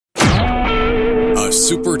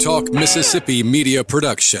SuperTalk Mississippi media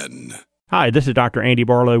production. Hi, this is Dr. Andy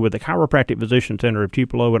Barlow with the Chiropractic Physician Center of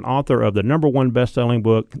Tupelo and author of the #1 best-selling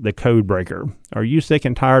book, The Code Breaker. Are you sick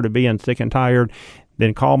and tired of being sick and tired?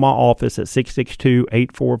 Then call my office at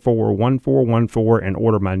 662-844-1414 and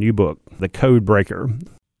order my new book, The Code Breaker.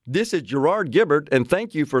 This is Gerard Gibbert, and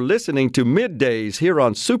thank you for listening to Middays here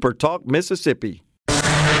on SuperTalk Mississippi.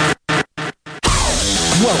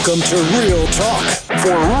 Welcome to Real Talk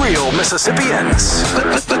for real Mississippians.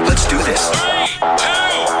 Let's do this. 3, 2,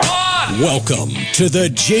 1. Welcome to the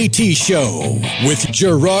JT Show with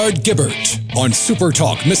Gerard Gibbert on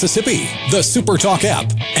SuperTalk Mississippi, the SuperTalk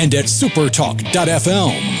app, and at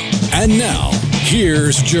supertalk.fm. And now,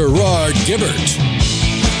 here's Gerard Gibbert.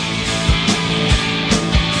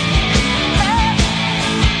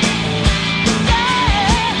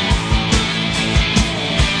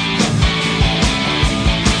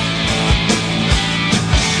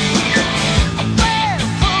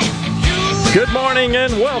 Good morning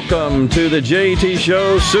and welcome to the JT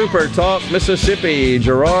Show, Super Talk Mississippi.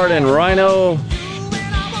 Gerard and Rhino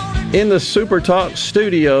in the Super Talk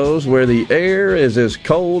studios where the air is as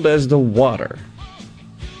cold as the water.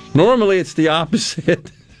 Normally it's the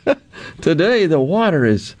opposite. Today the water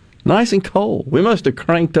is nice and cold. We must have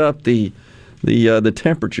cranked up the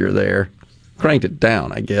temperature there. Cranked it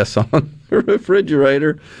down, I guess, on the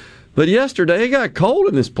refrigerator. But yesterday it got cold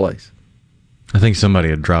in this place. I think somebody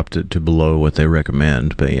had dropped it to below what they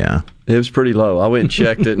recommend, but yeah. It was pretty low. I went and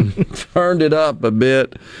checked it and turned it up a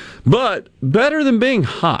bit. But better than being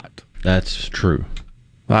hot. That's true.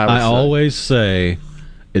 I always say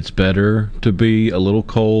it's better to be a little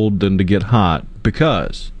cold than to get hot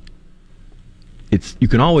because you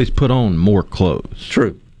can always put on more clothes.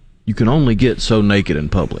 True. You can only get so naked in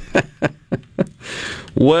public.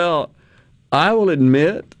 Well, I will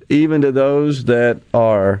admit, even to those that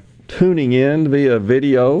are tuning in via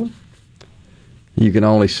video, you can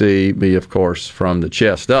only see me, of course, from the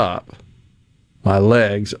chest up. My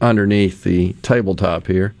legs underneath the tabletop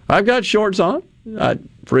here. I've got shorts on. I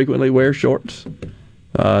frequently wear shorts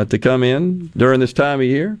to come in during this time of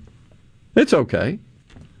year. It's okay.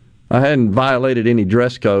 I hadn't violated any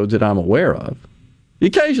dress codes that I'm aware of.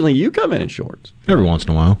 Occasionally, you come in shorts. Every once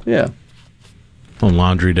in a while. Yeah. On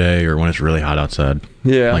laundry day or when it's really hot outside.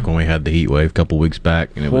 Yeah. Like when we had the heat wave a couple weeks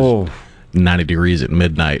back and it was 90 degrees at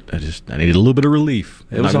midnight. I needed a little bit of relief.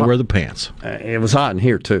 I was going to wear the pants. It was hot in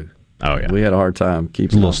here, too. Oh, yeah. We had a hard time keeping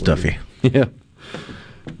it. A little stuffy. Yeah.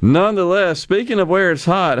 Nonetheless, speaking of where it's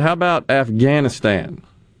hot, how about Afghanistan?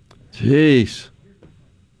 Jeez.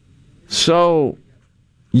 So,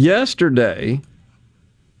 yesterday,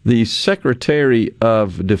 the Secretary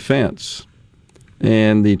of Defense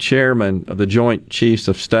and the chairman of the Joint Chiefs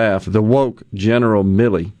of Staff, the woke General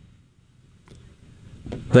Milley,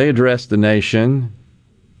 they addressed the nation,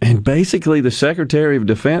 and basically the Secretary of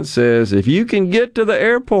Defense says, if you can get to the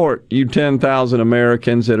airport, you 10,000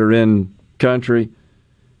 Americans that are in country,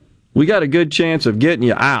 we got a good chance of getting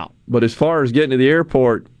you out. But as far as getting to the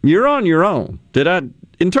airport, you're on your own. Did I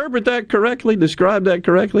interpret that correctly, describe that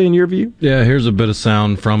correctly in your view? Yeah, here's a bit of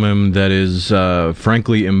sound from him that is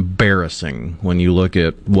frankly embarrassing when you look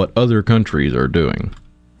at what other countries are doing.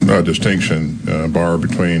 A distinction, Barb,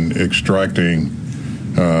 between extracting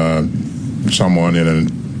someone in an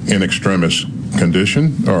in extremis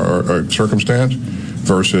condition or circumstance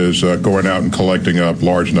versus going out and collecting up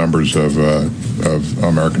large numbers of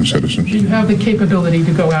American citizens. Do you have the capability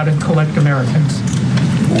to go out and collect Americans?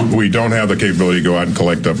 We don't have the capability to go out and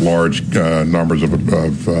collect up large numbers of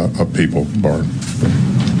people, Barb.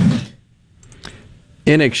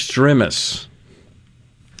 In extremis.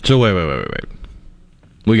 So wait.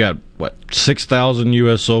 We got, 6,000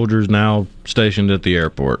 U.S. soldiers now stationed at the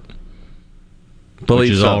airport, which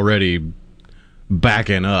is already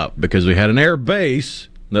backing up because we had an air base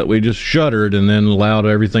that we just shuttered and then allowed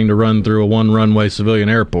everything to run through a one-runway civilian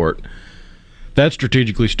airport. That's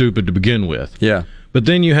strategically stupid to begin with. Yeah. But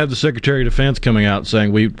then you have the Secretary of Defense coming out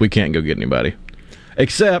saying we can't go get anybody.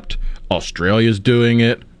 Except Australia's doing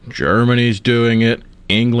it, Germany's doing it,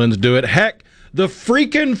 England's doing it. Heck, the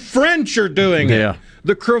freaking French are doing it. Yeah.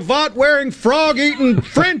 The cravat-wearing, frog-eating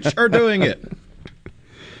French are doing it.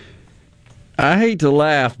 I hate to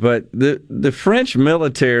laugh, but the French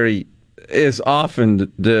military is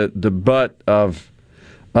often the butt of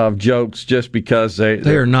jokes just because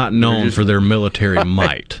they are not known for their military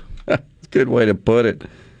might. Good way to put it.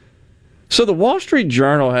 So the Wall Street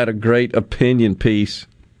Journal had a great opinion piece,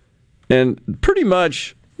 and pretty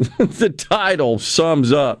much the title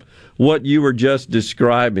sums up what you were just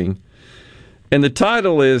describing. And the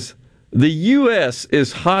title is, "The U.S.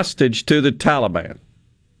 is Hostage to the Taliban."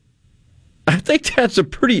 I think think that's a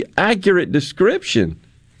pretty accurate description,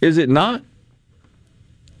 is it not?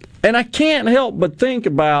 And I can't help but think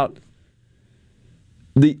about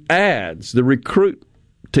the ads, the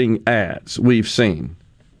recruiting ads we've seen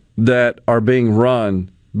that are being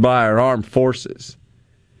run by our armed forces.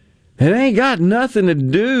 It ain't got nothing to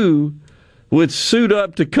do with suit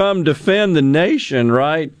up to come defend the nation,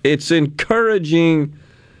 right? It's encouraging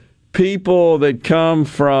people that come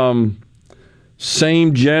from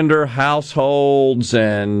same-gender households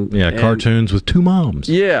and cartoons with two moms.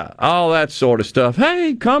 Yeah, all that sort of stuff.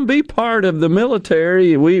 Hey, come be part of the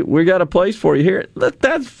military. We got a place for you here.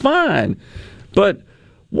 That's fine. But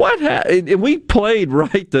we played,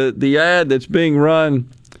 right, the ad that's being run.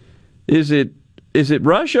 Is it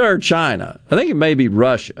Russia or China? I think it may be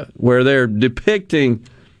Russia, where they're depicting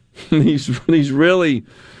these really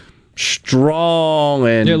strong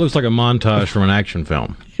and... Yeah, it looks like a montage from an action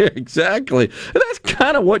film. Yeah, exactly. And that's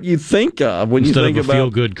kind of what you think of when you think about... Instead of a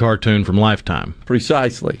feel-good cartoon from Lifetime.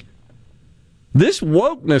 Precisely. This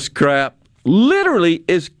wokeness crap literally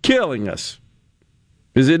is killing us.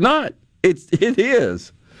 Is it not? It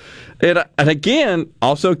is. And again,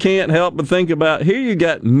 also can't help but think about, here you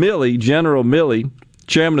got Milley, General Milley,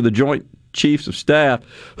 chairman of the Joint Chiefs of Staff,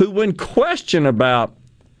 who when questioned about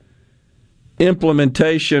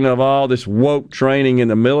implementation of all this woke training in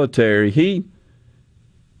the military, he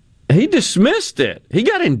dismissed it. He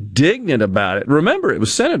got indignant about it. Remember, it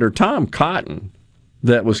was Senator Tom Cotton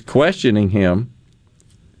that was questioning him,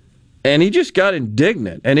 and he just got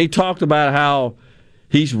indignant. And he talked about how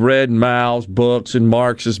he's read Mao's books and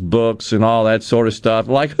Marxist books and all that sort of stuff.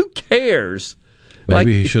 Like, who cares?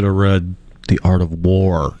 Maybe he should have read The Art of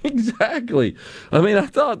War. Exactly. I mean, I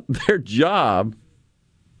thought their job,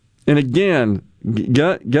 and again,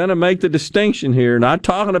 gonna make the distinction here, not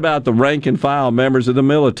talking about the rank and file members of the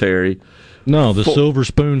military. No, the silver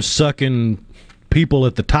spoon sucking people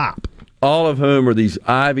at the top. All of whom are these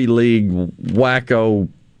Ivy League wacko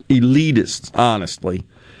elitists, honestly.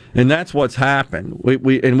 And that's what's happened.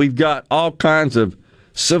 We've got all kinds of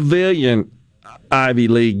civilian Ivy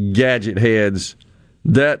League gadget heads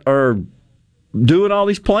that are doing all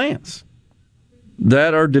these plans,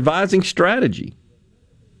 that are devising strategy.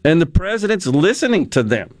 And the president's listening to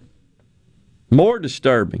them. More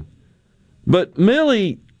disturbing. But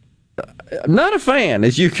Milley, I'm not a fan,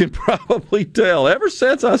 as you can probably tell. Ever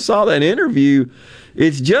since I saw that interview,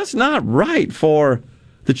 it's just not right for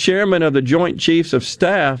the chairman of the Joint Chiefs of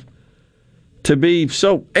Staff to be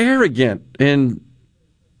so arrogant and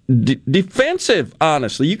defensive,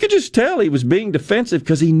 honestly. You could just tell he was being defensive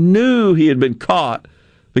because he knew he had been caught,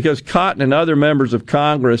 because Cotton and other members of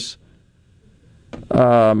Congress,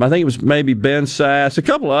 I think it was maybe Ben Sass, a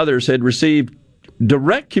couple others, had received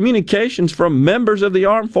direct communications from members of the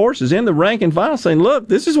armed forces in the rank and file saying, look,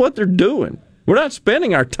 this is what they're doing. We're not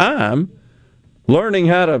spending our time learning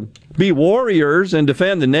how to be warriors and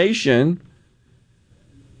defend the nation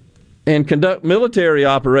and conduct military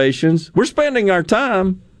operations. We're spending our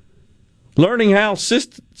time learning how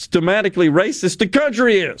systematically racist the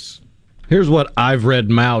country is. Here's what I've read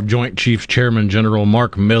Mao Joint Chiefs Chairman General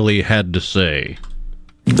Mark Milley had to say.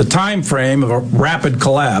 The time frame of a rapid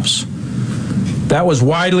collapse, that was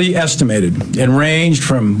widely estimated and ranged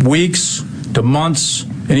from weeks to months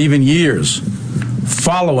and even years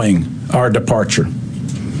following our departure.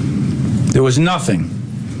 There was nothing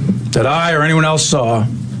that I or anyone else saw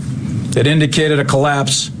that indicated a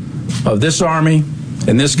collapse of this Army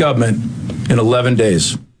and this government in 11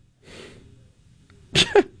 days.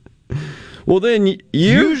 Well, then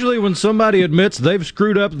usually when somebody admits they've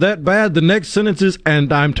screwed up that bad, the next sentence is,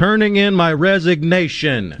 and I'm turning in my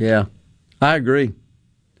resignation. Yeah, I agree.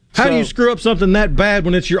 How do you screw up something that bad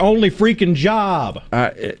when it's your only freaking job?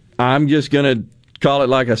 I'm just going to call it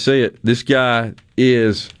like I see it. This guy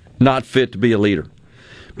is not fit to be a leader,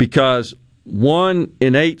 because one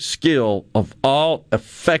innate skill of all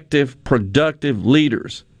effective, productive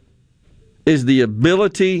leaders is the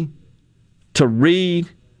ability to read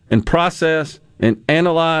and process and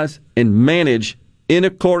analyze and manage in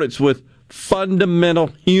accordance with fundamental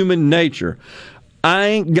human nature. I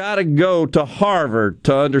ain't got to go to Harvard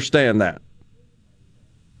to understand that.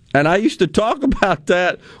 And I used to talk about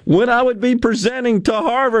that when I would be presenting to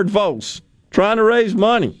Harvard folks, trying to raise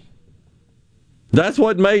money. That's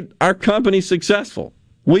what made our company successful.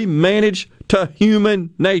 We manage to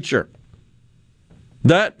human nature.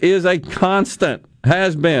 That is a constant,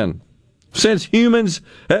 has been, since humans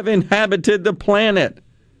have inhabited the planet.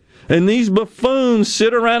 And these buffoons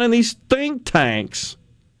sit around in these think tanks,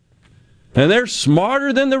 and they're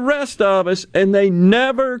smarter than the rest of us, and they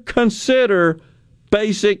never consider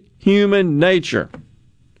basic human nature.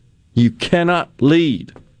 You cannot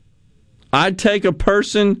lead. I'd take a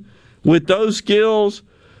person with those skills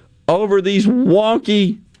over these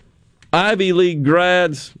wonky Ivy League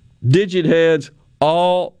grads, digit heads,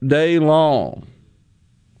 all day long.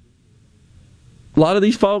 A lot of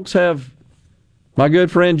these folks have, my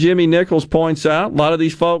good friend Jimmy Nichols points out, a lot of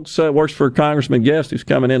these folks, works for Congressman Guest, who's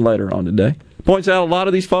coming in later on today, points out a lot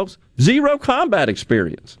of these folks, zero combat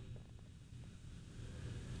experience.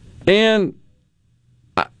 And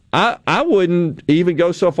I wouldn't even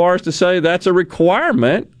go so far as to say that's a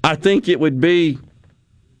requirement. I think it would be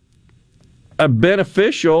a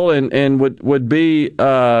beneficial and would be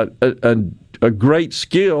a great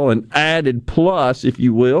skill, an added plus, if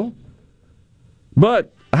you will.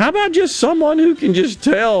 But how about just someone who can just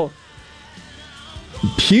tell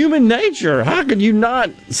human nature? How could you not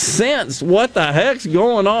sense what the heck's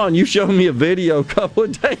going on? You showed me a video a couple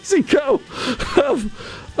of days ago of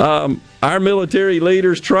our military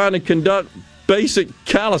leaders trying to conduct basic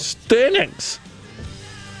calisthenics.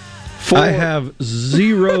 I have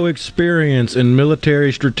zero experience in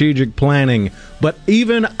military strategic planning, but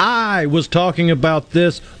even I was talking about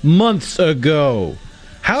this months ago.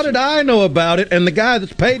 How did I know about it, and the guy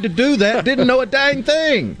that's paid to do that didn't know a dang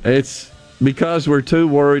thing? It's because we're too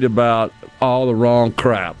worried about all the wrong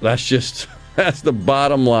crap. That's the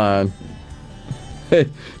bottom line.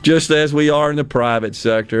 Just as we are in the private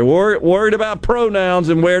sector. We're worried about pronouns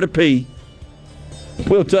and where to pee.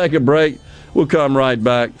 We'll take a break. We'll come right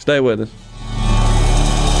back. Stay with us.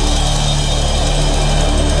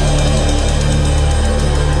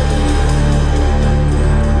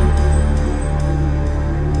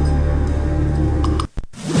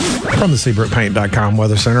 From the SeabrookPaint.com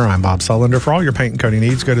Weather Center, I'm Bob Sullender. For all your paint and coating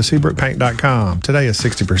needs, go to SeabrookPaint.com. Today, a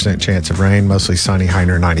 60% chance of rain, mostly sunny, high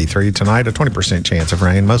near 93. Tonight, a 20% chance of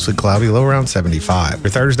rain, mostly cloudy, low around 75. For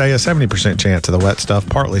Thursday, a 70% chance of the wet stuff,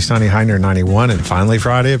 partly sunny, high near 91. And finally,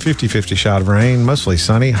 Friday, a 50-50 shot of rain, mostly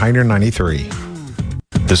sunny, high near 93.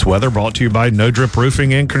 This weather brought to you by No Drip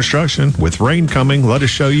Roofing and Construction. With rain coming, let us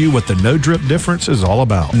show you what the No Drip difference is all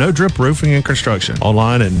about. No Drip Roofing and Construction.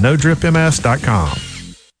 Online at NoDripMS.com.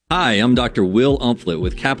 Hi, I'm Dr. Will Umflett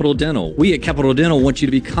with Capital Dental. We at Capital Dental want you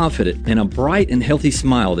to be confident in a bright and healthy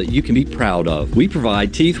smile that you can be proud of. We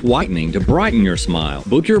provide teeth whitening to brighten your smile.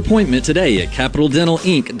 Book your appointment today at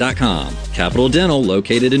CapitalDentalInc.com. Capital Dental,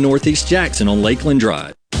 located in Northeast Jackson on Lakeland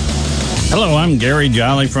Drive. Hello, I'm Gary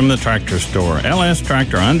Jolly from the Tractor Store. LS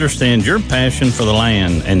Tractor understands your passion for the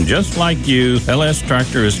land, and just like you, LS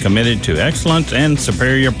Tractor is committed to excellence and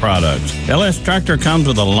superior products. LS Tractor comes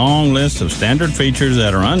with a long list of standard features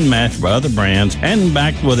that are unmatched by other brands and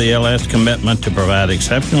backed with the LS commitment to provide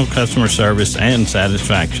exceptional customer service and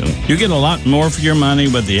satisfaction. You get a lot more for your money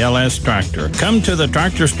with the LS Tractor. Come to the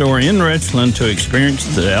Tractor Store in Richland to experience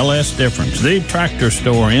the LS difference. The Tractor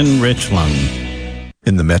Store in Richland.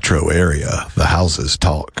 In the metro area, the houses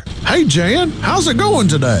talk. Hey, Jan, how's it going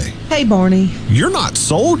today? Hey, Barney. You're not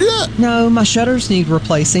sold yet? No, my shutters need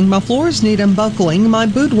replacing, my floors need unbuckling, my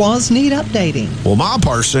boudoirs need updating. Well, my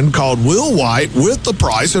person called Will White with the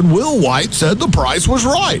price, and Will White said the price was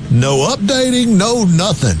right. No updating, no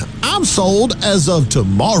nothing. I'm sold as of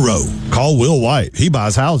tomorrow. Call Will White. He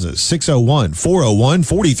buys houses.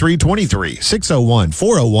 601-401-4323.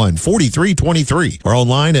 601-401-4323. Or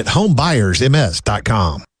online at homebuyersms.com.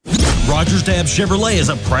 Rogers Dabbs Chevrolet is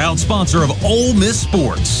a proud sponsor of Ole Miss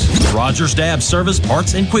Sports. Rogers Dabbs Service,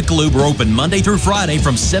 Parts, and Quick Lube are open Monday through Friday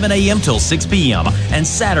from 7 a.m. till 6 p.m. and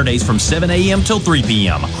Saturdays from 7 a.m. till 3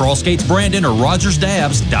 p.m. Crossgates Brandon or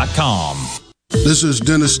RogersDabbs.com. This is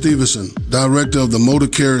Dennis Stevenson, Director of the Motor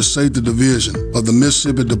Carrier Safety Division of the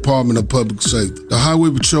Mississippi Department of Public Safety. The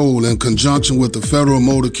Highway Patrol, in conjunction with the Federal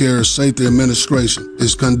Motor Carrier Safety Administration,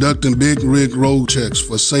 is conducting big rig road checks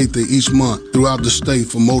for safety each month throughout the state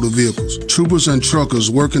for motor vehicles. Troopers and truckers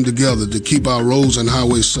working together to keep our roads and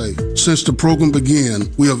highways safe. Since the program began,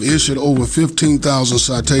 we have issued over 15,000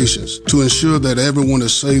 citations to ensure that everyone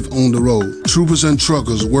is safe on the road. Troopers and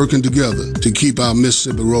truckers working together to keep our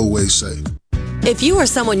Mississippi roadways safe. If you or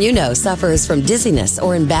someone you know suffers from dizziness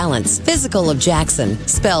or imbalance, Physical of Jackson,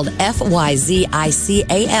 spelled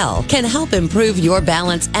F-Y-Z-I-C-A-L, can help improve your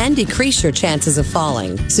balance and decrease your chances of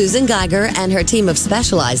falling. Susan Geiger and her team of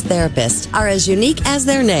specialized therapists are as unique as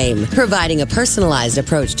their name, providing a personalized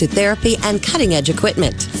approach to therapy and cutting-edge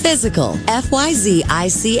equipment. Physical,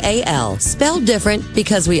 F-Y-Z-I-C-A-L, spelled different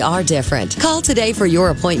because we are different. Call today for your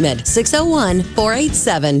appointment,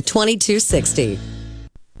 601-487-2260.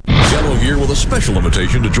 Gallo here with a special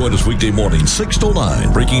invitation to join us weekday morning, 6 to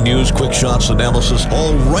 9. Breaking news, quick shots, analysis,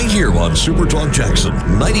 all right here on Super Talk Jackson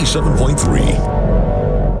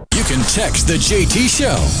 97.3. You can text the JT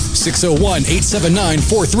Show,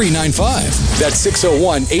 601-879-4395. That's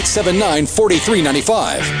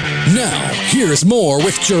 601-879-4395. Now, here's more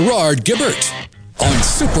with Gerard Gibert on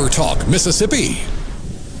Super Talk, Mississippi.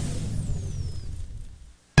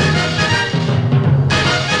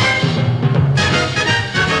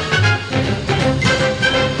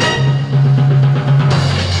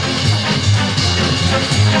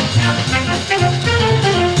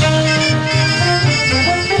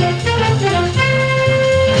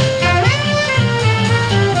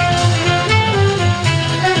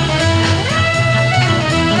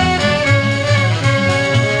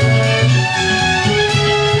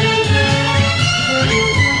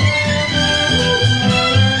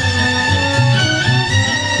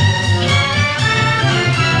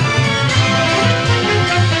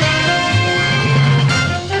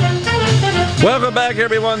 Welcome back,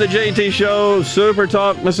 everyone, to the JT Show, Super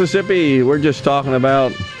Talk, Mississippi. We're just talking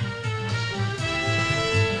about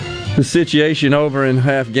the situation over in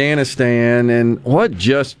Afghanistan and what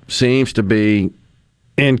just seems to be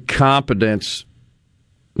incompetence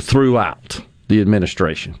throughout the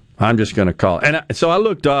administration. I'm just going to call it. And so I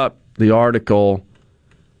looked up the article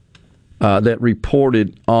that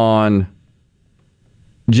reported on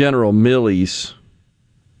General Milley's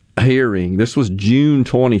hearing. This was June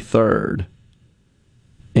 23rd.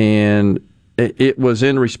 And it was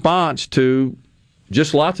in response to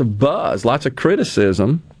just lots of buzz, lots of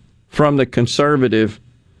criticism from the conservative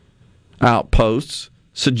outposts,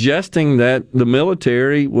 suggesting that the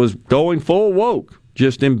military was going full woke,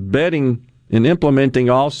 just embedding and implementing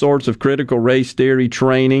all sorts of critical race theory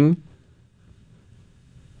training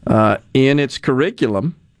in its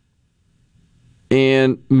curriculum.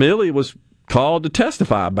 And Milley was called to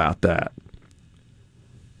testify about that.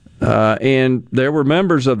 And there were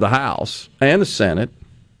members of the House and the Senate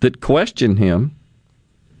that questioned him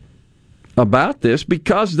about this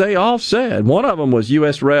because they all said, one of them was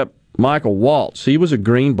U.S. Rep. Michael Waltz. He was a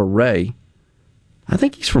Green Beret. I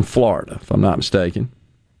think he's from Florida, if I'm not mistaken.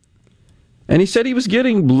 And he said he was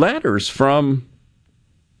getting letters from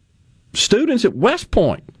students at West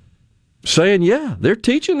Point saying, yeah, they're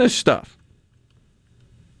teaching this stuff.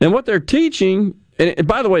 And what they're teaching, and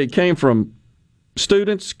by the way, it came from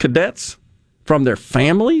students, cadets, from their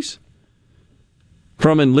families,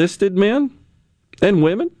 from enlisted men and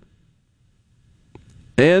women.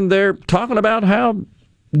 And they're talking about how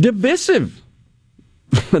divisive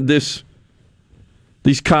these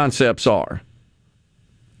concepts are.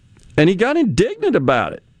 And he got indignant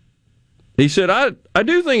about it. He said, I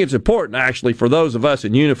do think it's important, actually, for those of us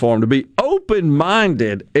in uniform to be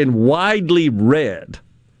open-minded and widely read.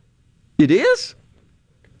 It is?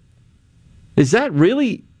 Is that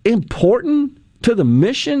really important to the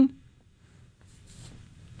mission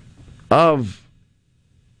of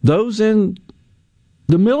those in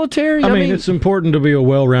the military? I mean, it's important to be a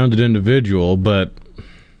well-rounded individual, but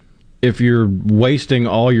if you're wasting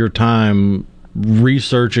all your time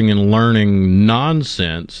researching and learning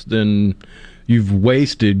nonsense, then you've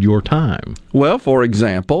wasted your time. Well, for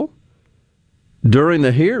example, during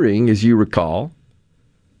the hearing, as you recall,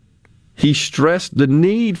 he stressed the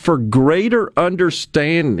need for greater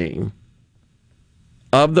understanding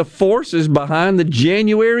of the forces behind the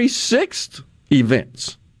January 6th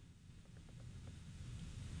events,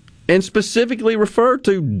 and specifically referred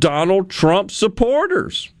to Donald Trump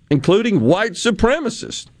supporters, including white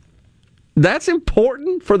supremacists. That's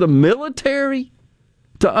important for the military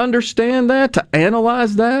to understand that, to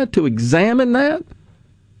analyze that, to examine that.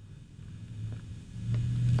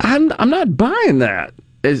 I'm not buying that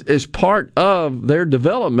as part of their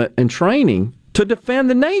development and training to defend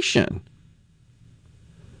the nation.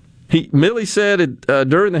 Milley said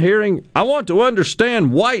during the hearing, I want to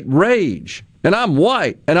understand white rage, and I'm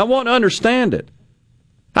white, and I want to understand it.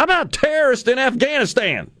 How about terrorists in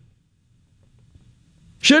Afghanistan?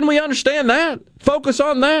 Shouldn't we understand that? Focus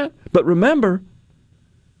on that? But remember,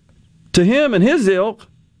 to him and his ilk,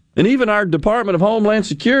 and even our Department of Homeland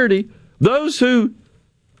Security, those who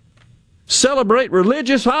celebrate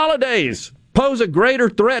religious holidays pose a greater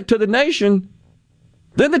threat to the nation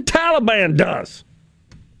than the Taliban does.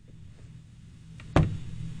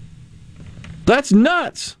 That's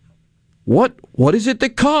nuts. What is it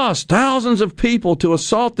that costs thousands of people to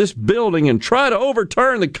assault this building and try to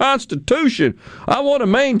overturn the Constitution? I want to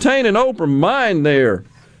maintain an open mind there.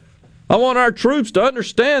 I want our troops to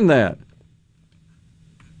understand that.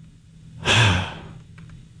 I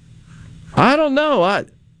don't know.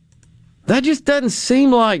 That just doesn't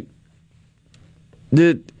seem like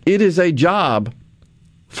that it is a job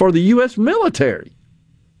for the U.S. military.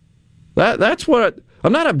 That's what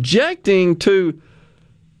I'm not objecting to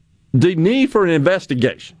the need for an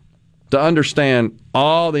investigation to understand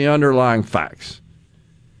all the underlying facts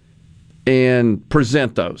and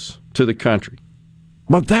present those to the country.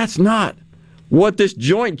 But that's not what this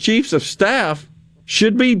Joint Chiefs of Staff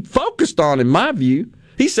should be focused on, in my view.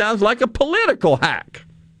 He sounds like a political hack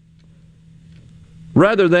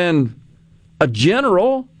rather than a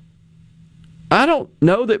general. I don't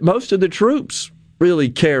know that most of the troops really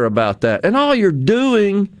care about that. And all you're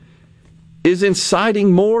doing is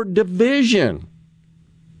inciting more division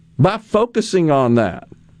by focusing on that.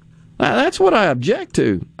 Now, that's what I object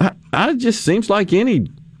to. It just seems like any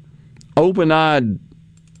open-eyed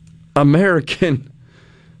American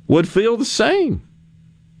would feel the same.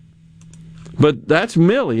 But that's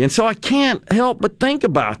Milley. And so I can't help but think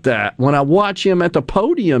about that when I watch him at the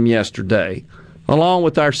podium yesterday, along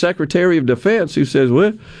with our Secretary of Defense, who says,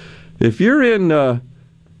 well, if you're in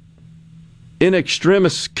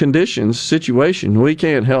extremis conditions situation, we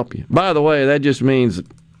can't help you. By the way, that just means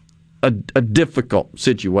a difficult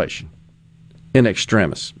situation in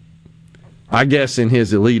extremis. I guess in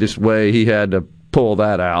his elitist way, he had to pull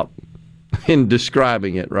that out in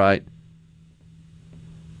describing it, right?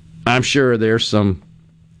 I'm sure there's some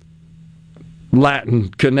Latin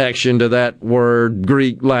connection to that word,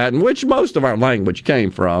 Greek, Latin, which most of our language came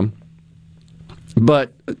from.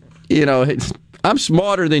 But, you know, I'm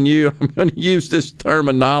smarter than you. I'm going to use this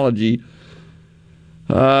terminology.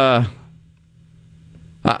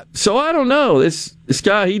 So I don't know. This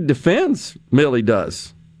guy, he defends, Milley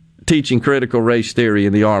does, teaching critical race theory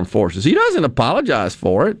in the armed forces. He doesn't apologize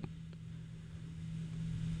for it.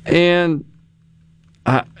 And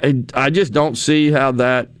I just don't see how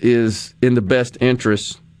that is in the best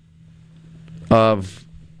interest of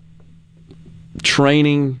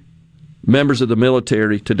training members of the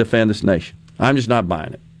military to defend this nation. I'm just not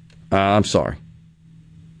buying it. I'm sorry.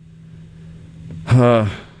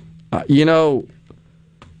 You know,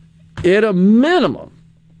 at a minimum,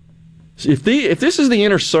 if this is the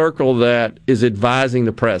inner circle that is advising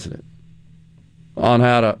the president on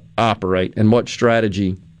how to operate and what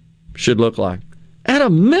strategy should look like, at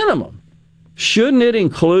a minimum, shouldn't it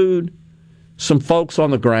include some folks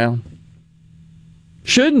on the ground?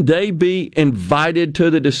 Shouldn't they be invited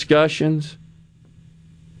to the discussions?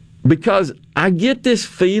 Because I get this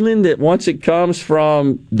feeling that once it comes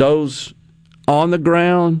from those on the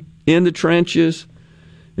ground, in the trenches,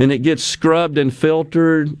 and it gets scrubbed and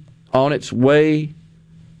filtered on its way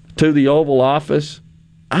to the Oval Office,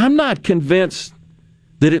 I'm not convinced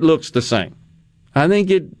that it looks the same. I think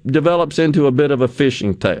it develops into a bit of a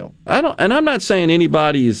fishing tail. I'm not saying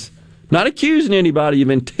not accusing anybody of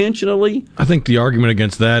intentionally. I think the argument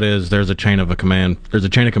against that is there's a chain of command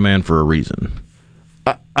for a reason.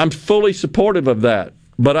 I'm fully supportive of that,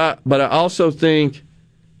 but I also think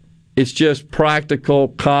it's just practical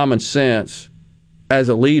common sense as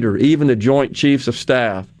a leader, even the Joint Chiefs of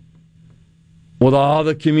Staff, with all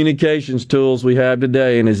the communications tools we have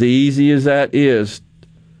today, and as easy as that is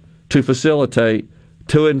to facilitate,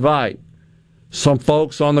 to invite some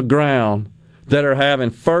folks on the ground that are having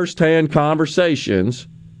firsthand conversations,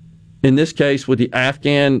 in this case with the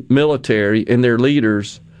Afghan military and their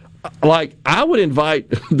leaders. Like, I would invite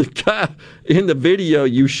the guy in the video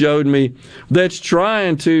you showed me that's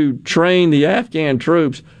trying to train the Afghan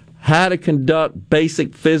troops how to conduct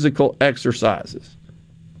basic physical exercises.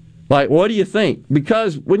 Like, what do you think?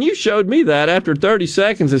 Because when you showed me that, after 30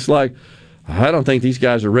 seconds, it's like, I don't think these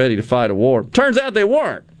guys are ready to fight a war. Turns out they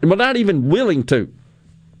weren't, but not even willing to.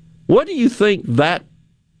 What do you think that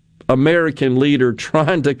American leader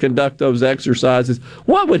trying to conduct those exercises,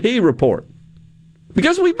 what would he report?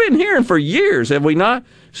 Because we've been hearing for years, have we not?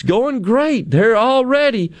 It's going great. They're all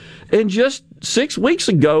ready. And just 6 weeks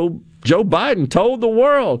ago, Joe Biden told the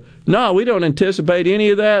world, no, we don't anticipate any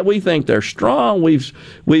of that. We think they're strong. We've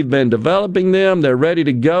been developing them. They're ready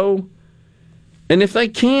to go. And if they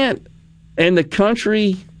can't, and the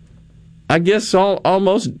country, I guess,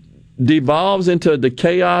 almost devolves into the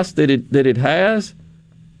chaos that it has,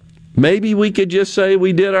 maybe we could just say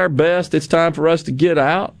we did our best. It's time for us to get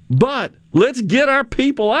out. But let's get our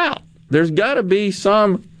people out. There's got to be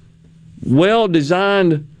some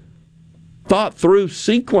well-designed, thought-through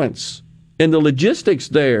sequence in the logistics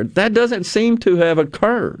there. That doesn't seem to have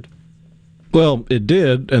occurred. Well, it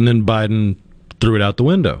did, and then Biden threw it out the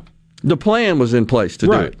window. The plan was in place to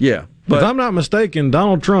do it, yeah. But if I'm not mistaken,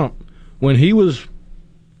 Donald Trump, when he was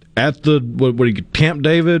at the Camp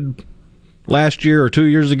David last year or 2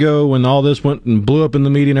 years ago, when all this went and blew up in the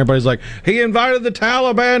media and everybody's like, he invited the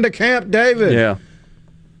Taliban to Camp David. Yeah.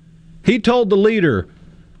 He told the leader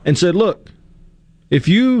and said, look, if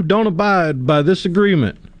you don't abide by this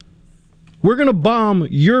agreement, We're going to bomb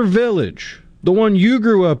your village, the one you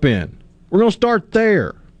grew up in. We're going to start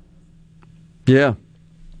there. Yeah.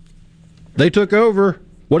 They took over.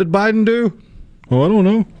 What did Biden do? Oh, I don't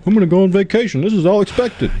know. I'm going to go on vacation. This is all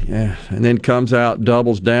expected. Yeah, and then comes out,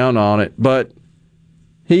 doubles down on it. But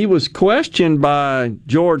he was questioned by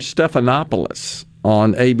George Stephanopoulos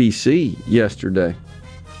on ABC yesterday.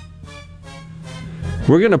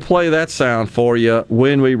 We're going to play that sound for you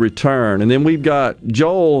when we return. And then we've got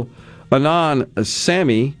Joel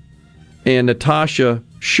Anand-Samy and Natasha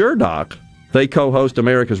Sherdock. They co-host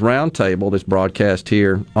America's Roundtable, this broadcast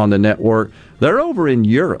here on the network. They're over in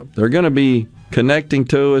Europe. They're going to be connecting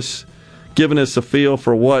to us, giving us a feel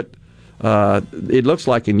for what it looks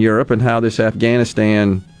like in Europe and how this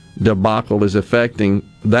Afghanistan debacle is affecting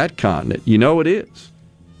that continent. You know it is.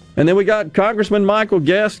 And then we got Congressman Michael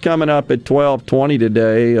Guest coming up at 12:20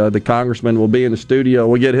 today. The congressman will be in the studio.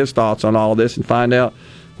 We'll get his thoughts on all of this and find out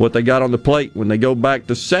what they got on the plate when they go back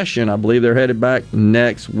to session. I believe they're headed back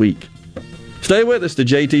next week. Stay with us. The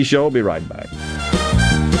JT Show will be right back.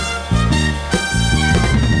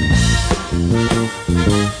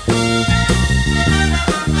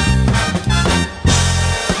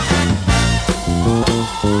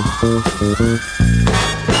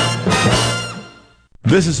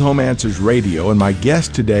 This is Home Answers Radio, and my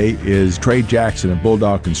guest today is Trey Jackson of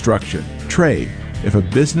Bulldog Construction. Trey, if a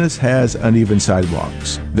business has uneven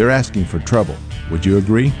sidewalks, they're asking for trouble. Would you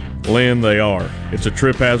agree? Lynn, they are. It's a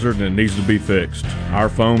trip hazard and it needs to be fixed. Our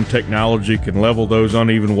foam technology can level those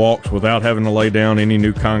uneven walks without having to lay down any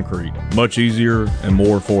new concrete. Much easier and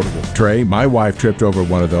more affordable. Trey, my wife tripped over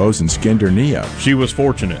one of those and skinned her knee up. She was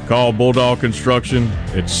fortunate. Call Bulldog Construction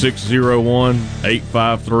at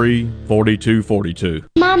 601-853-4242.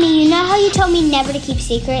 Mommy, you know how you told me never to keep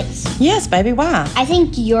secrets? Yes, baby, why? I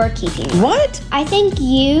think you're keeping them. What? I think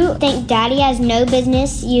you think Daddy has no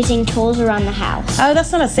business using tools around the house. Oh,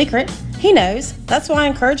 that's not a secret. He knows. That's why I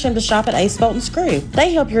encourage him to shop at Ace Bolt & Screw.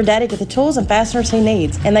 They help your daddy get the tools and fasteners he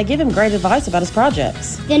needs, and they give him great advice about his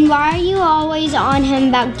projects. Then why are you always on him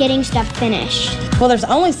about getting stuff finished? Well, there's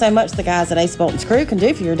only so much the guys at Ace Bolt & Screw can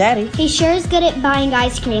do for your daddy. He sure is good at buying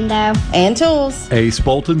ice cream, though. And tools. Ace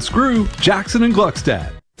Bolt & Screw, Jackson and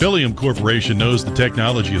Gluckstadt. Pilium Corporation knows the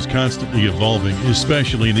technology is constantly evolving,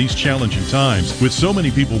 especially in these challenging times. With so many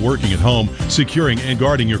people working at home, securing and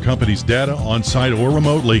guarding your company's data on-site or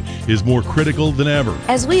remotely is more critical than ever.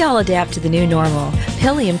 As we all adapt to the new normal,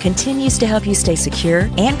 Pilium continues to help you stay secure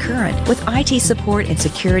and current with IT support in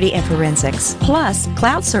security and forensics, plus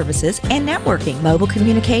cloud services and networking, mobile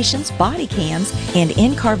communications, body cams, and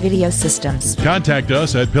in-car video systems. Contact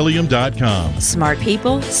us at Pilium.com. Smart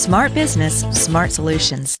people, smart business, smart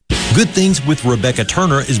solutions. Good Things with Rebecca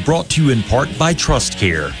Turner is brought to you in part by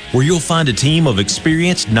TrustCare, where you'll find a team of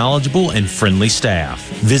experienced, knowledgeable, and friendly staff.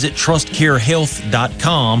 Visit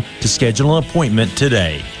TrustCareHealth.com to schedule an appointment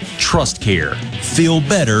today. TrustCare. Feel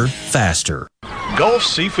better, faster. Gulf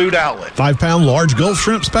Seafood Outlet. 5-pound large Gulf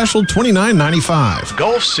shrimp special, $29.95.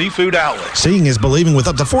 Gulf Seafood Outlet. Seeing is believing with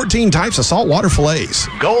up to 14 types of saltwater fillets.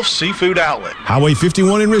 Gulf Seafood Outlet. Highway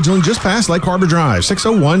 51 in Ridgeland, just past Lake Harbor Drive,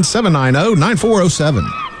 601-790-9407.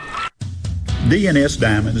 D&S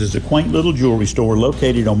Diamonds is a quaint little jewelry store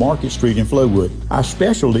located on Market Street in Flowood. Our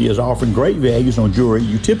specialty is offering great values on jewelry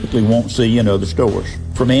you typically won't see in other stores.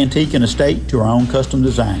 From antique and estate to our own custom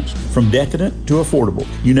designs, from decadent to affordable,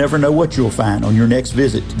 you never know what you'll find on your next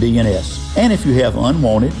visit to D&S. And if you have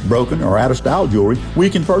unwanted, broken, or out-of-style jewelry,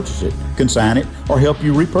 we can purchase it, consign it, or help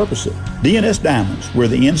you repurpose it. D&S Diamonds, where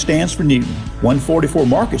the N stands for Newton, 144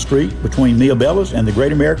 Market Street between Mia Bella's and the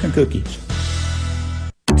Great American Cookies.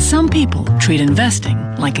 Some people treat investing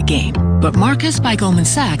like a game, but Marcus by Goldman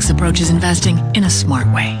Sachs approaches investing in a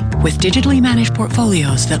smart way with digitally managed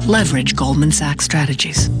portfolios that leverage Goldman Sachs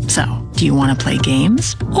strategies. So, do you want to play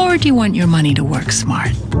games or do you want your money to work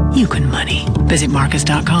smart? You can money. Visit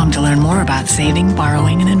Marcus.com to learn more about saving,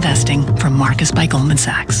 borrowing, and investing from Marcus by Goldman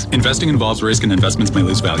Sachs. Investing involves risk and investments may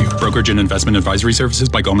lose value. Brokerage and investment advisory services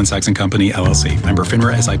by Goldman Sachs & Company, LLC. Member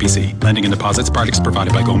FINRA SIPC. Lending and deposits products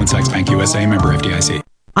provided by Goldman Sachs Bank USA. Member FDIC.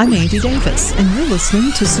 I'm Andy Davis, and you're listening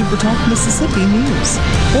to Super Talk Mississippi News.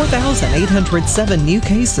 4,807 new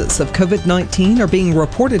cases of COVID-19 are being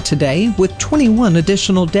reported today, with 21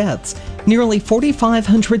 additional deaths. Nearly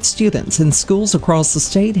 4,500 students in schools across the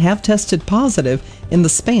state have tested positive in the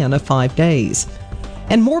span of 5 days.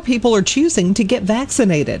 And more people are choosing to get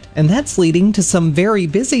vaccinated, and that's leading to some very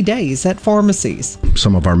busy days at pharmacies.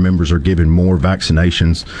 Some of our members are giving more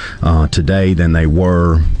vaccinations today than they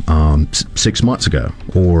were 6 months ago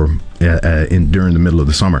or during the middle of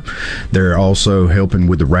the summer. They're also helping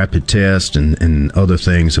with the rapid test and other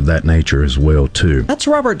things of that nature as well, too. That's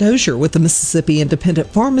Robert Dozier with the Mississippi Independent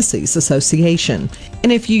Pharmacies Association.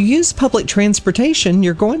 And if you use public transportation,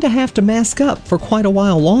 you're going to have to mask up for quite a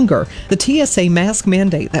while longer. The TSA mask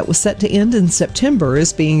mandate that was set to end in September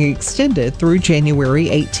is being extended through January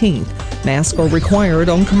 18th. Masks are required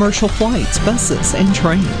on commercial flights, buses, and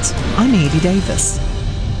trains. I'm Andy Davis.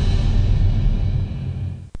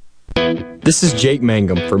 This is Jake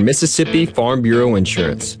Mangum for Mississippi Farm Bureau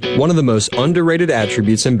Insurance. One of the most underrated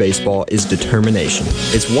attributes in baseball is determination.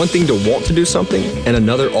 It's one thing to want to do something and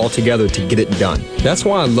another altogether to get it done. That's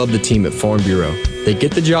why I love the team at Farm Bureau. They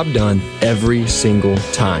get the job done every single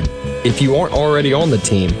time. If you aren't already on the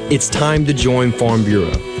team, it's time to join Farm Bureau.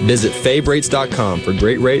 Visit favrates.com for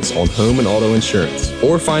great rates on home and auto insurance,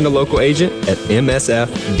 or find a local agent at msfbins.com.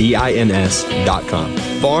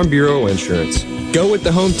 Farm Bureau Insurance. Go with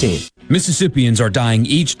the home team. Mississippians are dying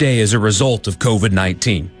each day as a result of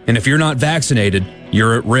COVID-19. And if you're not vaccinated,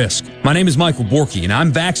 you're at risk. My name is Michael Borky, and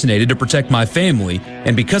I'm vaccinated to protect my family,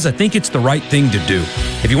 and because I think it's the right thing to do.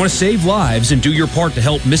 If you want to save lives and do your part to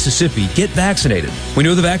help Mississippi, get vaccinated. We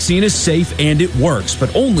know the vaccine is safe and it works,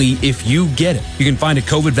 but only if you get it. You can find a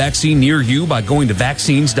COVID vaccine near you by going to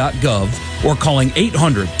vaccines.gov or calling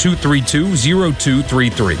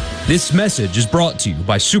 800-232-0233. This message is brought to you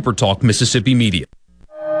by SuperTalk Mississippi Media.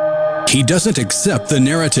 He doesn't accept the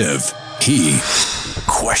narrative. He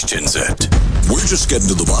questions it. We're just getting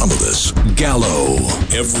to the bottom of this. Gallo.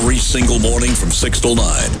 Every single morning from 6 till 9.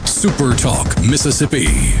 Super Talk,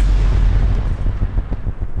 Mississippi.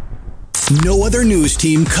 No other news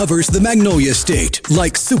team covers the Magnolia State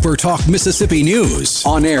like Super Talk Mississippi News.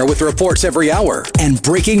 On air with reports every hour and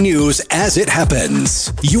breaking news as it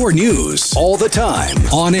happens. Your news all the time.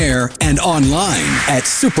 On air and online at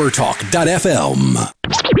supertalk.fm.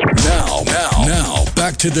 Now,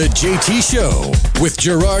 back to the JT Show with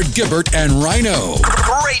Gerard Gibert and Rhino.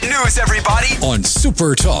 Great news, everybody! On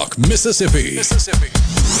Super Talk Mississippi. It's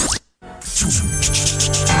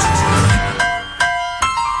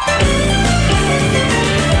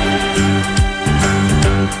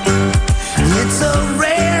a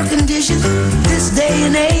rare condition this day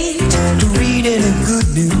and age to read any good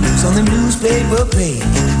news on the newspaper page.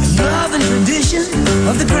 Love and tradition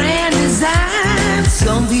of the grand design,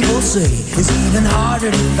 some people say it's even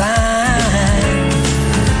harder to find.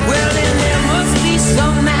 Well, then there must be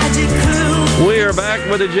some magic clue. We are back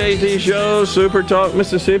with the JT Show, Super Talk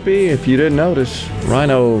Mississippi. If you didn't notice,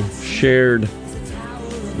 Rhino shared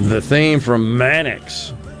the theme from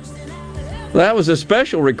Mannix. That was a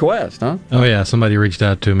special request, huh? Oh, yeah. Somebody reached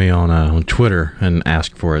out to me on Twitter and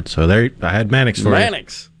asked for it. So there, I had Mannix for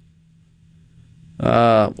Mannix.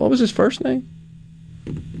 What was his first name?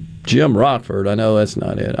 Jim Rockford. I know that's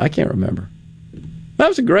not it. I can't remember. That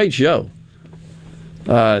was a great show.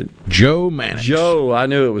 Joe Mannix. Joe, I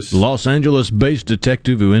knew it was. Los Angeles-based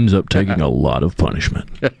detective who ends up taking a lot of punishment.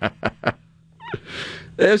 It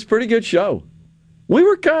was a pretty good show. We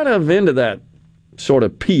were kind of into that sort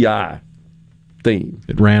of PI theme.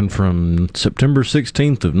 It ran from September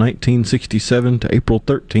 16th of 1967 to April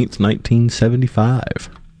 13th, 1975.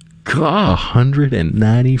 God.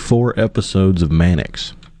 194 episodes of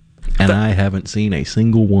Mannix. And I haven't seen a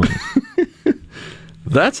single one.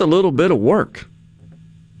 That's a little bit of work.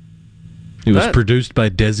 It was produced by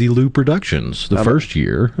Desilu Productions the first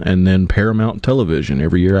year, and then Paramount Television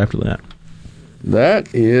every year after that.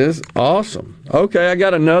 That is awesome. Okay, I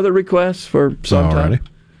got another request for sometime. Alrighty.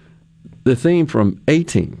 The theme from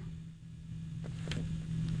A-Team.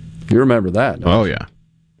 You remember that? Oh, yeah.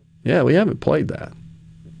 Yeah, we haven't played that.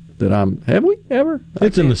 Have we ever?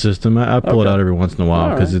 It's in the system. I pull it out every once in a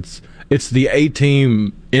while because it's the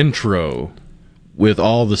A-Team intro with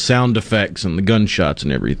all the sound effects and the gunshots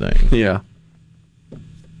and everything. Yeah.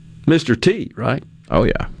 Mr. T, right? Oh,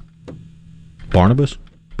 yeah.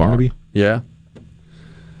 Barnaby? Yeah.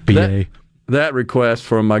 BA. That request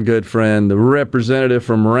from my good friend, the representative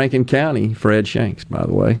from Rankin County, Fred Shanks, by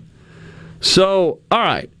the way. So, all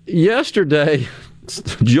right. Yesterday,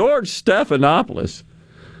 George Stephanopoulos,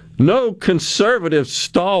 no conservative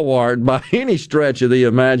stalwart by any stretch of the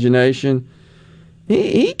imagination,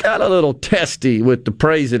 he got a little testy with the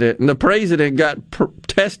president, and the president got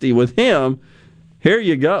testy with him. Here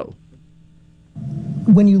you go.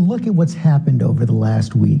 When you look at what's happened over the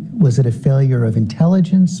last week, was it a failure of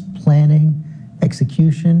intelligence, planning,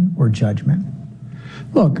 execution, or judgment?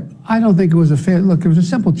 Look, I don't think it was a fair. Look, it was a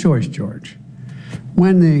simple choice, George.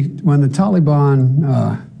 When the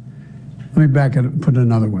Taliban, let me back it, put it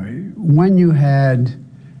another way. When you had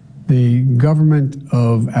the government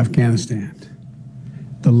of Afghanistan,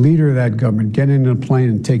 the leader of that government getting in a plane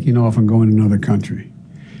and taking off and going to another country,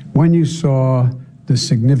 when you saw the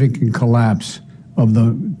significant collapse of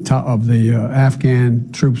the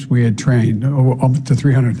Afghan troops we had trained, up to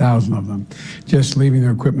 300,000 of them, just leaving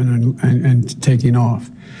their equipment and taking off.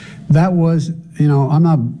 That was,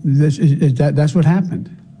 that's what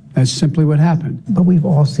happened. That's simply what happened. But we've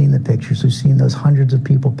all seen the pictures. We've seen those hundreds of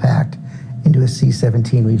people packed into a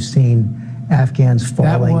C-17. We've seen Afghans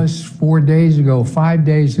falling. That was 4 days ago, 5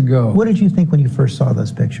 days ago. What did you think when you first saw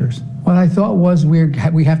those pictures? What I thought was we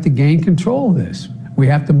have to gain control of this. We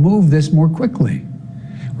have to move this more quickly.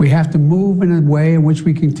 We have to move in a way in which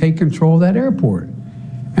we can take control of that airport.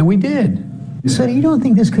 And we did. So you don't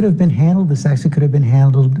think this could have been handled, this actually could have been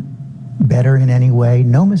handled better in any way?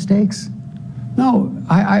 No mistakes? No,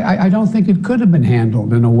 I don't think it could have been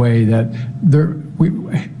handled in a way that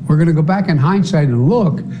we're going to go back in hindsight and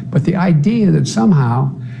look, but the idea that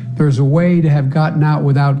somehow there's a way to have gotten out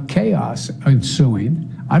without chaos ensuing,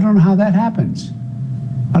 I don't know how that happens.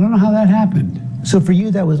 I don't know how that happened. So for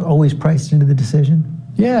you, that was always priced into the decision?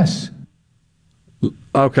 Yes.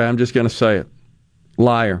 Okay, I'm just going to say it.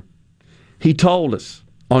 Liar. He told us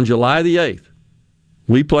on July the 8th,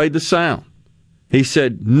 we played the sound. He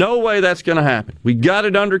said, no way that's going to happen. We got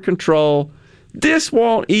it under control. This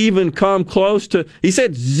won't even come close to, he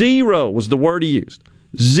said zero was the word he used.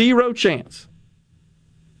 Zero chance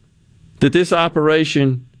that this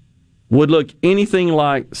operation would look anything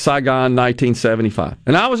like Saigon 1975.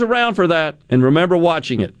 And I was around for that and remember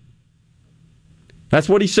watching it. That's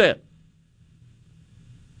what he said.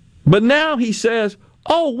 But now he says,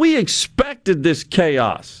 oh, we expected this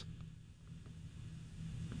chaos.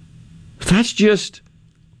 That's just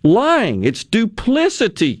lying. It's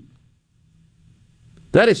duplicity.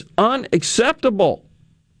 That is unacceptable.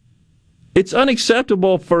 It's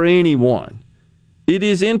unacceptable for anyone. It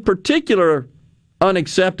is in particular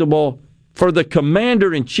unacceptable for the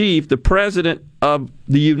commander-in-chief, the president of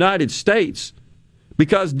the United States,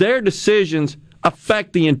 because their decisions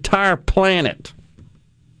affect the entire planet.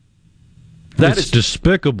 It's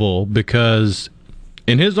despicable because,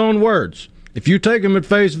 in his own words, if you take him at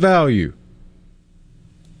face value,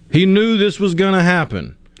 he knew this was going to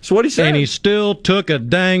happen. That's what he said. And he still took a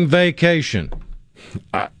dang vacation.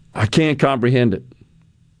 I can't comprehend it.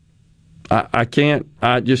 I can't.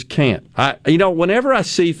 I just can't. Whenever I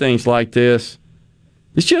see things like this,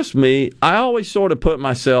 it's just me. I always sort of put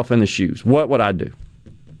myself in the shoes. What would I do?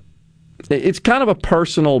 It's kind of a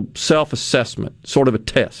personal self-assessment, sort of a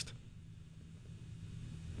test.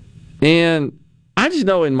 And I just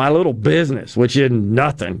know in my little business, which is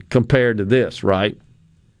nothing compared to this, right?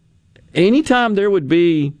 Anytime there would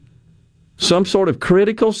be some sort of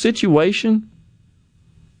critical situation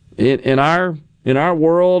in our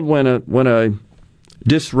world, when a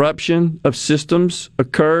disruption of systems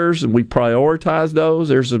occurs and we prioritize those,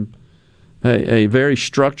 there's a very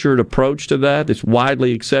structured approach to that that's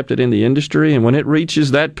widely accepted in the industry. And when it reaches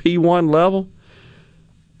that P1 level,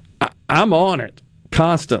 I'm on it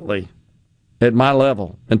constantly at my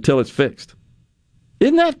level until it's fixed.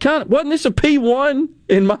 Isn't that wasn't this a P1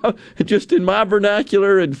 in my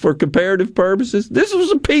vernacular and for comparative purposes? This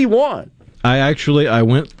was a P1. I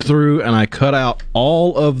went through and I cut out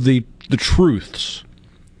all of the truths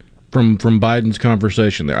from Biden's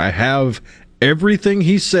conversation there. I have everything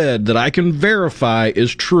he said that I can verify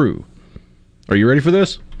is true. Are you ready for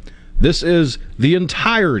this? This is the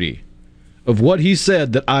entirety of what he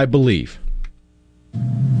said that I believe.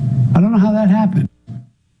 I don't know how that happened.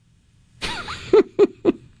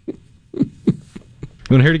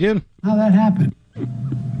 You want to hear it again? How that happened?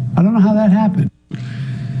 I don't know how that happened.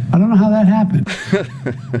 I don't know how that happened.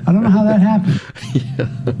 I don't know how that happened.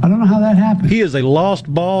 I don't know how that happened. He is a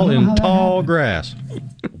lost ball in tall grass.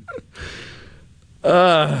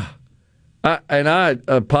 And I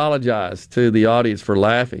apologize to the audience for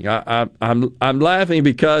laughing. I'm laughing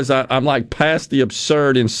because I'm like past the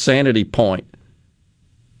absurd insanity point.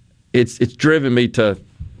 It's driven me to.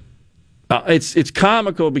 It's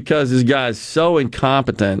comical because this guy is so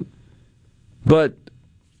incompetent. But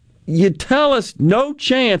you tell us no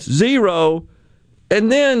chance, zero, and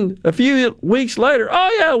then a few weeks later,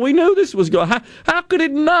 oh yeah, we knew this was going. How could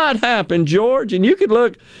it not happen, George? And you could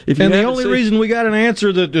look. And the only reason we got an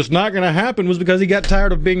answer that it's not going to happen was because he got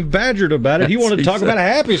tired of being badgered about it. He wanted to talk about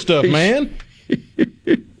happy stuff, man.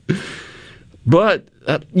 But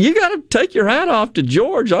you got to take your hat off to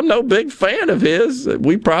George. I'm no big fan of his.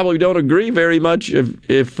 We probably don't agree very much,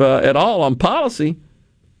 if at all, on policy.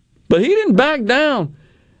 But he didn't back down.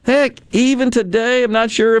 Heck, even today, I'm not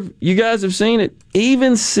sure if you guys have seen it,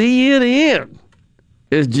 even CNN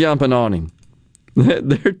is jumping on him.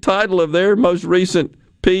 Their title of their most recent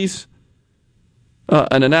piece,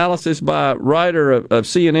 an analysis by writer of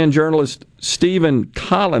CNN journalist Stephen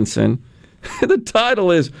Collinson, the title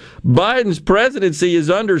is, Biden's presidency is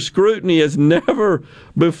under scrutiny as never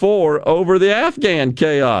before over the Afghan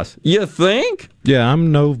chaos. You think? Yeah,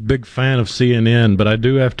 I'm no big fan of CNN, but I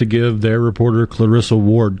do have to give their reporter Clarissa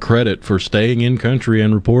Ward credit for staying in country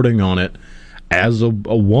and reporting on it as a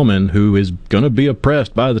woman who is going to be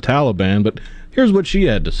oppressed by the Taliban. But here's what she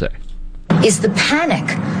had to say. Is the panic,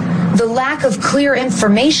 the lack of clear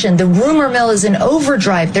information. The rumor mill is in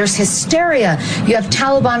overdrive. There's hysteria. You have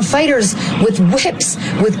Taliban fighters with whips,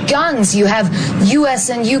 with guns. You have U.S.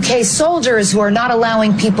 and U.K. soldiers who are not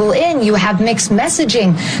allowing people in. You have mixed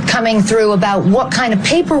messaging coming through about what kind of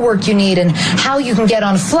paperwork you need and how you can get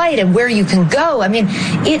on a flight and where you can go. I mean,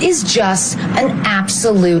 it is just an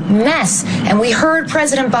absolute mess. And we heard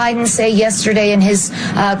President Biden say yesterday in his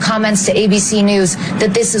comments to ABC News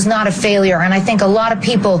that this is not a failure. And I think a lot of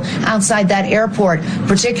people outside that airport,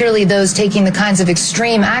 particularly those taking the kinds of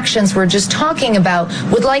extreme actions we're just talking about,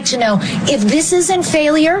 would like to know, if this isn't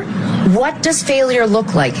failure, what does failure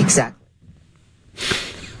look like exactly?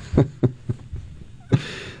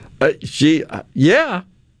 I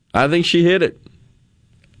think she hit it.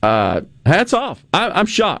 Hats off. I'm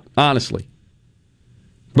shocked, honestly.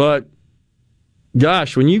 But,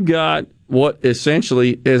 gosh, when you got what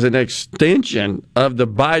essentially is an extension of the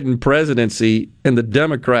Biden presidency and the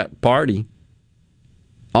Democrat Party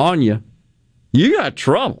on you, you got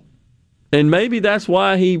trouble. And maybe that's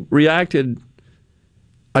why he reacted,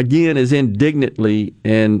 again, as indignantly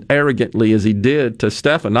and arrogantly as he did to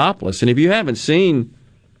Stephanopoulos. And if you haven't seen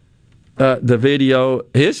the video,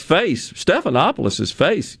 his face, Stephanopoulos'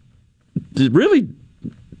 face, really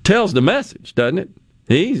tells the message, doesn't it?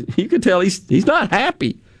 You can tell he's not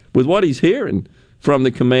happy with what he's hearing from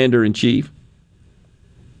the commander-in-chief.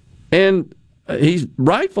 And he's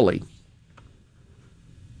rightfully.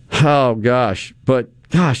 Oh, gosh. But,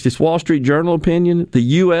 gosh, this Wall Street Journal opinion, the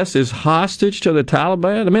U.S. is hostage to the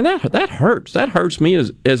Taliban. I mean, that hurts. That hurts me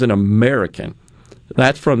as an American.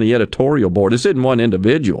 That's from the editorial board. This isn't one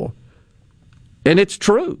individual. And it's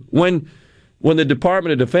true. When the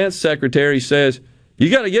Department of Defense Secretary says, you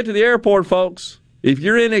got to get to the airport, folks. If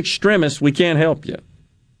you're in extremis, we can't help you.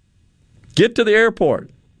 Get to the airport.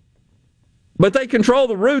 But they control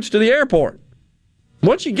the routes to the airport.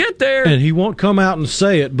 Once you get there... And he won't come out and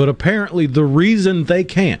say it, but apparently the reason they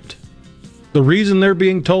can't, the reason they're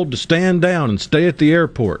being told to stand down and stay at the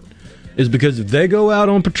airport, is because if they go out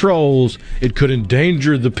on patrols, it could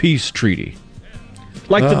endanger the peace treaty.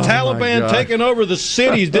 Like the Taliban taking over the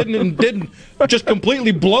cities didn't just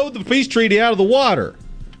completely blow the peace treaty out of the water.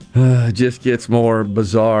 It just gets more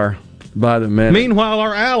bizarre by the minute. Meanwhile,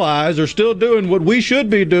 our allies are still doing what we should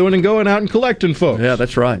be doing and going out and collecting folks. Yeah,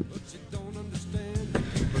 that's right.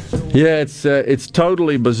 Yeah, it's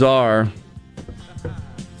totally bizarre.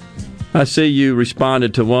 I see you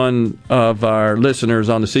responded to one of our listeners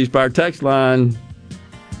on the C Spire text line.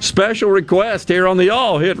 Special request here on the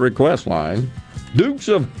All Hit request line. Dukes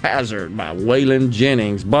of Hazzard by Waylon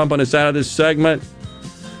Jennings. Bumping us out of this segment.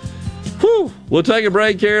 Whew. We'll take a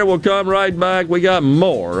break here. We'll come right back. We got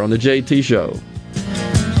more on the JT Show.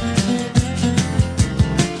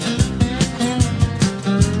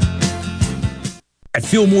 At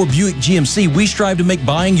Fillmore Buick GMC, we strive to make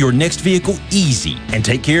buying your next vehicle easy and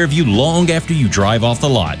take care of you long after you drive off the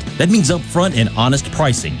lot. That means upfront and honest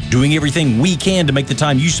pricing, doing everything we can to make the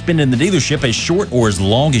time you spend in the dealership as short or as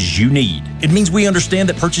long as you need. It means we understand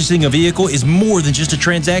that purchasing a vehicle is more than just a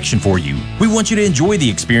transaction for you. We want you to enjoy the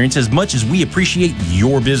experience as much as we appreciate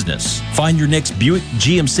your business. Find your next Buick,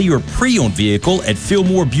 GMC, or pre-owned vehicle at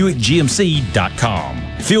FillmoreBuickGMC.com.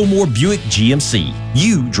 Fillmore Buick GMC.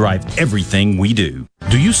 You drive everything we do.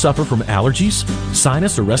 Do you suffer from allergies,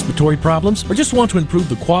 sinus, or respiratory problems, or just want to improve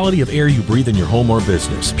the quality of air you breathe in your home or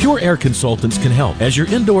business? Pure Air Consultants can help. As your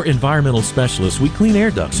indoor environmental specialists, we clean air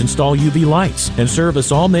ducts, install UV lights, and service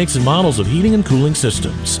all makes and models of heating and cooling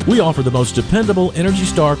systems. We offer the most dependable Energy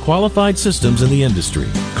Star qualified systems in the industry.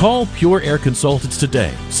 Call Pure Air Consultants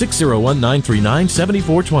today,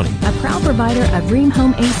 601-939-7420. A proud provider of Rheem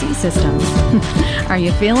Home AC systems. Are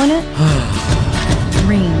you feeling it?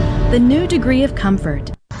 Rheem, the new degree of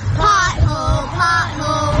comfort. Pothole,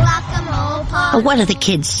 pothole, rock-a-mole, pothole. What are the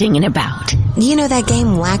kids singing about? You know that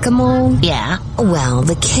game Whack-A-Mole? Yeah. Well,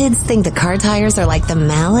 the kids think the car tires are like the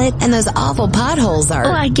mallet, and those awful potholes are...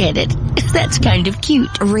 Oh, I get it. That's kind of cute.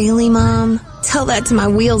 Really, Mom? Tell that to my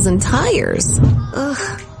wheels and tires.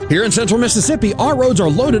 Ugh. Here in central Mississippi, our roads are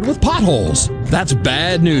loaded with potholes. That's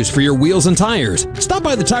bad news for your wheels and tires. Stop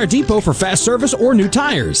by the Tire Depot for fast service or new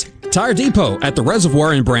tires. Tire Depot at the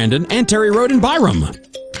Reservoir in Brandon and Terry Road in Byram.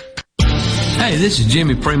 Hey, this is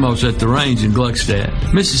Jimmy Primos at the Range in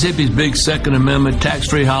Gluckstadt. Mississippi's big Second Amendment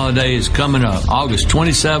tax-free holiday is coming up August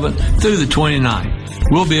 27th through the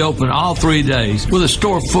 29th. We'll be open all 3 days with a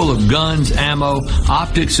store full of guns, ammo,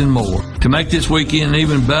 optics, and more. To make this weekend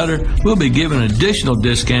even better, we'll be giving additional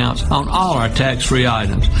discounts on all our tax-free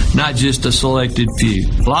items, not just a selected few.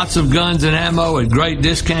 Lots of guns and ammo at great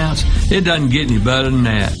discounts. It doesn't get any better than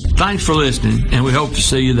that. Thanks for listening, and we hope to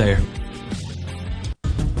see you there.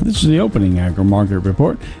 This is the opening agri-market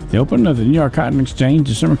report. The open of the New York Cotton Exchange,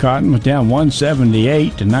 December cotton was down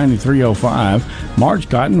 178 to 93.05. March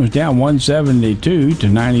cotton was down 172 to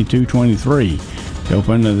 92.23. The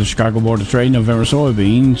open of the Chicago Board of Trade, November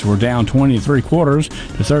soybeans were down 23 quarters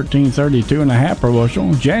to 13.32.5 per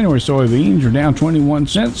bushel. January soybeans were down 21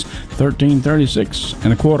 cents, 13.36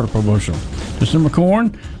 and a quarter per bushel. December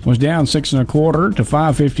corn was down 6 1/4 to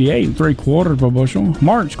 5.58 3/4 per bushel.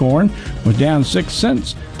 March corn was down 6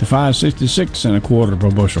 cents to 5.66 1/4 per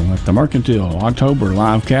bushel. At the mercantile, October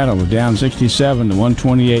live cattle was down 67 to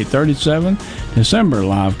 128.37. December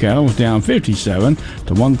live cattle was down 57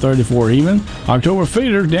 to 134 even. October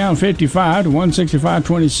feeders down 55 to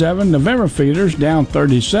 165.27. November feeders down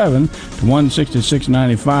 37 to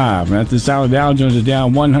 166.95. And at the Dow Jones is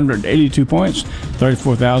down 182 points,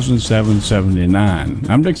 34,779.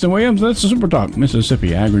 I'm Dixon Williams. That's the Super Talk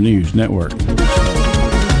Mississippi Agri-News Network.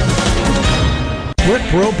 Put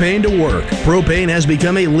propane to work. Propane has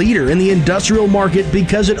become a leader in the industrial market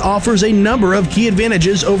because it offers a number of key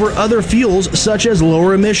advantages over other fuels, such as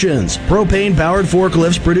lower emissions. Propane-powered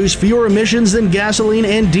forklifts produce fewer emissions than gasoline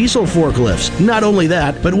and diesel forklifts. Not only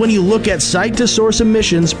that, but when you look at site-to-source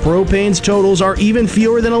emissions, propane's totals are even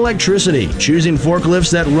fewer than electricity. Choosing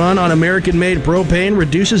forklifts that run on American-made propane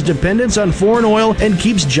reduces dependence on foreign oil and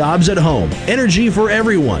keeps jobs at home. Energy for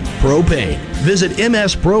everyone. Propane. Visit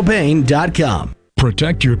mspropane.com.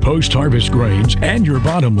 Protect your post-harvest grains and your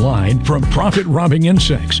bottom line from profit-robbing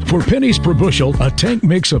insects. For pennies per bushel, a tank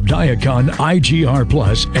mix of Diacon IGR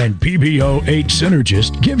Plus and PBO8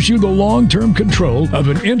 Synergist gives you the long-term control of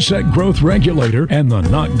an insect growth regulator and the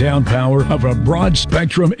knockdown power of a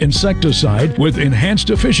broad-spectrum insecticide with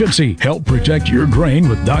enhanced efficiency. Help protect your grain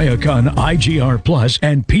with Diacon IGR Plus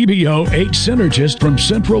and PBO8 Synergist from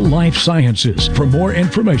Central Life Sciences. For more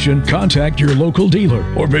information, contact your local dealer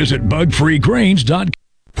or visit bugfreegrains.com.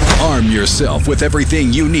 Arm yourself with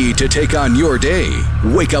everything you need to take on your day.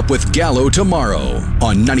 Wake up with Gallo tomorrow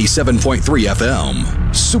on 97.3 FM.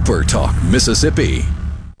 Super Talk, Mississippi.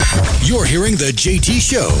 You're hearing The JT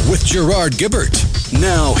Show with Gerard Gibbert.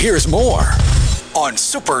 Now here's more on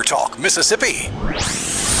Super Talk, Mississippi.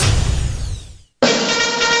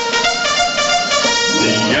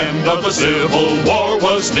 The end of the Civil War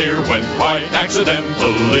was near when quite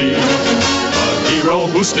accidentally a hero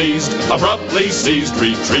who sneezed abruptly ceased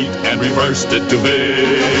retreat and reversed it to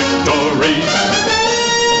victory.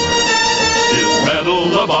 His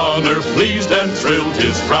Medal of Honor pleased and thrilled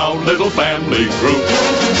his proud little family group.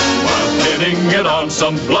 While pinning it on,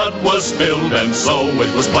 some blood was spilled, and so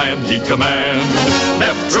it was planned he'd command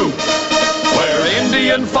F Troop. Where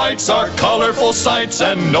Indian fights are colorful sights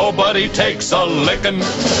and nobody takes a lickin'.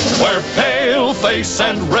 Where pale face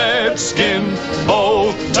and red skin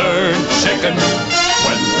both turn chicken.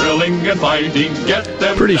 When drilling and fighting get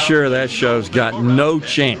them. Pretty sure that show's got no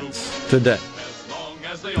chance today.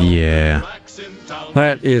 Yeah.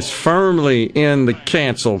 That is firmly in the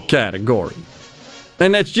cancel category.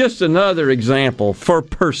 And that's just another example for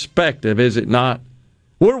perspective, is it not?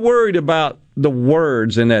 We're worried about the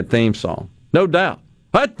words in that theme song. No doubt.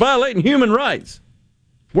 That's violating human rights.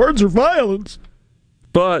 Words are violence.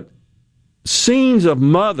 But scenes of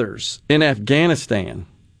mothers in Afghanistan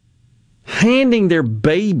handing their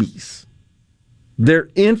babies, their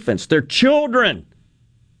infants, their children,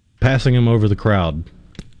 passing them over the crowd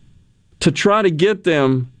to try to get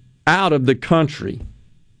them out of the country.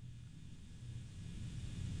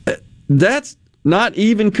 That's not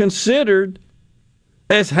even considered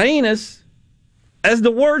as heinous as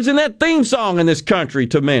the words in that theme song in this country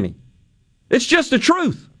to many. It's just the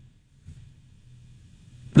truth.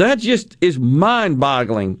 That just is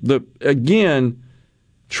mind-boggling. Again,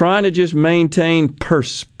 trying to just maintain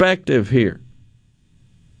perspective here.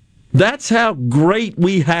 That's how great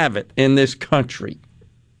we have it in this country.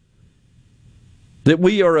 That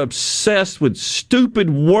we are obsessed with stupid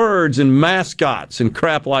words and mascots and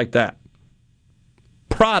crap like that.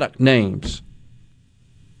 Product names.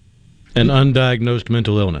 And undiagnosed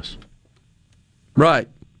mental illness. Right.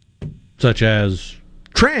 Such as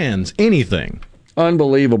trans, anything.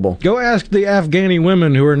 Unbelievable. Go ask the Afghani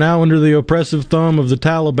women who are now under the oppressive thumb of the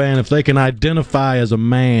Taliban if they can identify as a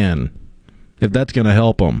man. If that's going to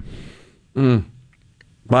help them.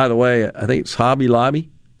 By the way, I think it's Hobby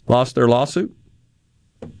Lobby lost their lawsuit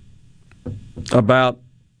about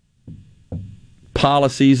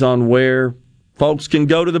policies on where folks can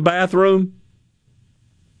go to the bathroom.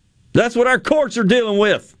 That's what our courts are dealing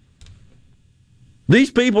with.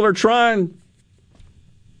 These people are trying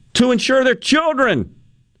to ensure their children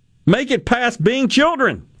make it past being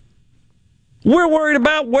children. We're worried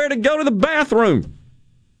about where to go to the bathroom.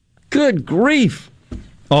 Good grief.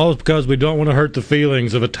 All because we don't want to hurt the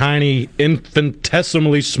feelings of a tiny,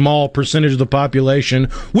 infinitesimally small percentage of the population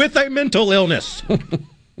with a mental illness.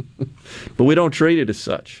 But we don't treat it as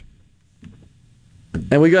such.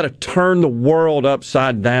 And we got to turn the world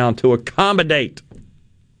upside down to accommodate.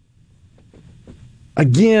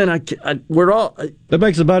 Again, we're all... That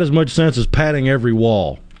makes about as much sense as patting every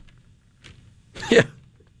wall. Yeah,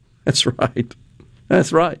 that's right.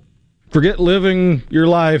 That's right. Forget living your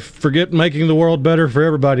life. Forget making the world better for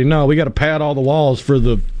everybody. No, we got to pat all the walls for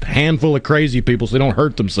the handful of crazy people so they don't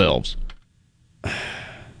hurt themselves.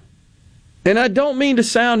 And I don't mean to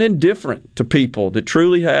sound indifferent to people that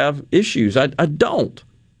truly have issues. I don't.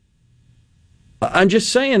 I'm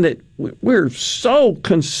just saying that we're so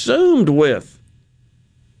consumed with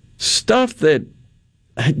stuff that,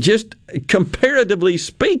 just comparatively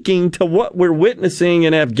speaking to what we're witnessing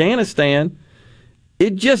in Afghanistan,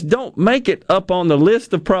 it just don't make it up on the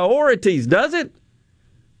list of priorities, does it?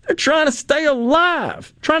 They're trying to stay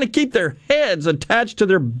alive, trying to keep their heads attached to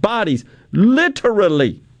their bodies,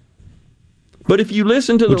 literally. But if you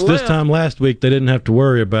listen to the left... Which this time last week they didn't have to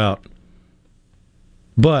worry about.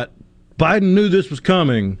 But Biden knew this was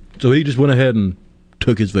coming, so he just went ahead and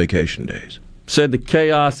took his vacation days. Said the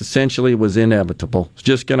chaos essentially was inevitable. It's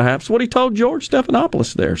just going to happen. It's what he told George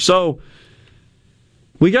Stephanopoulos there. So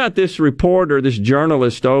we got this reporter, this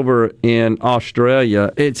journalist over in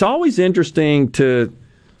Australia. It's always interesting to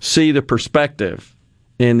see the perspective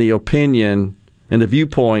and the opinion and the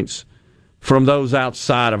viewpoints from those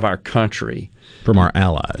outside of our country. From our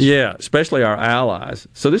allies. Yeah, especially our allies.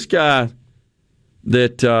 So this guy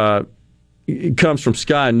that comes from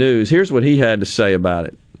Sky News, here's what he had to say about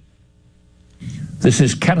it. This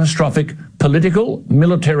is catastrophic political,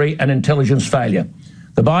 military, and intelligence failure.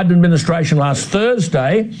 The Biden administration last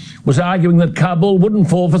Thursday was arguing that Kabul wouldn't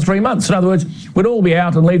fall for 3 months. In other words, we'd all be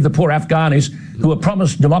out and leave the poor Afghanis who were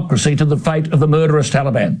promised democracy to the fate of the murderous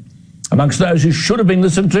Taliban. Amongst those who should have been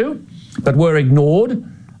listened to but were ignored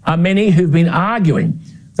are many who've been arguing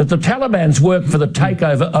that the Taliban's work for the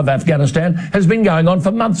takeover of Afghanistan has been going on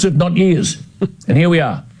for months, if not years. And here we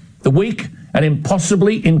are, the weak and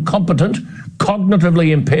impossibly incompetent,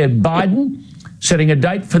 cognitively impaired Biden setting a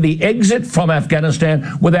date for the exit from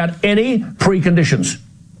Afghanistan without any preconditions.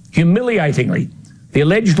 Humiliatingly, the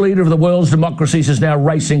alleged leader of the world's democracies is now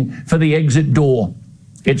racing for the exit door.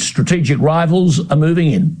 Its strategic rivals are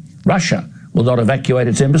moving in. Russia will not evacuate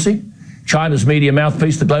its embassy. China's media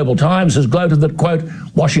mouthpiece, the Global Times, has gloated that, quote,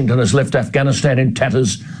 Washington has left Afghanistan in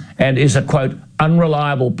tatters and is a, quote,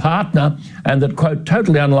 unreliable partner, and that, quote,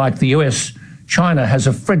 totally unlike the US, China has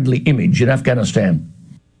a friendly image in Afghanistan.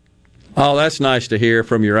 Oh, that's nice to hear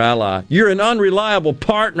from your ally. You're an unreliable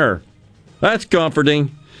partner. That's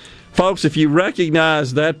comforting. Folks, if you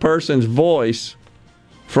recognize that person's voice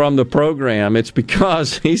from the program, it's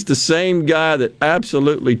because he's the same guy that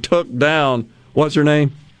absolutely took down, what's her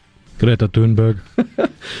name? Greta Thunberg.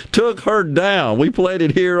 Took her down. We played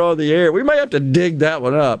it here on the air. We may have to dig that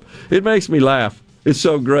one up. It makes me laugh. It's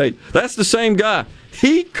so great. That's the same guy.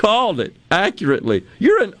 He called it accurately.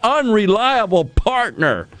 You're an unreliable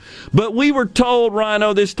partner. But we were told,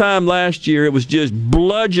 Rhino, this time last year, it was just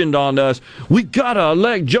bludgeoned on us. We got to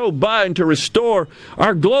elect Joe Biden to restore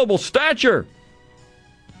our global stature.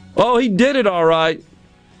 Oh, he did it all right.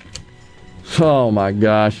 Oh, my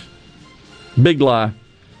gosh. Big lie.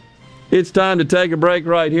 It's time to take a break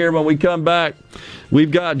right here. When we come back,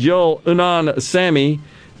 we've got Joel Anand-Samy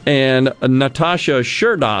and Natasha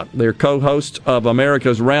Sherdot. They're co-hosts of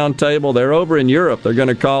America's Roundtable. They're over in Europe. They're going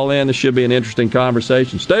to call in. This should be an interesting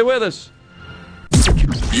conversation. Stay with us.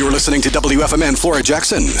 You're listening to WFMN Flora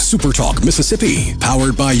Jackson, Super Talk, Mississippi.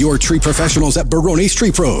 Powered by your tree professionals at Barone's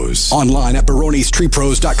Tree Pros. Online at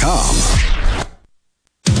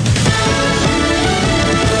baronestreepros.com.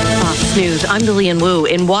 Fox News, I'm Lillian Wu.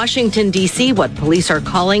 In Washington, D.C., what police are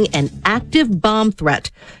calling an active bomb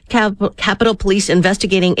threat. Capitol Police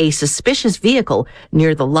investigating a suspicious vehicle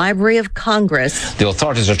near the Library of Congress. The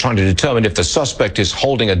authorities are trying to determine if the suspect is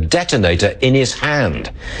holding a detonator in his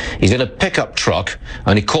hand. He's in a pickup truck,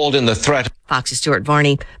 and he called in the threat. Fox's Stuart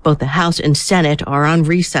Varney. Both the House and Senate are on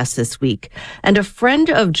recess this week. And a friend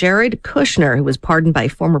of Jared Kushner, who was pardoned by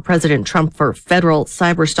former President Trump for federal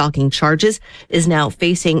cyberstalking charges, is now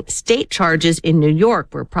facing state charges in New York,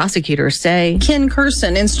 where prosecutors say Ken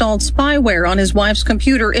Kurson installed spyware on his wife's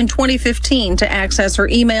computer in 2015 to access her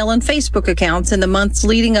email and Facebook accounts in the months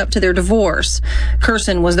leading up to their divorce.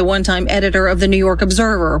 Kurson was the one-time editor of the New York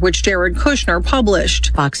Observer, which Jared Kushner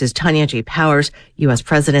published. Fox's Tanya J. Powers. U.S.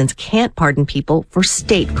 presidents can't pardon people for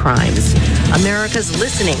state crimes. America's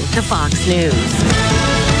listening to Fox News.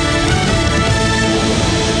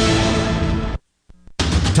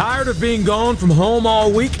 Tired of being gone from home all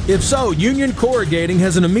week? If so, Union Corrugating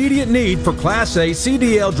has an immediate need for Class A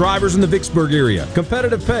CDL drivers in the Vicksburg area.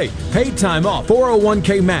 Competitive pay, paid time off,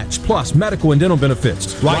 401k match, plus medical and dental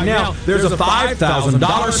benefits. Right now, there's a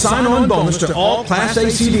 $5,000 sign-on bonus to all Class A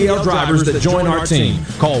CDL drivers that join our team.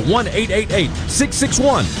 Call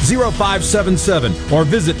 1-888-661-0577 or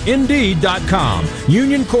visit Indeed.com.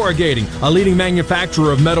 Union Corrugating, a leading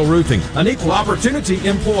manufacturer of metal roofing, an equal opportunity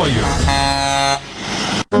employer.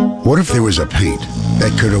 What if there was a paint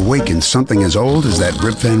that could awaken something as old as that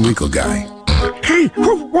Rip Van Winkle guy? Hey,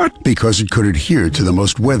 what? Because it could adhere to the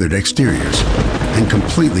most weathered exteriors and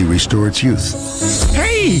completely restore its youth.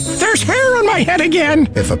 Hey, there's hair on my head again!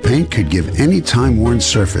 If a paint could give any time-worn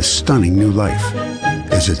surface stunning new life,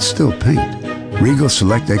 is it still paint? Regal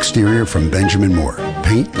Select Exterior from Benjamin Moore.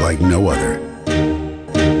 Paint like no other.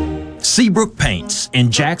 Seabrook Paints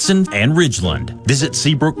in Jackson and Ridgeland. Visit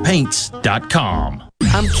SeabrookPaints.com.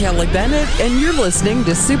 I'm Kelly Bennett, and you're listening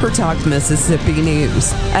to Super Talk Mississippi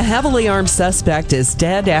News. A heavily armed suspect is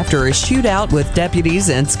dead after a shootout with deputies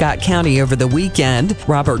in Scott County over the weekend.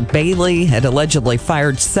 Robert Bailey had allegedly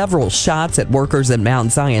fired several shots at workers at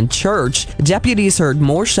Mount Zion Church. Deputies heard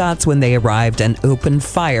more shots when they arrived and opened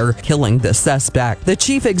fire, killing the suspect. The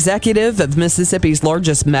chief executive of Mississippi's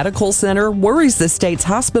largest medical center worries the state's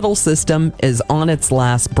hospital system is on its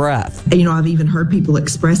last breath. You know, I've even heard people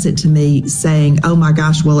express it to me saying, oh my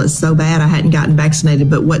gosh, well, it's so bad I hadn't gotten vaccinated,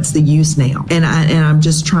 but what's the use now? And I'm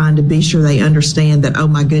just trying to be sure they understand that, oh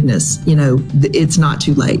my goodness, you know, it's not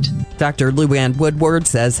too late. Dr. Luann Woodward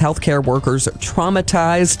says healthcare workers are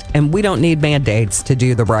traumatized and we don't need mandates to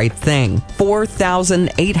do the right thing.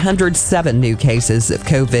 4,807 new cases of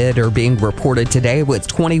COVID are being reported today, with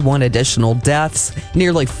 21 additional deaths.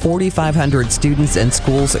 Nearly 4,500 students in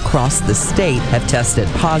schools across the state have tested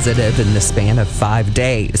positive in the span of 5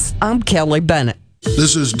 days. I'm Kelly Bennett.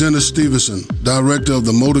 This is Dennis Stevenson, Director of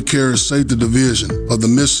the Motor Carrier Safety Division of the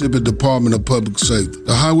Mississippi Department of Public Safety.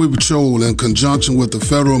 The Highway Patrol, in conjunction with the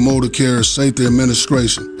Federal Motor Carrier Safety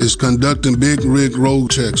Administration, is conducting big rig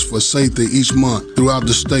road checks for safety each month throughout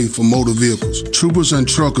the state for motor vehicles. Troopers and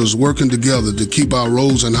truckers working together to keep our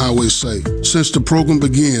roads and highways safe. Since the program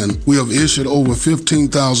began, we have issued over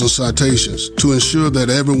 15,000 citations to ensure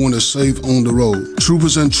that everyone is safe on the road.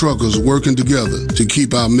 Troopers and truckers working together to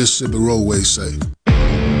keep our Mississippi roadways safe.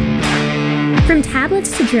 From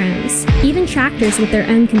tablets to drones, even tractors with their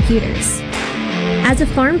own computers. As a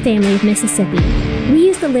farm family of Mississippi, we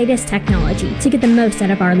use the latest technology to get the most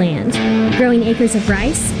out of our land, growing acres of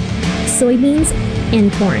rice, soybeans,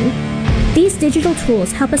 and corn. These digital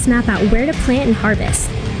tools help us map out where to plant and harvest.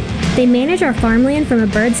 They manage our farmland from a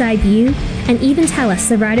bird's eye view and even tell us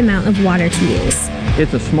the right amount of water to use.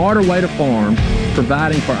 It's a smarter way to farm,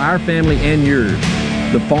 providing for our family and yours,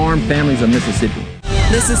 the farm families of Mississippi.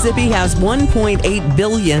 Mississippi has $1.8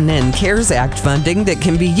 billion in CARES Act funding that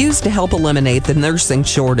can be used to help eliminate the nursing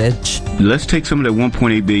shortage. Let's take some of that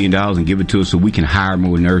 $1.8 billion and give it to us so we can hire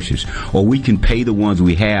more nurses, or we can pay the ones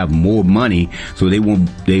we have more money so they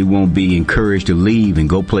won't be encouraged to leave and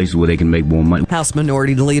go places where they can make more money. House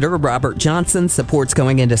Minority Leader Robert Johnson supports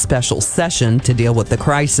going into special session to deal with the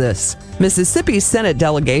crisis. Mississippi's Senate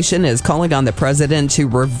delegation is calling on the president to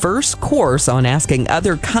reverse course on asking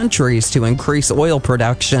other countries to increase oil production.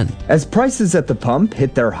 As prices at the pump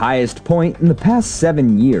hit their highest point in the past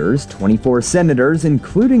 7 years, 24 senators,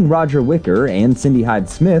 including Roger Wicker and Cindy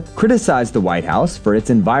Hyde-Smith, criticized the White House for its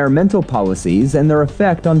environmental policies and their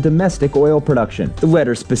effect on domestic oil production. The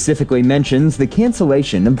letter specifically mentions the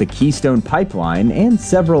cancellation of the Keystone Pipeline and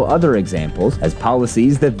several other examples as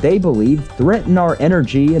policies that they believe threaten our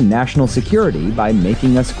energy and national security by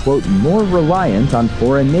making us, quote, more reliant on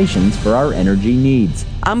foreign nations for our energy needs.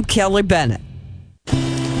 I'm Kelly Bennett.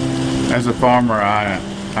 As a farmer, I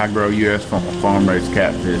I grow U.S. farm-raised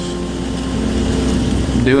catfish.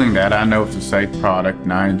 Doing that, I know it's a safe product,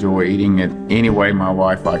 and I enjoy eating it any way my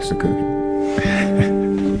wife likes to cook it.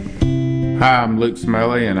 Hi, I'm Luke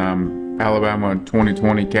Smelly, and I'm Alabama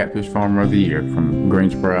 2020 Catfish Farmer of the Year from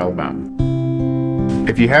Greensboro, Alabama.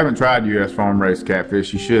 If you haven't tried U.S. farm-raised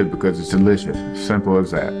catfish, you should, because it's delicious. Simple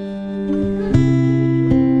as that.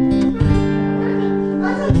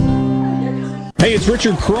 Hey, it's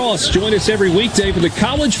Richard Cross. Join us every weekday for the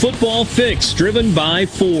College Football Fix, driven by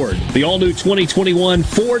Ford. The all-new 2021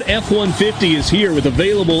 Ford F-150 is here with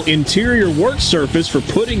available interior work surface for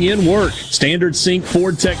putting in work. Standard sync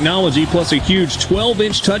Ford technology plus a huge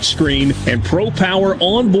 12-inch touchscreen and Pro Power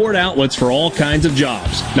onboard outlets for all kinds of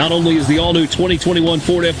jobs. Not only is the all-new 2021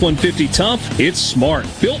 Ford F-150 tough, it's smart.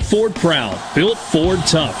 Built Ford proud. Built Ford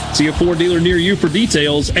tough. See a Ford dealer near you for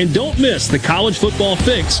details, and don't miss the College Football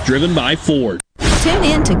Fix, driven by Ford. Tune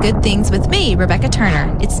in to Good Things with me, Rebecca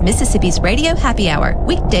Turner. It's Mississippi's Radio Happy Hour,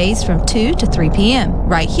 weekdays from 2 to 3 p.m.,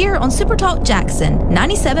 right here on Super Talk Jackson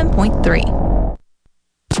 97.3. And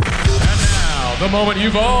now, the moment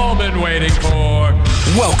you've all been waiting for.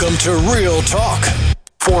 Welcome to Real Talk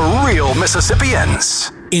for real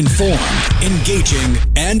Mississippians. Informed, engaging,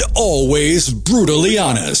 and always brutally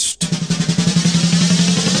honest.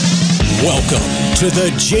 Welcome to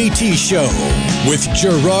the JT Show with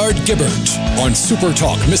Gerard Gibbert on Super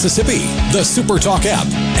Talk Mississippi, the Super Talk app,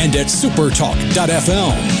 and at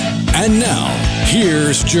supertalk.fm. And now,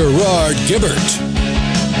 here's Gerard Gibbert.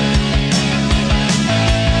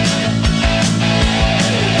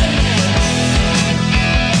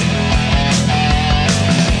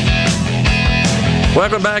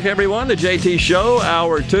 Welcome back, everyone, to JT Show,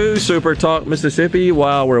 Hour 2, Super Talk Mississippi.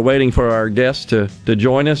 While we're waiting for our guests to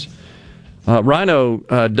join us, Rhino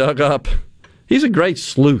dug up, he's a great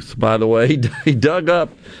sleuth, by the way. He dug up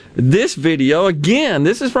this video. Again,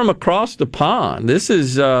 this is from across the pond. This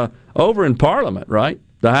is over in Parliament, right?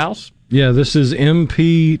 The House? Yeah, this is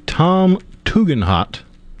MP Tom Tugendhat.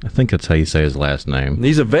 I think that's how you say his last name.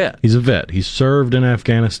 He's a vet. He's a vet. He served in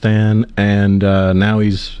Afghanistan, and now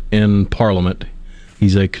he's in Parliament.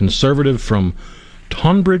 He's a conservative from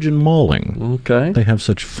Tonbridge and Malling. Okay. They have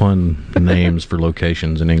such fun names for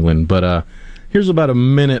locations in England. But here's about a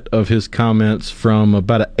minute of his comments from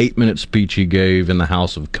about an 8-minute speech he gave in the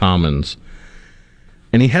House of Commons.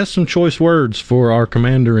 And he has some choice words for our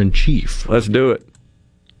Commander-in-Chief. Let's do it.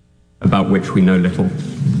 About which we know little.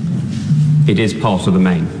 It is part of the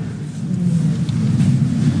main.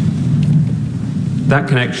 That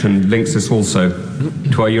connection links us also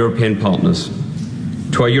to our European partners,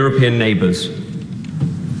 to our European neighbours,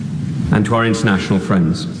 and to our international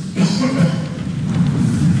friends.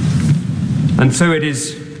 And so it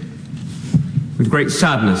is with great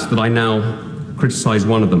sadness that I now criticise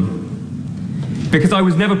one of them, because I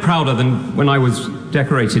was never prouder than when I was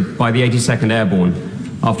decorated by the 82nd Airborne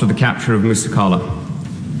after the capture of Musakala.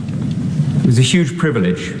 It was a huge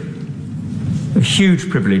privilege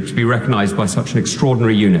to be recognised by such an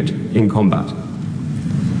extraordinary unit in combat.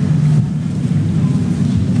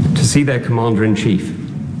 To see their Commander-in-Chief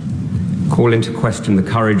call into question the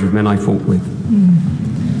courage of men I fought with,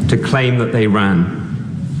 to claim that they ran.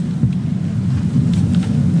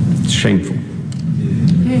 It's shameful.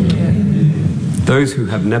 Those who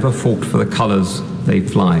have never fought for the colours they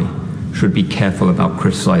fly should be careful about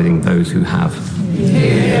criticising those who have.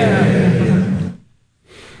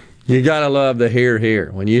 You gotta love the hear.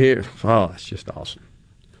 When you hear, oh, it's just awesome.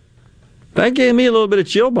 That gave me a little bit of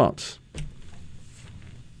chill bumps.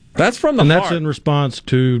 That's from the heart. And that's in response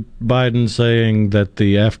to Biden saying that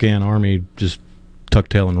the Afghan army just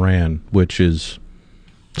tucked tail and ran, which is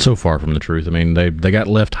so far from the truth. I mean, they got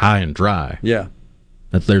left high and dry. Yeah.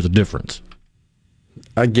 There's a difference.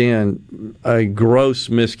 Again, a gross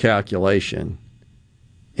miscalculation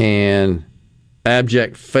and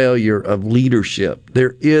abject failure of leadership.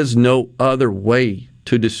 There is no other way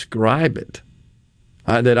to describe it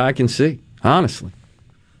that I can see, honestly.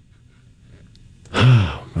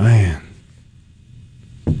 Oh, man.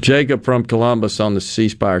 Jacob from Columbus on the C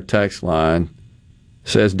Spire text line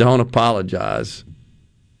says, don't apologize.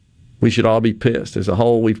 We should all be pissed. As a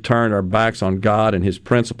whole, we've turned our backs on God and his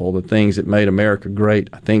principle, the things that made America great.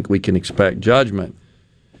 I think we can expect judgment.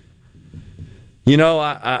 You know,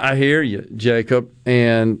 I hear you, Jacob,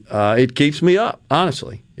 and it keeps me up,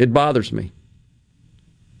 honestly. It bothers me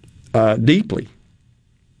deeply.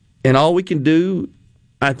 And all we can do,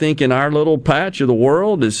 I think, in our little patch of the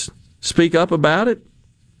world is speak up about it,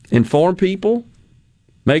 inform people,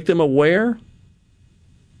 make them aware,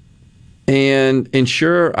 and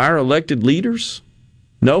ensure our elected leaders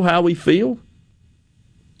know how we feel.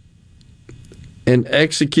 and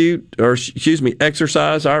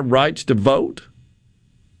exercise our rights to vote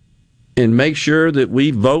and make sure that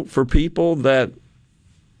we vote for people that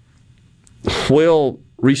will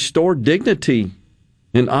restore dignity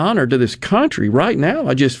and honor to this country. Right now,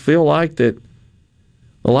 I just feel like that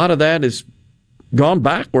a lot of that has gone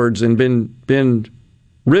backwards and been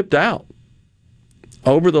ripped out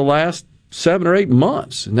over the last 7 or 8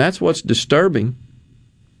 months, and that's what's disturbing.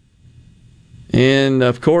 And,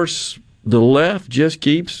 of course, the left just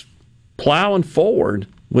keeps plowing forward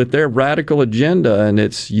with their radical agenda, and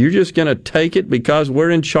it's you're just going to take it because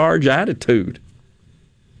we're in charge attitude.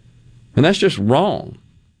 And that's just wrong.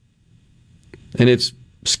 And it's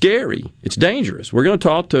scary. It's dangerous. We're going to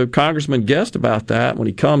talk to Congressman Guest about that when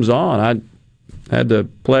he comes on. I had the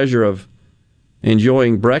pleasure of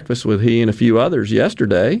enjoying breakfast with he and a few others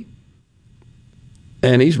yesterday,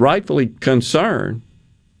 and he's rightfully concerned.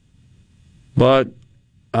 But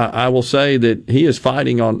I will say that he is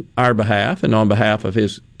fighting on our behalf and on behalf of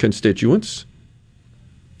his constituents.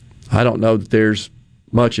 I don't know that there's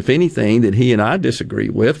much, if anything, that he and I disagree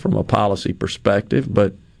with from a policy perspective.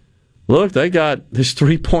 But look, they got this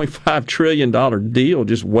 $3.5 trillion deal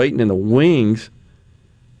just waiting in the wings.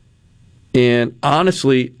 And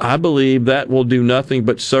honestly, I believe that will do nothing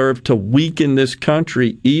but serve to weaken this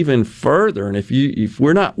country even further. And if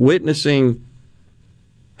we're not witnessing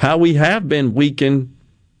how we have been weakened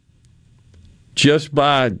just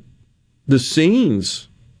by the scenes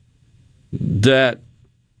that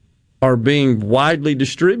are being widely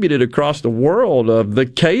distributed across the world of the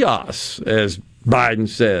chaos, as Biden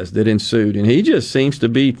says, that ensued. And he just seems to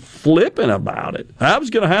be flippant about it. That was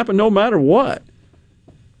going to happen no matter what.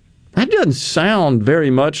 That doesn't sound very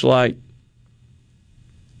much like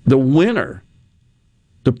the winner,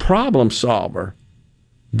 the problem solver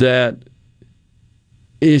that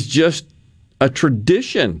is just a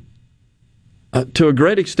tradition, to a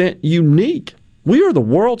great extent unique. We are the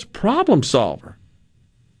world's problem solver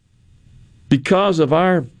because of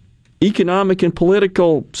our economic and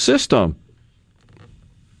political system.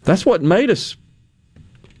 That's what made us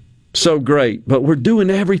so great. But we're doing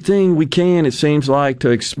everything we can, it seems like,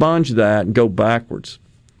 to expunge that and go backwards.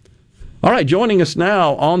 All right, joining us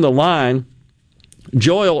now on the line,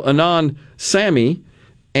 Joel Anand Samy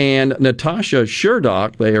and Natasha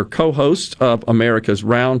Shurdock. They are co-hosts of America's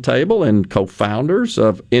Roundtable and co-founders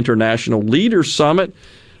of International Leaders Summit.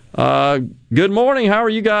 Good morning. How are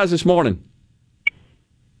you guys this morning?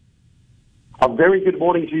 A very good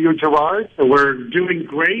morning to you, Gerard. We're doing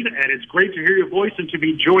great, and it's great to hear your voice and to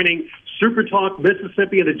be joining Super Talk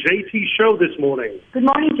Mississippi and the JT Show this morning. Good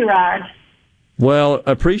morning, Gerard. Well,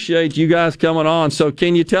 appreciate you guys coming on. So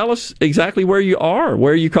can you tell us exactly where you are?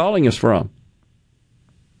 Where are you calling us from?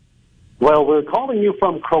 Well, we're calling you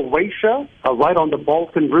from Croatia, right on the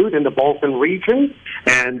Balkan route in the Balkan region.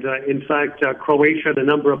 And, in fact, Croatia and a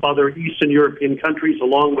number of other Eastern European countries,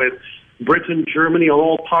 along with Britain, Germany, are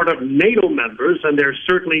all part of NATO members, and they're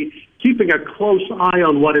certainly keeping a close eye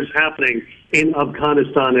on what is happening in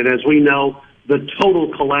Afghanistan. And as we know, the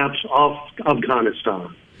total collapse of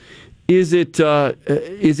Afghanistan. Is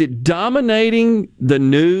it dominating the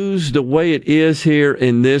news the way it is here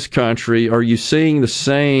in this country? Are you seeing the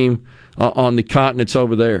same on the continents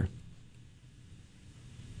over there?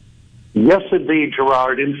 Yes, indeed,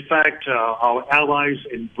 Gerard. In fact, our allies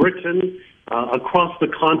in Britain, across the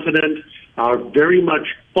continent, are very much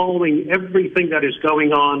following everything that is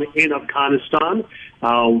going on in Afghanistan.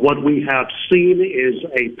 What we have seen is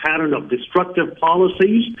a pattern of destructive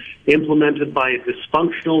policies implemented by a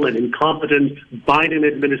dysfunctional and incompetent Biden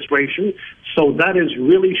administration. So that is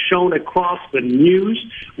really shown across the news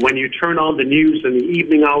when you turn on the news in the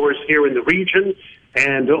evening hours here in the region.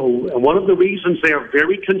 And one of the reasons they are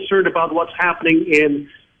very concerned about what's happening in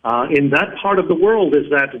that part of the world is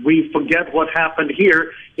that we forget what happened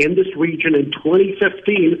here in this region in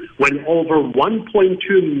 2015 when over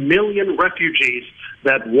 1.2 million refugees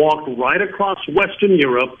that walked right across Western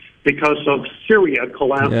Europe because of Syria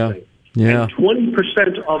collapsing. Yeah. And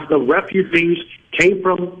 20% of the refugees came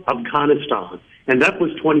from Afghanistan, and that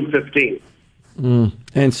was 2015.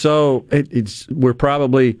 And so we're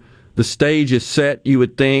probably, the stage is set, you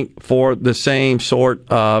would think, for the same sort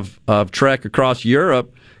of trek across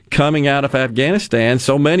Europe coming out of Afghanistan.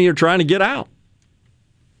 So many are trying to get out.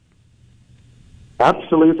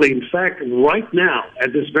 Absolutely. In fact, right now,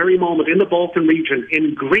 at this very moment in the Balkan region,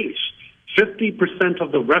 in Greece, 50%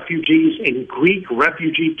 of the refugees in Greek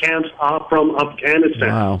refugee camps are from Afghanistan.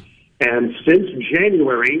 Wow. And since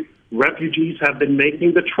January, refugees have been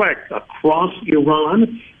making the trek across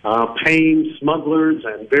Iran, paying smugglers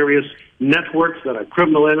and various networks that are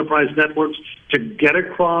criminal enterprise networks to get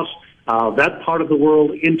across that part of the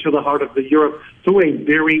world into the heart of the Europe through a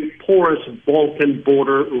very porous Balkan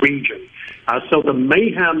border region. So the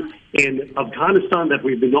mayhem in Afghanistan that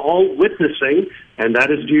we've been all witnessing, and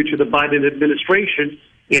that is due to the Biden administration,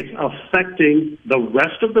 is affecting the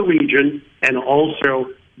rest of the region, and also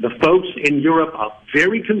the folks in Europe are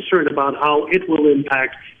very concerned about how it will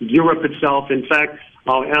impact Europe itself. In fact,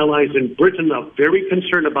 our allies in Britain are very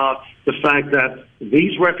concerned about the fact that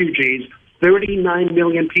these refugees, 39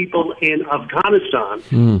 million people in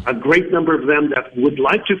Afghanistan, a great number of them that would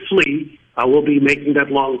like to flee, will be making that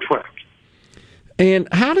long trek. And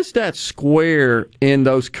how does that square in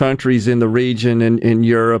those countries in the region and in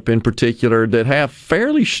Europe in particular that have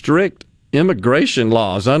fairly strict immigration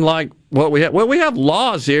laws, unlike what we have? Well, we have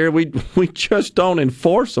laws here. We just don't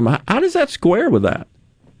enforce them. How does that square with that?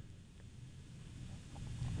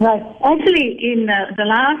 Right. Actually, in the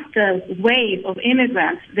last wave of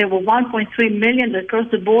immigrants, there were 1.3 million that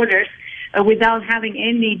crossed the borders without having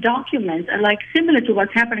any documents, like similar to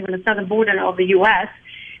what's happening on the southern border of the U.S.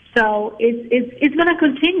 So it's going to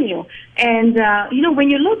continue. And, when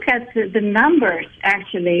you look at the numbers,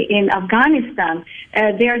 actually, in Afghanistan,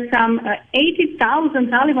 there are some 80,000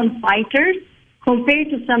 Taliban fighters compared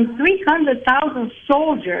to some 300,000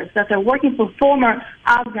 soldiers that are working for former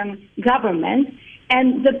Afghan government,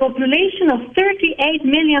 and the population of 38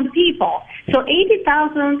 million people. So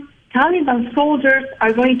 80,000 Taliban soldiers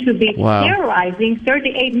are going to be terrorizing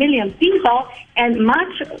 38 million people, and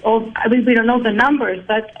much of, we don't know the numbers,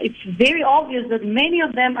 but it's very obvious that many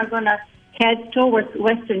of them are going to head towards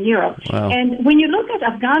Western Europe. Wow. And when you look at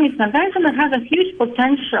Afghanistan has a huge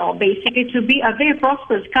potential, basically, to be a very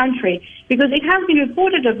prosperous country, because it has been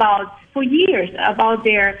reported about for years about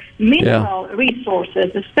their mineral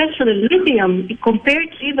resources, especially lithium, compared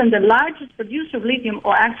to even the largest producer of lithium,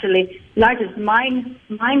 or actually largest mines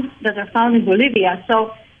that are found in Bolivia.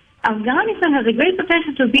 So Afghanistan has a great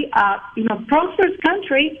potential to be a prosperous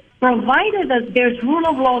country, provided that there's rule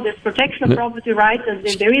of law, there's protection of property rights, and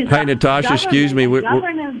there is Natasha, excuse me,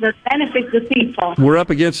 governance that benefits the people. We're up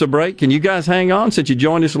against the break. Can you guys hang on since you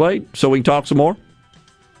joined us late so we can talk some more?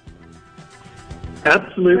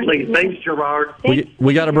 Absolutely. Thanks, Gerard.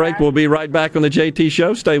 We got a break. We'll be right back on the JT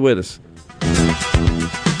Show. Stay with us.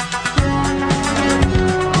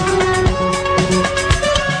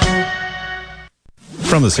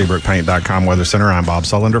 From the SeabrookPaint.com Weather Center, I'm Bob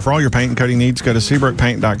Sullender. For all your paint and coating needs, go to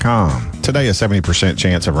SeabrookPaint.com. Today, a 70%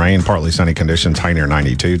 chance of rain, partly sunny conditions, high near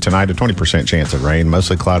 92. Tonight, a 20% chance of rain,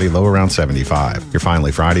 mostly cloudy, low around 75. Your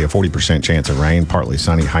finally Friday, a 40% chance of rain, partly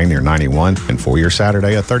sunny, high near 91. And for your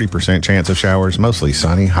Saturday, a 30% chance of showers, mostly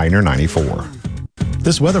sunny, high near 94.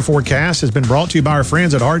 This weather forecast has been brought to you by our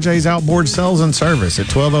friends at RJ's Outboard Sales and Service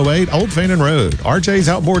at 1208 Old Fannin Road. RJ's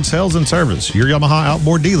Outboard Sales and Service, your Yamaha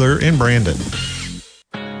outboard dealer in Brandon.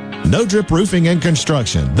 No Drip Roofing and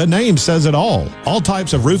Construction. The name says it all. All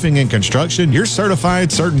types of roofing and construction. Your certified,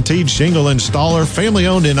 CertainTeed shingle installer, family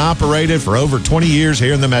owned and operated for over 20 years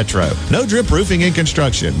here in the Metro. No Drip Roofing and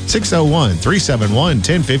Construction.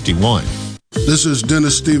 601-371-1051. This is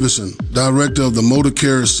Dennis Stevenson, Director of the Motor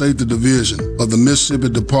Carrier Safety Division of the Mississippi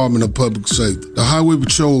Department of Public Safety. The Highway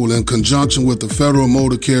Patrol, in conjunction with the Federal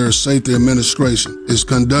Motor Carrier Safety Administration, is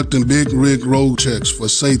conducting big rig road checks for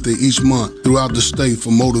safety each month throughout the state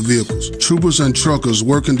for motor vehicles. Troopers and truckers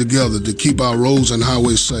working together to keep our roads and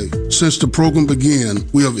highways safe. Since the program began,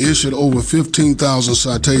 we have issued over 15,000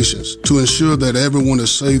 citations to ensure that everyone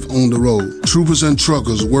is safe on the road. Troopers and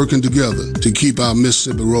truckers working together to keep our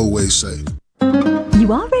Mississippi roadways safe.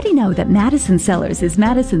 You already know that Madison Cellars is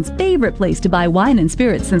Madison's favorite place to buy wine and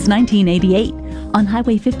spirits since 1988. On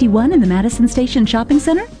Highway 51 in the Madison Station Shopping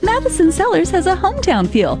Center, Madison Cellars has a hometown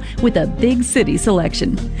feel with a big city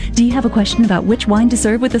selection. Do you have a question about which wine to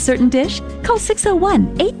serve with a certain dish? Call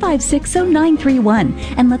 601-856-0931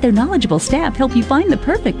 and let their knowledgeable staff help you find the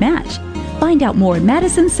perfect match. Find out more at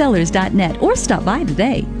madisonsellars.net or stop by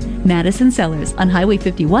today. Madison Cellars on Highway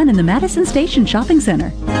 51 in the Madison Station Shopping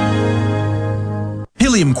Center.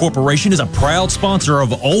 Pilium Corporation is a proud sponsor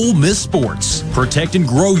of Ole Miss Sports. Protect and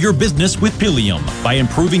grow your business with Pilium. By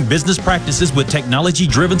improving business practices with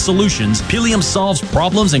technology-driven solutions, Pilium solves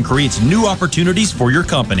problems and creates new opportunities for your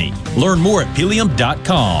company. Learn more at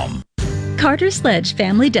Pilium.com. Carter Sledge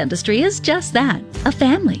Family Dentistry is just that, a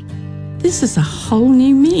family. This is a whole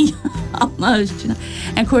new me, almost. And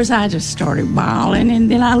of course, I just started bawling,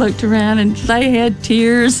 and then I looked around, and they had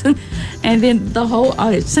tears, and then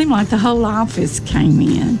it seemed like the whole office came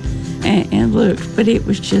in and looked, but it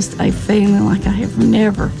was just a feeling like I have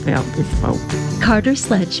never felt before. Carter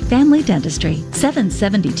Sledge Family Dentistry,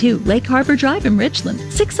 772 Lake Harbor Drive in Richland,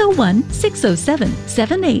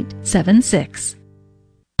 601-607-7876.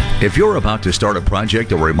 If you're about to start a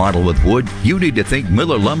project or remodel with wood, you need to think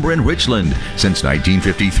Miller Lumber in Richland. Since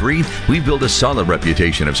 1953, we've built a solid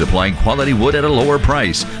reputation of supplying quality wood at a lower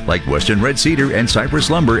price, like Western Red Cedar and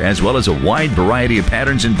Cypress Lumber, as well as a wide variety of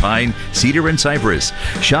patterns in pine, cedar, and cypress.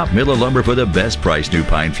 Shop Miller Lumber for the best price new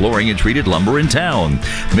pine flooring and treated lumber in town.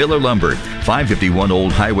 Miller Lumber, 551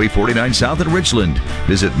 Old Highway 49 South in Richland.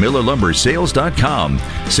 Visit MillerLumberSales.com,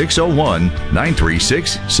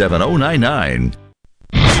 601-936-7099.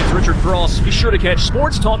 It's Richard Cross. Be sure to catch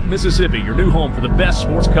Sports Talk Mississippi, your new home for the best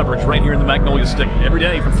sports coverage right here in the Magnolia State. Every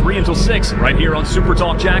day from 3 until 6, right here on Super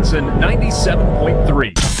Talk Jackson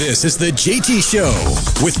 97.3. This is the JT Show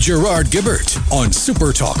with Gerard Gibbert on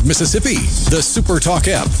Super Talk Mississippi, the Super Talk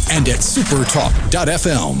app, and at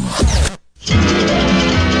supertalk.fm.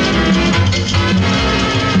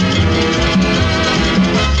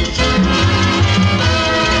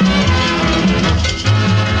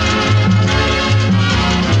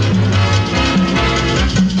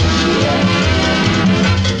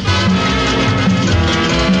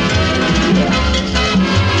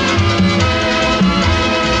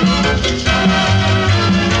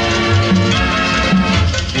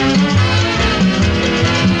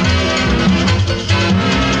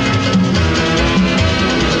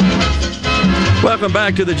 Welcome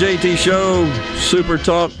back to the JT Show, Super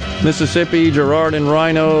Talk Mississippi. Gerard and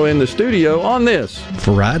Rhino in the studio on this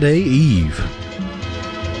Friday Eve.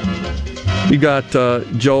 You got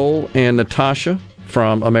Joel and Natasha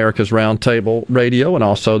from America's Roundtable Radio and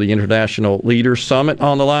also the International Leaders Summit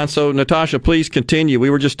on the line. So, Natasha, please continue.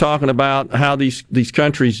 We were just talking about how these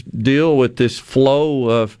countries deal with this flow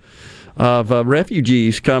of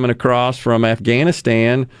refugees coming across from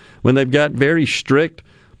Afghanistan when they've got very strict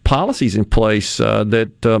policies in place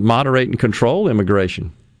that moderate and control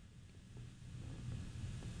immigration.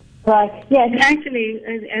 Right. Yes, actually,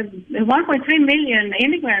 1.3 million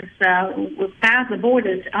immigrants passed the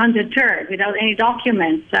borders undeterred without any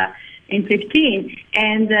documents in 2015.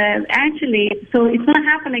 And actually, so it's going to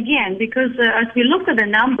happen again because as we look at the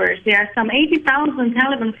numbers, there are some 80,000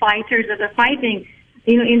 Taliban fighters that are fighting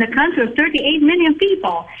in a country of 38 million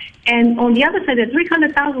people. And on the other side, there are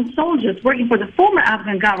 300,000 soldiers working for the former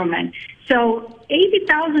Afghan government. So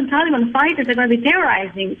 80,000 Taliban fighters are going to be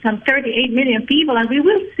terrorizing some 38 million people, and we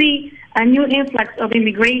will see a new influx of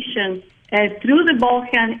immigration through the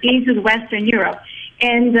Balkan into Western Europe.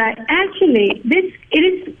 And actually,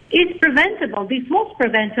 it's preventable. This was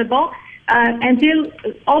preventable until,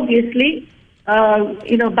 obviously,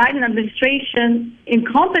 Biden administration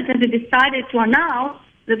incompetently decided to announce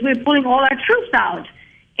that we're pulling all our troops out,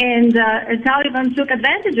 and the Taliban took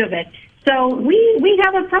advantage of it. So we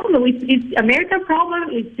have a problem. It's American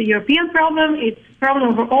problem. It's the European problem. It's a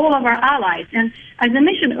problem for all of our allies. And as I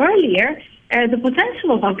mentioned earlier, the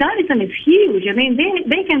potential of Afghanistan is huge. I mean,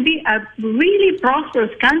 they can be a really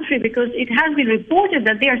prosperous country because it has been reported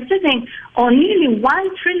that they are sitting on nearly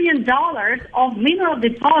 $1 trillion of mineral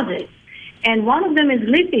deposits. And one of them is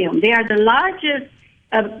lithium. They are the largest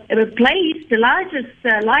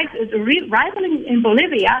rivaling in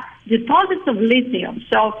Bolivia, deposits of lithium.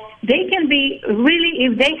 So they can be really,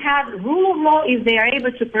 if they have rule of law, if they are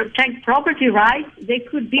able to protect property rights, they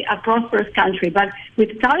could be a prosperous country. But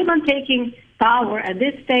with Taliban taking power at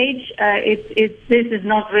this stage, this is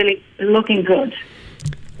not really looking good.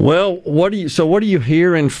 Well, what are you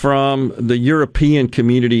hearing from the European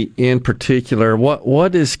community in particular?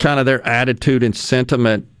 What is kind of their attitude and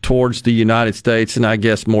sentiment towards the United States, and I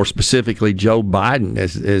guess more specifically Joe Biden,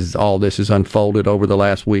 as all this has unfolded over the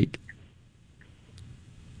last week?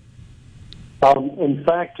 In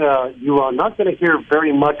fact, you are not going to hear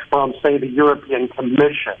very much from, say, the European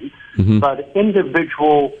Commission, but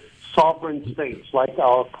individual sovereign states like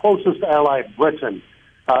our closest ally, Britain.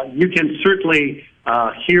 You can certainly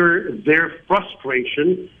hear their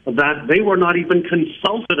frustration that they were not even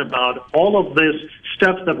consulted about all of this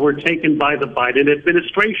steps that were taken by the Biden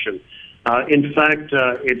administration. In fact,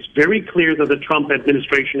 it's very clear that the Trump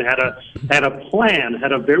administration had a plan,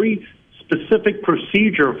 had a very specific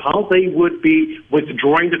procedure of how they would be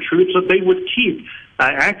withdrawing the troops that they would keep.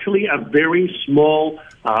 Actually, a very small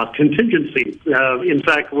contingency. In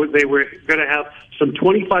fact, they were going to have some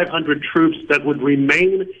 2,500 troops that would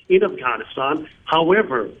remain in Afghanistan.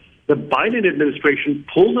 However, the Biden administration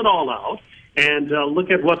pulled it all out, And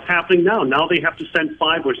look at what's happening now. Now they have to send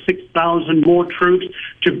 5,000 or 6,000 more troops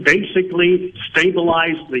to basically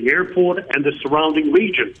stabilize the airport and the surrounding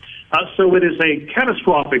region. So it is a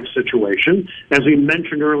catastrophic situation. As we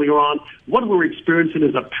mentioned earlier on, what we're experiencing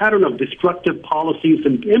is a pattern of destructive policies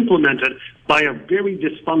implemented by a very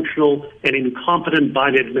dysfunctional and incompetent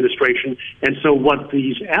Biden administration. And so what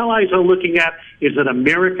these allies are looking at is that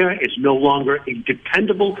America is no longer a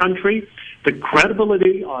dependable country. The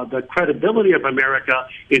credibility of America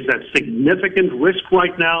is at significant risk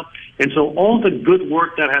right now. And so all the good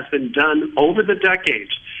work that has been done over the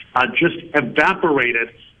decades just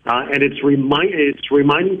evaporated. And it's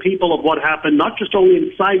reminding people of what happened not just only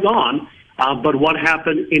in Saigon, but what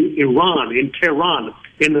happened in Iran, in Tehran,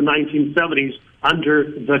 in the 1970s under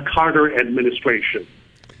the Carter administration.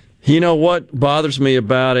 You know what bothers me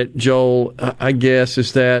about it, Joel, I guess,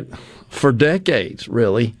 is that for decades,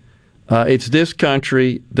 really, it's this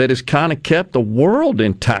country that has kind of kept the world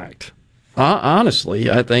intact. Honestly,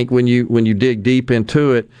 I think when you dig deep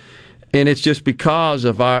into it, and it's just because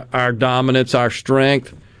of our dominance, our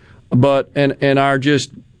strength, and our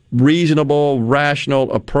just reasonable,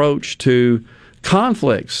 rational approach to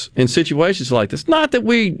conflicts in situations like this. Not that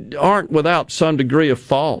we aren't without some degree of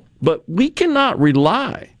fault, but we cannot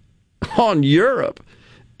rely on Europe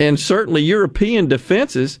and certainly European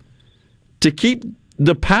defenses to keep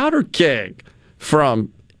the powder keg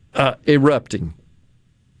from erupting.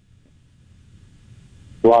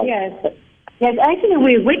 Wow. Yes, actually,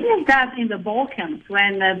 we witnessed that in the Balkans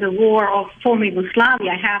when the war of former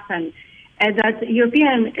Yugoslavia happened. That the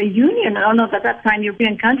European Union, or not at that time,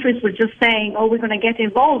 European countries were just saying, oh, we're going to get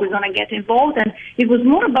involved. And it was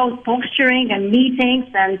more about posturing and meetings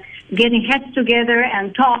and getting heads together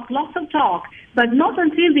and talk, lots of talk. But not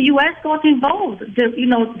until the U.S. got involved. There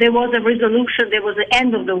was a resolution, there was the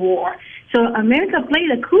end of the war. So America played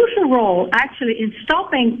a crucial role, actually, in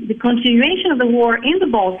stopping the continuation of the war in the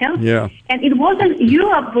Balkans. Yeah. And it wasn't,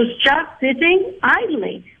 Europe was just sitting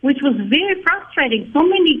idly, which was very frustrating. So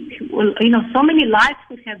many lives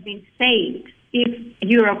could have been saved if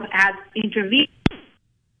Europe had intervened.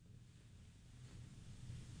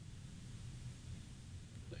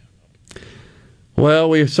 Well,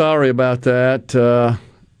 we're sorry about that.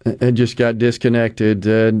 It just got disconnected,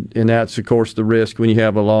 and that's, of course, the risk when you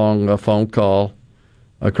have a long phone call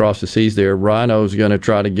across the seas there. Rhino's going to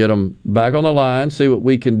try to get them back on the line, see what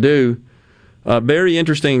we can do. Very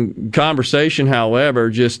interesting conversation, however,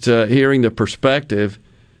 just hearing the perspective.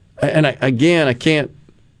 And I can't...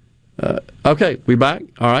 okay, we back?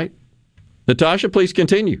 All right. Natasha, please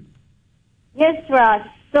continue. Yes, Raj.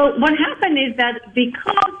 So what happened is that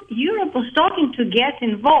because Europe was starting to get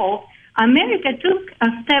involved, America took a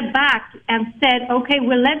step back and said, okay,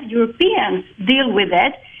 we'll let Europeans deal with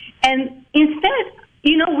it. And instead,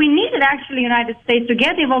 we needed actually the United States to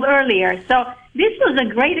get involved earlier. So this was a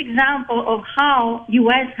great example of how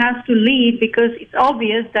U.S. has to lead, because it's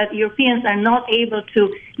obvious that Europeans are not able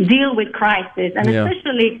to deal with crisis, and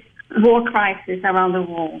especially war crisis around the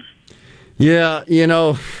world. Yeah,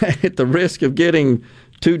 at the risk of getting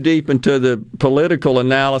too deep into the political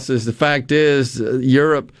analysis, the fact is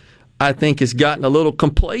Europe, I think, has gotten a little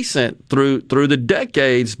complacent through the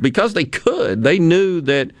decades because they could. They knew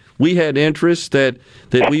that we had interests, that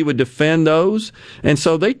we would defend those. And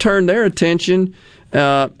so they turned their attention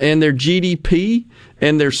and their GDP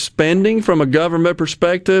and their spending from a government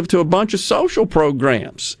perspective to a bunch of social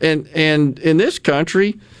programs. And in this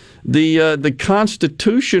country, the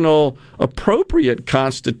appropriate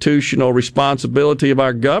constitutional responsibility of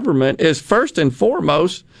our government is first and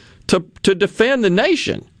foremost to defend the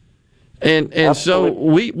nation. And so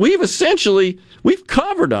we've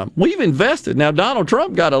covered them. We've invested. Now, Donald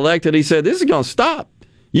Trump got elected. He said, this is going to stop.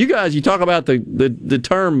 You guys, you talk about the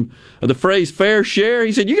term, the phrase fair share.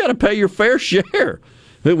 He said, you got to pay your fair share.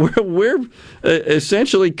 We're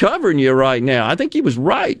essentially covering you right now. I think he was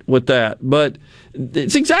right with that. But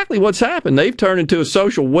it's exactly what's happened. They've turned into a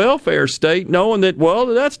social welfare state, knowing that, well,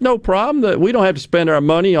 that's no problem, that we don't have to spend our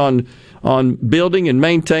money on building and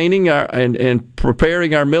maintaining and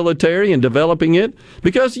preparing our military and developing it,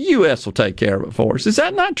 because the U.S. will take care of it for us. Is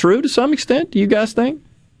that not true to some extent, do you guys think?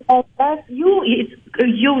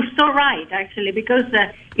 You're so right, actually, because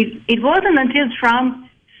it wasn't until Trump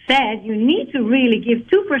said you need to really give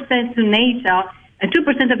 2% to NATO and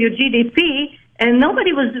 2% of your GDP, and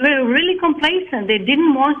nobody was really complacent. They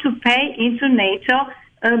didn't want to pay into NATO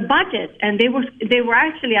budget, and they were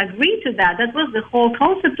actually agreed to that. That was the whole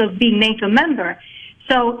concept of being NATO member.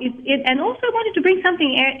 So and also I wanted to bring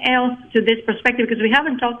something else to this perspective, because we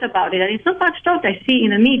haven't talked about it, and it's not much talked I see in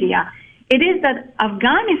the media. it is that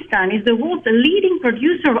Afghanistan is the world's leading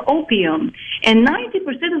producer of opium, and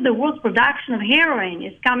 90% of the world's production of heroin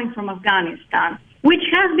is coming from Afghanistan, which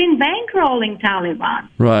has been bankrolling Taliban.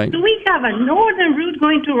 Right. So we have a northern route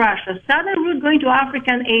going to Russia, southern route going to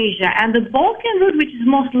Africa and Asia, and the Balkan route, which is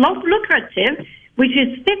most lucrative, which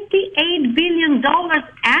is $58 billion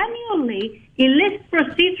annually, illicit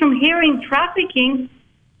proceeds from heroin trafficking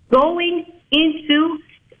going into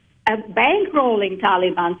bankrolling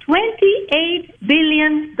Taliban, $28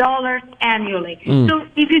 billion annually. So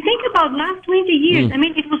if you think about last 20 years, I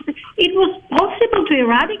mean, it was possible to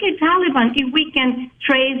eradicate Taliban if we can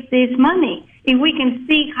trace this money, if we can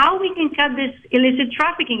see how we can cut this illicit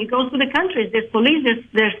trafficking. It goes to the countries. There's police,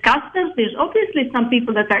 there's customs, there's obviously some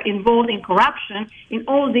people that are involved in corruption in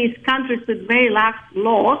all these countries with very lax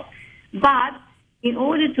laws, but in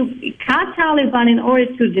order to cut Taliban, in order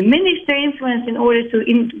to diminish their influence,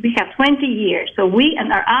 we have 20 years. So we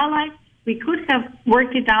and our allies, we could have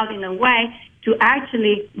worked it out in a way to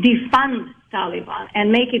actually defund Taliban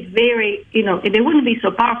and make it very, they wouldn't be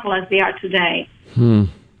so powerful as they are today.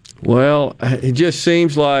 Well, it just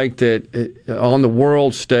seems like that on the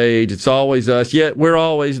world stage, it's always us. Yet we're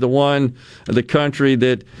always the country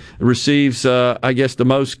that receives, I guess, the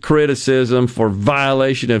most criticism for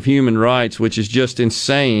violation of human rights, which is just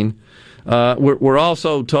insane. We're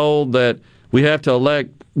also told that we have to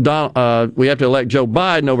elect Joe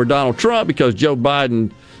Biden over Donald Trump because Joe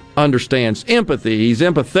Biden understands empathy. He's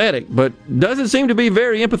empathetic, but doesn't seem to be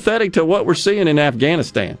very empathetic to what we're seeing in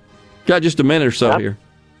Afghanistan. Got just a minute or so here.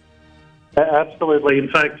 Absolutely. In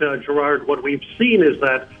fact, Gerard, what we've seen is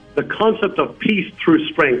that the concept of peace through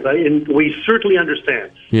strength, we certainly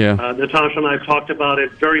understand. Yeah. Natasha and I have talked about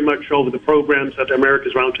it very much over the programs at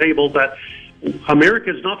America's Roundtable, that America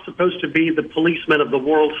is not supposed to be the policeman of the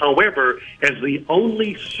world. However, as the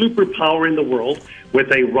only superpower in the world, with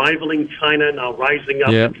a rivaling China now rising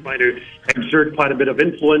up and trying to exert quite a bit of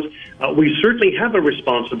influence, we certainly have a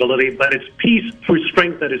responsibility, but it's peace through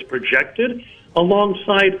strength that is projected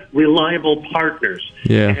alongside reliable partners.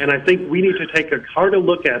 Yeah. And I think we need to take a harder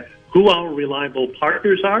look at who our reliable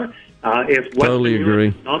partners are. If totally agree.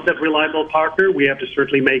 Europe is not that reliable partner, we have to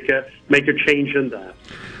certainly make a change in that.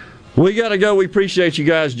 We got to go. We appreciate you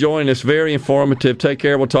guys joining us. Very informative. Take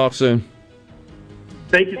care. We'll talk soon.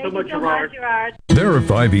 Thank you so much, Gerard. There are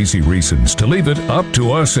 5 easy reasons to leave it up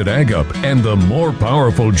to us at AgUp and the more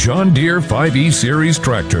powerful John Deere 5E Series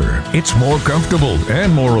tractor. It's more comfortable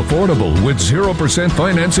and more affordable with 0%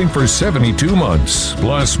 financing for 72 months.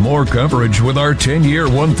 Plus more coverage with our 10-year,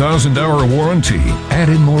 1,000-hour warranty. Add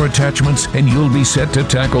in more attachments and you'll be set to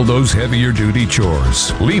tackle those heavier duty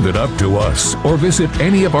chores. Leave it up to us or visit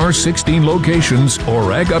any of our 16 locations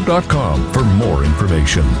or agup.com for more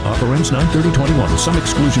information. Offer ends 9/30/21. Some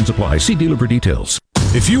exclusions apply. See dealer for details.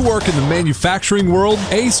 If you work in the manufacturing world,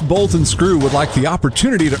 Ace Bolt & Screw would like the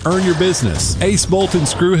opportunity to earn your business. Ace Bolt &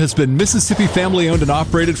 Screw has been Mississippi family owned and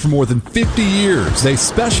operated for more than 50 years. They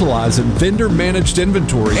specialize in vendor managed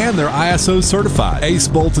inventory and they're ISO certified. Ace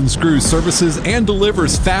Bolt & Screw services and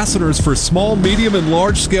delivers fasteners for small, medium, and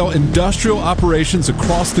large scale industrial operations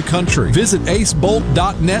across the country. Visit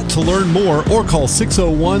acebolt.net to learn more or call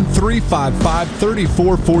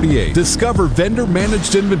 601-355-3448. Discover vendor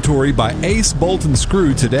managed inventory by Ace Bolt & Screw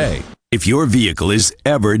today. If your vehicle is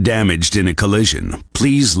ever damaged in a collision,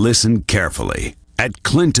 please listen carefully. At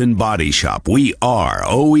Clinton Body Shop, we are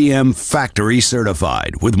OEM factory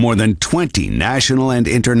certified with more than 20 national and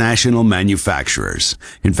international manufacturers.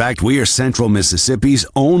 In fact, we are Central Mississippi's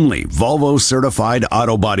only Volvo certified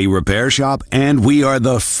auto body repair shop, and we are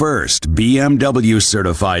the first BMW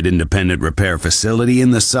certified independent repair facility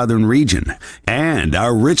in the southern region. And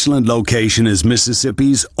our Richland location is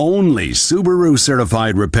Mississippi's only Subaru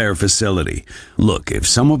certified repair facility. Look, if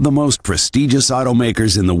some of the most prestigious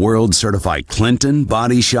automakers in the world certify Clinton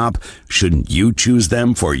Body Shop, shouldn't you choose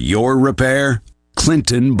them for your repair?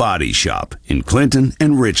 Clinton Body Shop in Clinton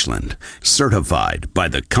and Richland. Certified by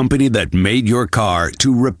the company that made your car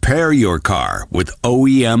to repair your car with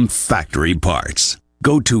OEM factory parts.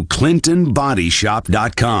 Go to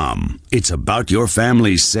ClintonBodyShop.com. It's about your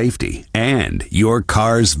family's safety and your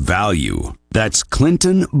car's value. That's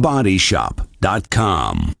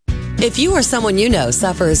ClintonBodyShop.com. If you or someone you know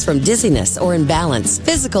suffers from dizziness or imbalance,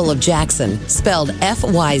 Physical of Jackson, spelled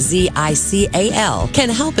F-Y-Z-I-C-A-L, can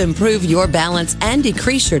help improve your balance and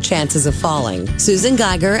decrease your chances of falling. Susan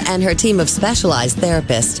Geiger and her team of specialized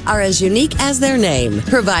therapists are as unique as their name,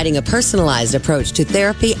 providing a personalized approach to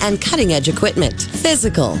therapy and cutting-edge equipment.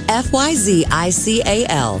 Physical,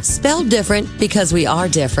 F-Y-Z-I-C-A-L, spelled different because we are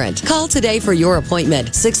different. Call today for your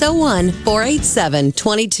appointment,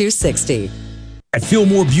 601-487-2260. At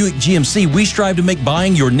Fillmore Buick GMC, we strive to make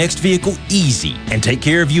buying your next vehicle easy and take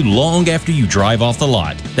care of you long after you drive off the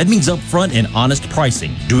lot. That means upfront and honest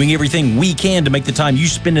pricing, doing everything we can to make the time you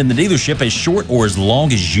spend in the dealership as short or as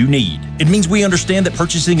long as you need. It means we understand that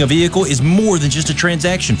purchasing a vehicle is more than just a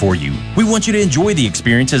transaction for you. We want you to enjoy the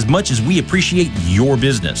experience as much as we appreciate your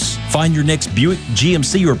business. Find your next Buick,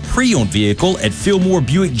 GMC, or pre-owned vehicle at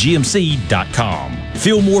FillmoreBuickGMC.com.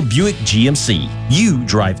 Fillmore Buick GMC. You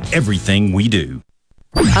drive everything we do.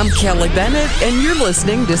 I'm Kelly Bennett, and you're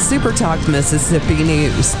listening to Super Talk Mississippi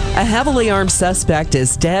News. A heavily armed suspect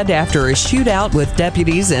is dead after a shootout with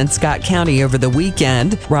deputies in Scott County over the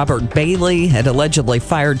weekend. Robert Bailey had allegedly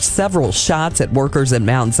fired several shots at workers at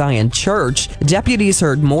Mount Zion Church. Deputies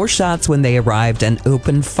heard more shots when they arrived and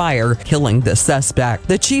opened fire, killing the suspect.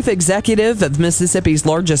 The chief executive of Mississippi's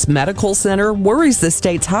largest medical center worries the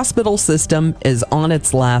state's hospital system is on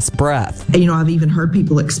its last breath. I've even heard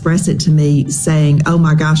people express it to me saying, oh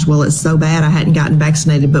my gosh, well, it's so bad I hadn't gotten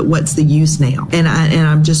vaccinated, but what's the use now? And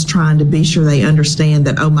I'm just trying to be sure they understand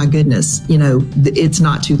that, oh my goodness, it's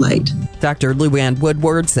not too late. Dr. Luann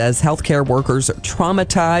Woodward says healthcare workers are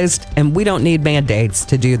traumatized and we don't need mandates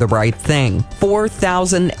to do the right thing.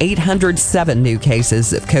 4,807 new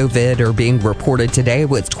cases of COVID are being reported today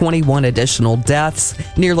with 21 additional deaths.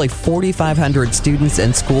 Nearly 4,500 students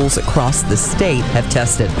in schools across the state have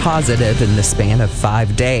tested positive in the span of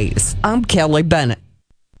 5 days. I'm Kelly Bennett.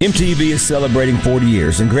 MTV is celebrating 40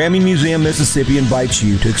 years, and Grammy Museum Mississippi invites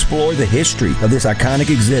you to explore the history of this iconic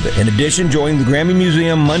exhibit. In addition, join the Grammy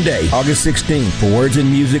Museum Monday, August 16th for Words and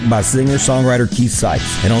Music by singer-songwriter Keith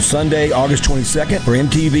Sykes. And on Sunday, August 22nd for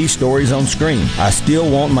MTV Stories on Screen, I Still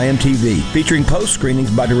Want My MTV, featuring post-screenings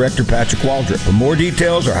by director Patrick Waldrop. For more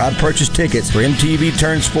details or how to purchase tickets for MTV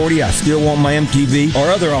Turns 40, I Still Want My MTV, or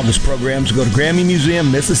other August programs, go to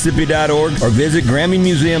GrammyMuseumMississippi.org or visit Grammy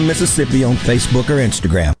Museum Mississippi on Facebook or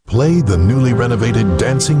Instagram. Play the newly renovated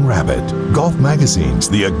Dancing Rabbit. Golf Magazine's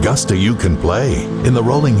The Augusta You Can Play. In the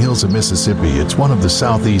rolling hills of Mississippi, it's one of the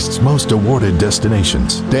Southeast's most awarded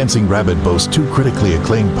destinations. Dancing Rabbit boasts 2 critically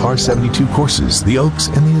acclaimed par 72 courses, the Oaks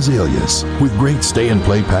and the Azaleas. With great stay and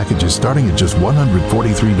play packages starting at just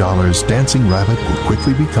 $143, Dancing Rabbit will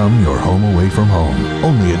quickly become your home away from home.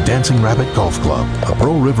 Only at Dancing Rabbit Golf Club, a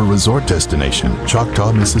Pearl River Resort destination,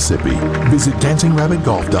 Choctaw, Mississippi. Visit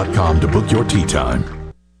DancingRabbitGolf.com to book your tee time.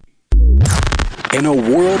 In a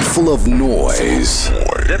world full of noise,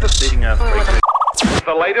 devastating earthquake.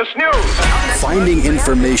 The latest news. Finding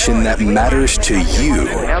information that matters to you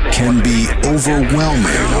can be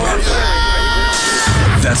overwhelming.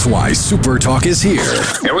 That's why Super Talk is here.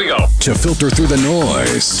 Here we go. To filter through the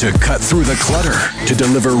noise, to cut through the clutter, to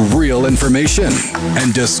deliver real information,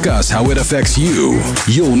 and discuss how it affects you.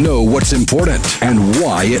 You'll know what's important and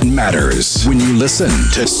why it matters when you listen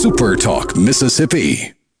to Super Talk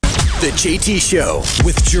Mississippi. The JT Show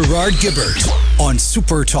with Gerard Gibbert on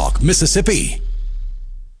Super Talk Mississippi.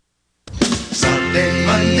 Sunday,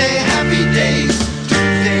 Monday, happy days.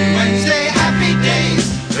 Tuesday, Wednesday, happy days.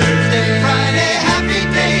 Thursday, Friday, happy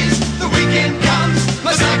days. The weekend comes,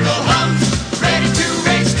 my cycle hums, ready to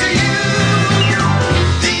race to you.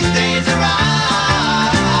 These days are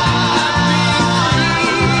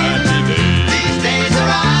happy days. These days are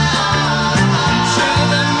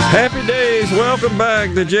Happy days. Welcome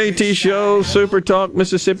back. The JT Show, Super Talk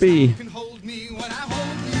Mississippi.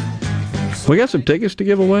 We got some tickets to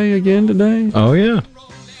give away again today. Oh yeah.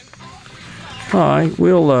 All right,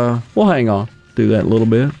 we'll hang on, do that a little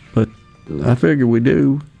bit, but I figure we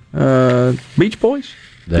do. Beach Boys.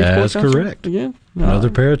 That's correct. Again, another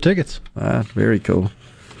pair of tickets. Very cool.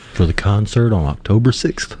 For the concert on October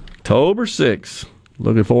 6th. October 6th.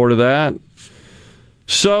 Looking forward to that.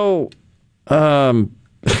 So,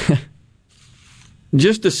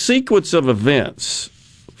 just a sequence of events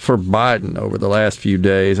for Biden over the last few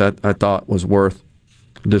days I thought was worth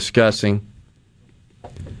discussing.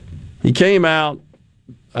 He came out,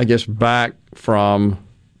 I guess, back from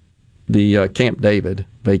the Camp David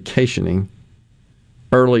vacationing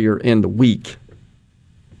earlier in the week.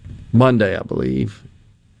 Monday, I believe.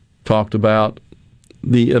 Talked about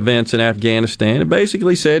the events in Afghanistan and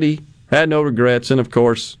basically said he had no regrets and, of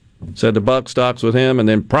course, said the buck stops with him and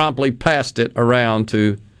then promptly passed it around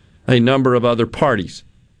to a number of other parties.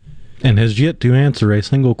 And has yet to answer a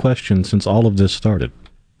single question since all of this started.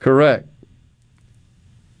 Correct.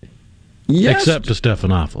 Yes. Except to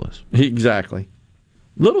Stephanopoulos. Exactly.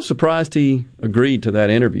 Little surprised he agreed to that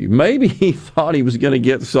interview. Maybe he thought he was going to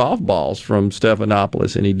get softballs from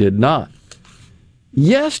Stephanopoulos, and he did not.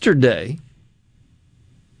 Yesterday,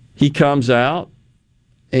 he comes out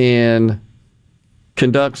and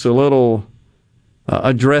conducts a little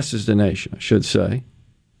addresses the nation, I should say,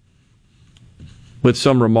 with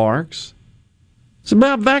some remarks. It's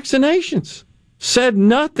about vaccinations. Said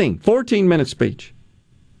nothing. 14-minute speech.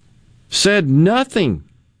 Said nothing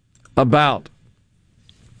about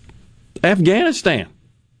Afghanistan.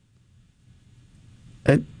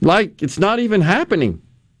 Like it's not even happening.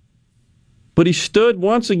 But he stood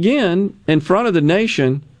once again in front of the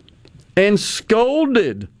nation and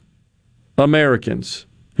scolded Americans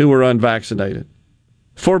who were unvaccinated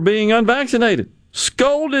for being unvaccinated.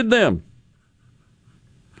 Scolded them.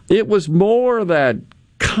 It was more of that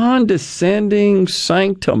condescending,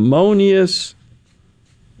 sanctimonious,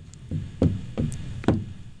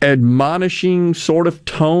 admonishing sort of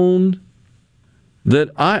tone that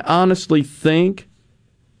I honestly think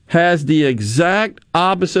has the exact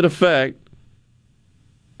opposite effect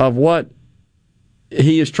of what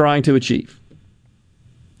he is trying to achieve.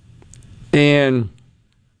 And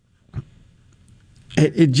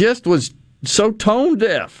it just was so tone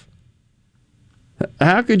deaf.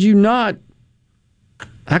 How could you not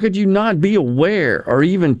be aware or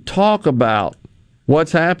even talk about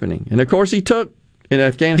what's happening? And of course he took in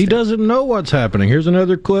Afghanistan. He doesn't know what's happening. Here's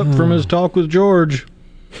another clip from his talk with George.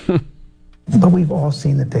 But we've all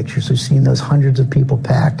seen the pictures. We've seen those hundreds of people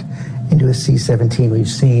packed into a C-17. We've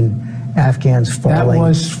seen Afghans falling. That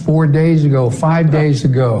was 4 days ago, 5 days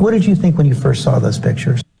ago. What did you think when you first saw those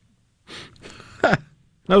pictures?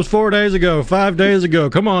 That was 4 days ago, 5 days ago.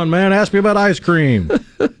 Come on, man. Ask me about ice cream.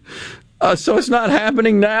 So it's not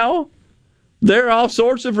happening now? There are all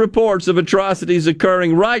sorts of reports of atrocities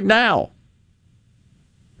occurring right now.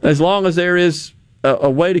 As long as there is a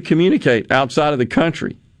way to communicate outside of the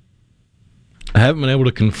country. I haven't been able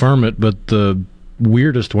to confirm it, but the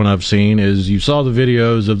weirdest one I've seen is you saw the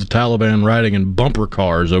videos of the Taliban riding in bumper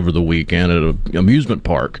cars over the weekend at an amusement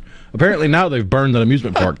park. Apparently now they've burned that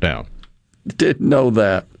amusement park down. Didn't know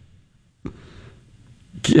that.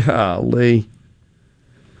 Golly.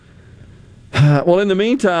 Well, in the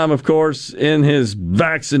meantime, of course, in his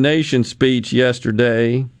vaccination speech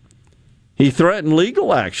yesterday, he threatened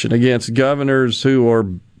legal action against governors who are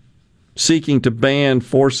seeking to ban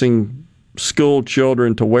forcing school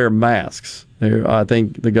children to wear masks. I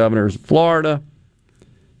think the governors of Florida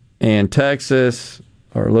and Texas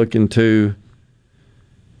are looking to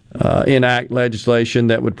enact legislation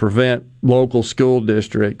that would prevent local school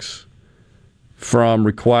districts from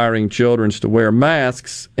requiring children to wear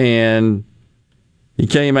masks. And he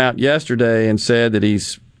came out yesterday and said that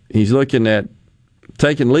he's looking at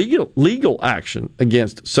taking legal action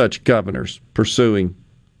against such governors pursuing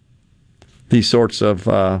these sorts of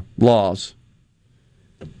laws.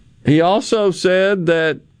 He also said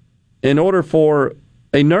that in order for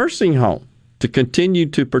a nursing home to continue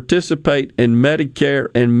to participate in Medicare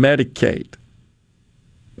and Medicaid,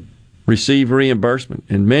 receive reimbursement,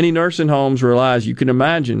 and many nursing homes rely, as you can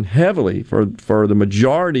imagine, heavily for the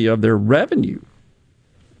majority of their revenue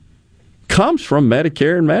comes from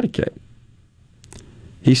Medicare and Medicaid.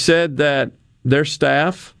 He said that their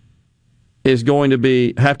staff is going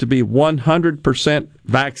to have to be 100%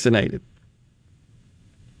 vaccinated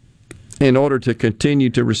in order to continue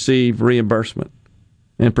to receive reimbursement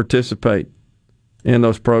and participate in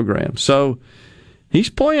those programs. So he's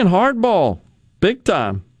playing hardball big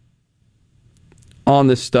time on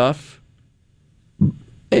this stuff.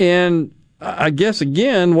 And I guess,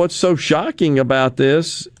 again, what's so shocking about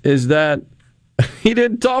this is that he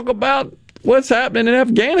didn't talk about what's happening in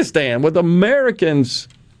Afghanistan with Americans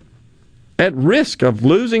at risk of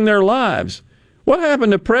losing their lives. What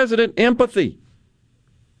happened to President Empathy?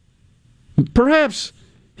 Perhaps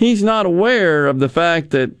he's not aware of the fact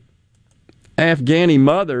that Afghani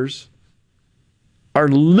mothers are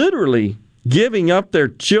literally giving up their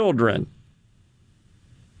children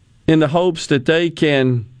in the hopes that they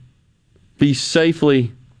can be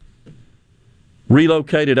safely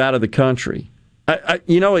relocated out of the country.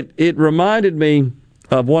 It reminded me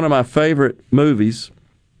of one of my favorite movies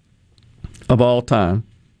of all time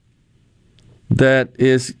that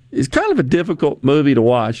is kind of a difficult movie to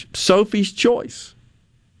watch, Sophie's Choice.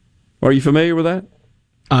 Are you familiar with that?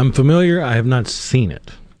 I'm familiar. I have not seen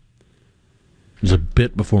it. It was a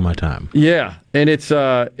bit before my time. Yeah, and it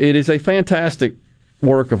is a fantastic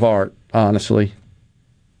work of art, honestly.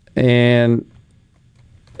 And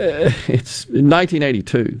it's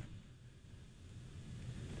 1982.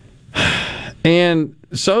 And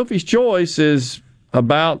Sophie's Choice is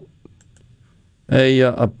about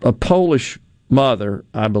a Polish mother,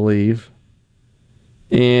 I believe,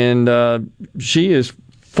 and she is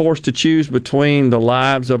forced to choose between the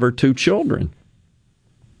lives of her two children.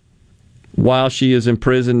 while she is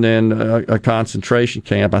imprisoned in a concentration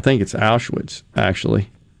camp. I think it's Auschwitz, actually.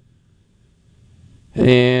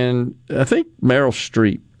 And I think Meryl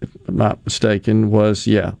Streep, if I'm not mistaken, was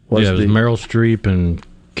it was Meryl Streep and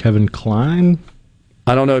Kevin Kline.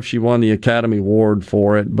 I don't know if she won the Academy Award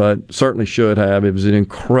for it, but certainly should have. It was an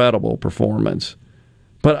incredible performance.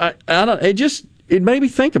 But it made me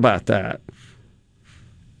think about that.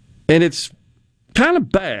 And it's kind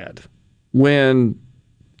of bad when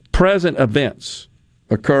present events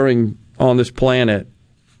occurring on this planet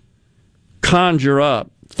conjure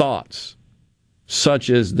up thoughts such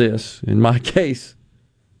as this. In my case,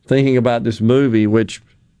 thinking about this movie, which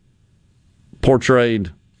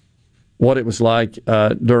portrayed what it was like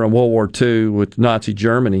during World War II with Nazi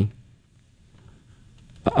Germany,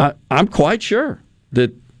 I'm quite sure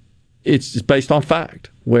that it's based on fact,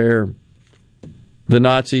 where the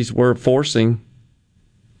Nazis were forcing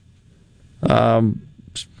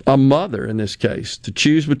a mother, in this case, to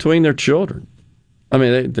choose between their children. I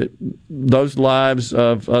mean, those lives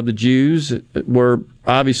of the Jews were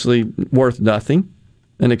obviously worth nothing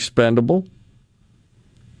and expendable.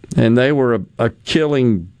 And they were a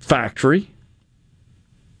killing factory.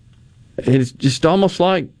 It's just almost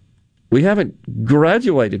like we haven't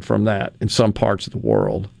graduated from that in some parts of the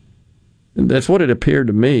world. And that's what it appeared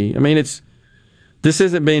to me. I mean, this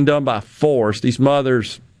isn't being done by force. These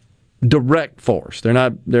mothers, direct force. They're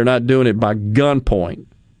not doing it by gunpoint.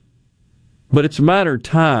 But it's a matter of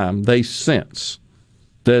time they sense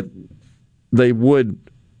that they would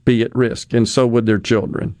be at risk, and so would their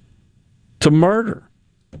children, to murder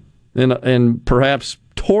and perhaps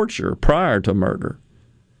torture prior to murder.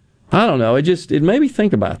 I don't know. It made me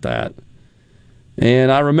think about that.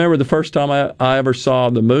 And I remember the first time I ever saw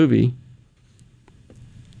the movie,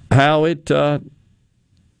 how it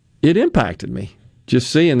impacted me. Just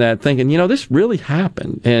seeing that, thinking, this really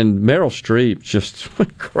happened. And Meryl Streep, just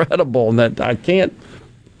incredible. And that I can't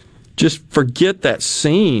just forget that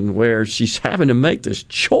scene where she's having to make this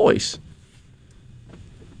choice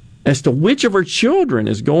as to which of her children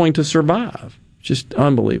is going to survive. Just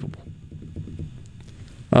unbelievable.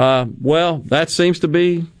 Well, that seems to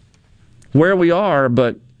be where we are,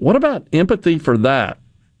 but what about empathy for that?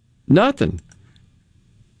 Nothing.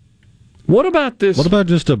 What about this? What about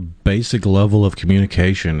just a basic level of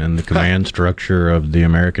communication in the command structure of the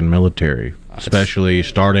American military, especially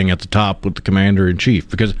starting at the top with the commander-in-chief?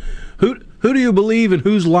 Because who do you believe and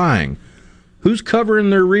who's lying? Who's covering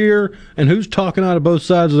their rear and who's talking out of both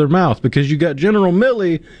sides of their mouth? Because you got General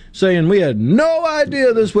Milley saying, we had no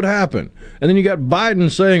idea this would happen. And then you got Biden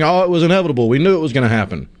saying, it was inevitable. We knew it was going to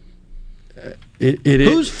happen.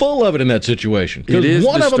 Who's full of it in that situation? Because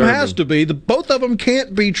one of them has to be. Both of them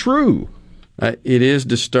can't be true. It is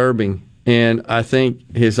disturbing. And I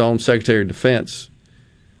think his own Secretary of Defense,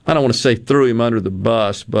 I don't want to say threw him under the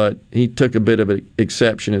bus, but he took a bit of an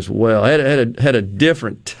exception as well. Had a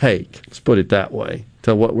different take, let's put it that way,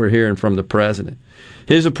 to what we're hearing from the president.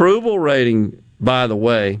 His approval rating, by the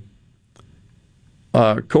way,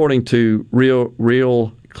 according to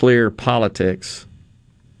Real Clear Politics,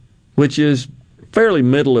 which is fairly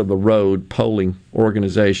middle-of-the-road polling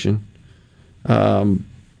organization,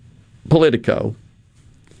 Politico,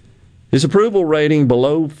 his approval rating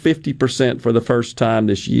below 50% for the first time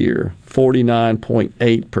this year,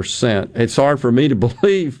 49.8%. It's hard for me to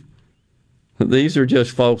believe these are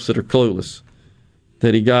just folks that are clueless,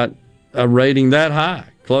 that he got a rating that high,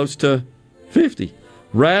 close to 50.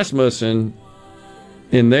 Rasmussen,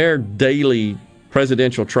 in their daily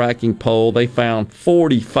presidential tracking poll, they found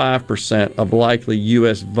 45% of likely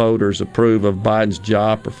U.S. voters approve of Biden's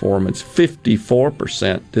job performance,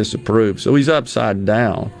 54% disapprove. So he's upside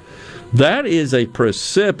down. That is a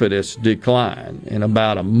precipitous decline in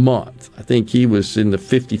about a month. I think he was in the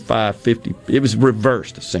 55-50. It was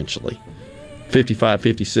reversed, essentially.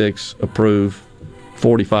 55-56 approve,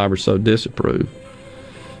 45 or so disapprove.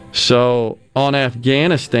 So on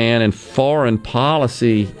Afghanistan and foreign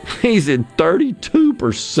policy, he's at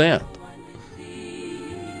 32%.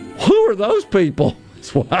 Who are those people?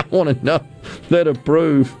 That's what I want to know, that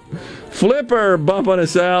approve. Flipper bumping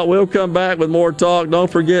us out. We'll come back with more talk.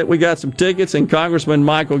 Don't forget, we got some tickets, and Congressman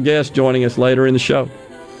Michael Guest joining us later in the show.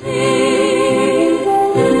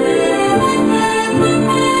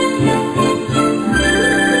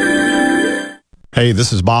 Hey,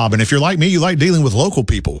 this is Bob, and if you're like me, you like dealing with local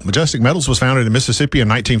people. Majestic Metals was founded in Mississippi in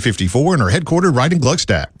 1954 and are headquartered right in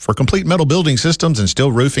Gluckstadt. For complete metal building systems and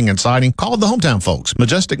steel roofing and siding, call the hometown folks.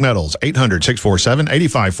 Majestic Metals,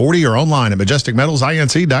 800-647-8540 or online at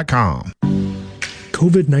majesticmetalsinc.com.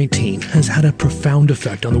 COVID-19 has had a profound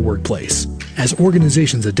effect on the workplace. As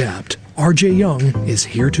organizations adapt, RJ Young is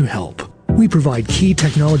here to help. We provide key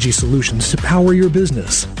technology solutions to power your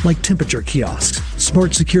business, like temperature kiosks,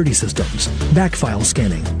 smart security systems, backfile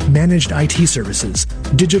scanning, managed IT services,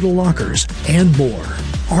 digital lockers, and more.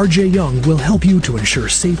 RJ Young will help you to ensure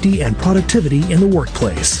safety and productivity in the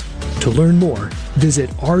workplace. To learn more, visit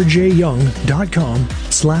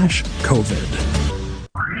rjyoung.com/COVID.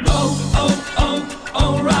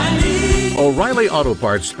 O'Reilly Auto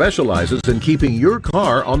Parts specializes in keeping your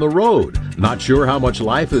car on the road. Not sure how much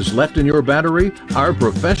life is left in your battery? Our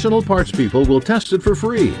professional parts people will test it for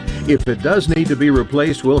free. If it does need to be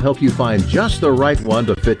replaced, we'll help you find just the right one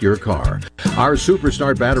to fit your car. Our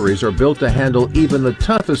Superstart batteries are built to handle even the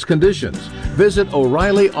toughest conditions. Visit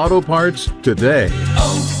O'Reilly Auto Parts today.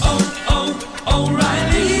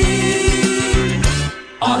 O'Reilly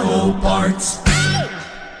Auto Parts.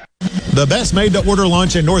 The best made-to-order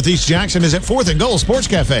lunch in Northeast Jackson is at 4th and Goal Sports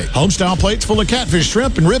Cafe. Homestyle plates full of catfish,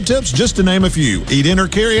 shrimp, and rib tips, just to name a few. Eat in or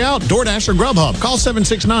carry out, DoorDash or Grubhub. Call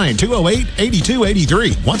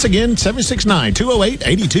 769-208-8283. Once again,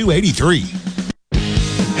 769-208-8283.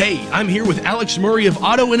 Hey, I'm here with Alex Murray of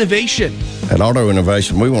Auto Innovation. At Auto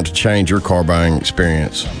Innovation, we want to change your car buying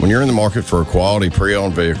experience. When you're in the market for a quality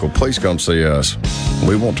pre-owned vehicle, please come see us.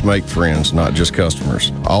 We want to make friends, not just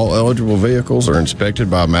customers. All eligible vehicles are inspected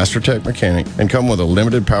by a MasterTech mechanic and come with a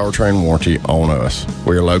limited powertrain warranty on us.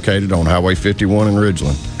 We are located on Highway 51 in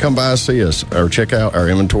Ridgeland. Come by and see us or check out our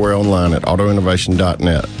inventory online at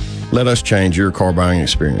autoinnovation.net. Let us change your car buying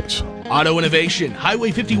experience. Auto Innovation, Highway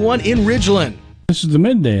 51 in Ridgeland. This is the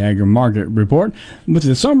Midday Agri-Market Report. With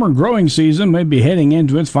the summer growing season may be heading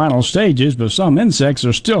into its final stages, but some insects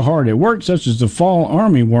are still hard at work, such as the fall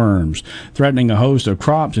armyworms, threatening a host of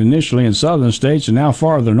crops initially in southern states and now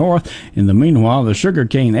farther north. In the meanwhile, the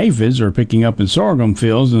sugarcane aphids are picking up in sorghum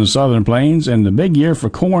fields in the southern plains, and the big year for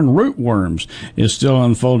corn rootworms is still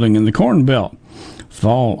unfolding in the Corn Belt.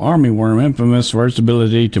 Fall armyworm, infamous for its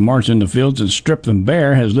ability to march into fields and strip them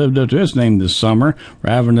bare, has lived up to its name this summer.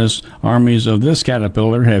 Ravenous armies of this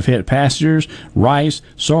caterpillar have hit pastures, rice,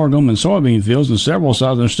 sorghum, and soybean fields in several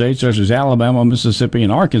southern states such as Alabama, Mississippi,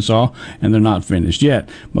 and Arkansas, and they're not finished yet.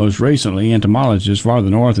 Most recently, entomologists farther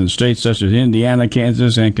north in states such as Indiana,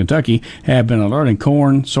 Kansas, and Kentucky have been alerting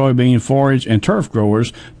corn, soybean, forage, and turf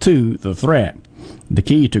growers to the threat. The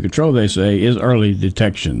key to control, they say, is early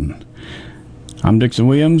detection. I'm Dixon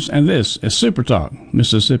Williams, and this is Super Talk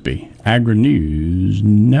Mississippi Agri-News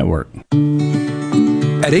Network.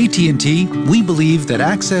 At AT&T, we believe that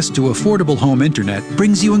access to affordable home internet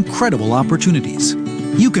brings you incredible opportunities.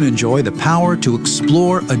 You can enjoy the power to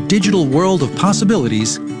explore a digital world of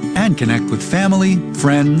possibilities and connect with family,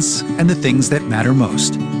 friends, and the things that matter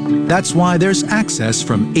most. That's why there's access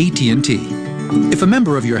from AT&T. If a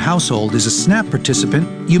member of your household is a SNAP participant,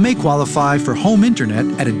 you may qualify for home internet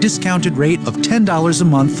at a discounted rate of $10 a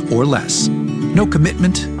month or less. No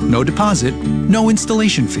commitment, no deposit, no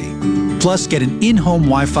installation fee. Plus, get an in-home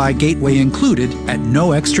Wi-Fi gateway included at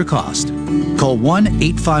no extra cost. Call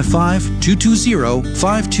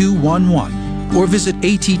 1-855-220-5211 or visit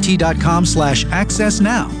att.com/access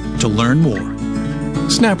now to learn more.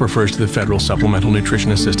 SNAP refers to the Federal Supplemental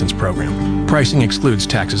Nutrition Assistance Program. Pricing excludes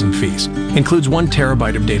taxes and fees. Includes 1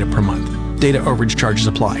 terabyte of data per month. Data overage charges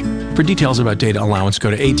apply. For details about data allowance,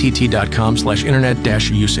 go to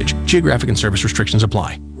att.com/internet-usage. Geographic and service restrictions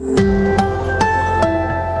apply.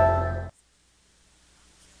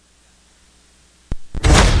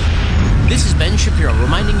 This is Ben Shapiro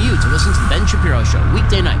reminding you to listen to The Ben Shapiro Show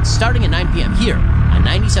weekday nights starting at 9 p.m. here on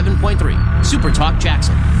 97.3 Super Talk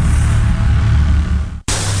Jackson.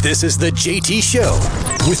 This is the JT Show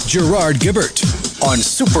with Gerard Gibbert on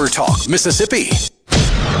Super Talk Mississippi.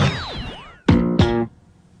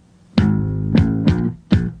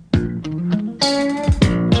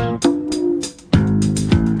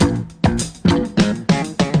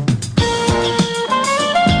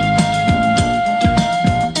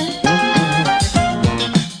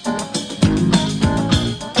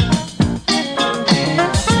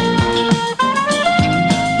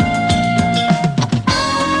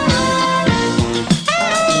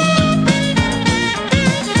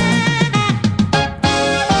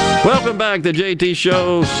 Back the JT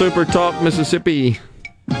Show, Super Talk Mississippi.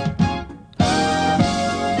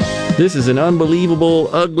 This is an unbelievable,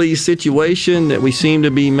 ugly situation that we seem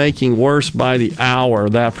to be making worse by the hour.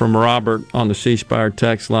 That from Robert on the C Spire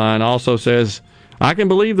text line. Also says, I can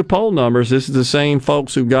believe the poll numbers. This is the same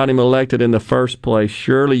folks who got him elected in the first place.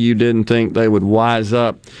 Surely you didn't think they would wise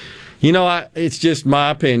up. You know, it's just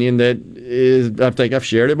my opinion that I think I've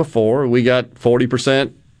shared it before. We got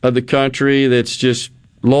 40% of the country that's just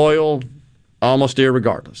loyal, almost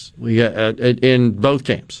irregardless. We got in both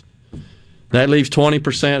camps. That leaves 20%,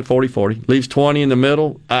 40-40. Leaves 20 in the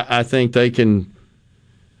middle. I think they can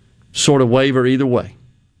sort of waver either way.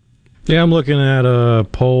 Yeah, I'm looking at a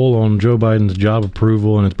poll on Joe Biden's job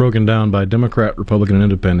approval, and it's broken down by Democrat, Republican, and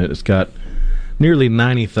Independent. It's got nearly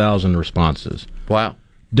 90,000 responses. Wow.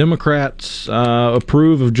 Democrats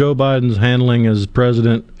approve of Joe Biden's handling as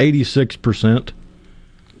president, 86%.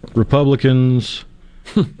 Republicans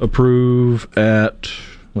approve at,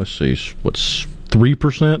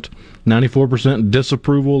 3%? 94%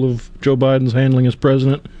 disapproval of Joe Biden's handling as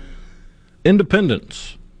president.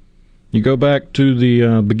 Independents. You go back to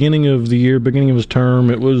the beginning of the year, beginning of his term,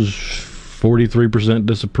 it was 43%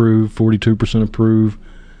 disapprove, 42% approve.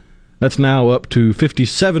 That's now up to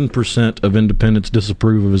 57% of independents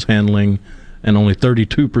disapprove of his handling, and only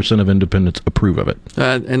 32% of independents approve of it.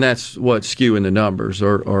 And that's what's skewing the numbers,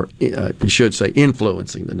 or you should say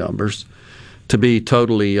influencing the numbers, to be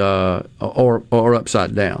totally or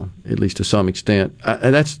upside down, at least to some extent.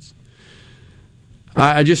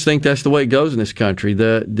 I just think that's the way it goes in this country.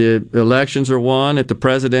 The elections are won at the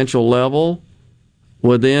presidential level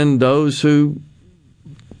within those who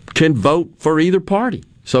can vote for either party,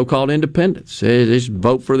 so-called independents. They just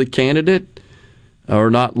vote for the candidate, are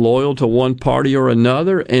not loyal to one party or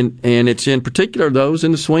another, and it's in particular those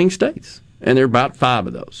in the swing states, and there are about 5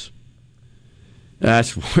 of those.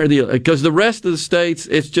 That's where because the rest of the states,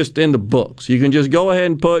 it's just in the books. You can just go ahead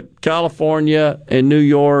and put California and New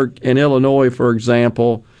York and Illinois, for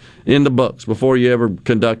example, in the books before you ever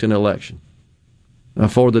conduct an election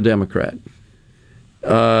for the Democrat.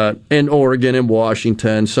 And Oregon and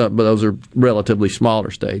Washington, but those are relatively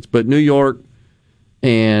smaller states. But New York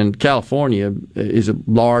and California is a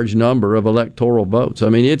large number of electoral votes. I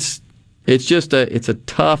mean, it's a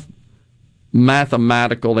tough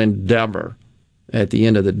mathematical endeavor at the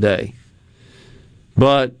end of the day.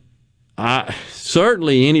 But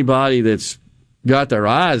certainly anybody that's got their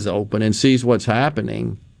eyes open and sees what's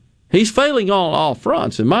happening, he's failing on all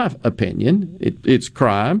fronts, in my opinion. It's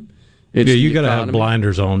crime. You got to have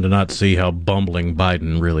blinders on to not see how bumbling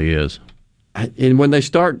Biden really is. And when they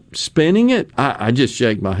start spinning it, I just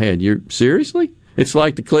shake my head. Seriously? It's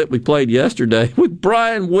like the clip we played yesterday with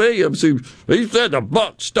Brian Williams, who he said the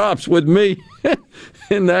buck stops with me.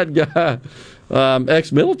 And that guy,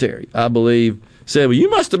 ex-military, I believe, said, well, you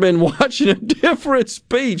must have been watching a different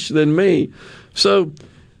speech than me. So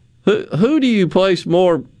who do you place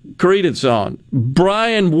more credence on?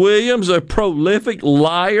 Brian Williams, a prolific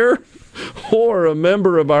liar, or a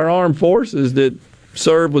member of our armed forces that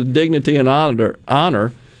served with dignity and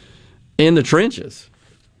honor in the trenches?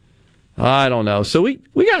 I don't know. So we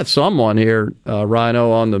got someone here,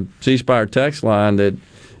 Rhino, on the C Spire text line that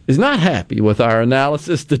is not happy with our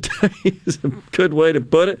analysis today, is a good way to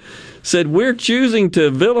put it. Said, we're choosing to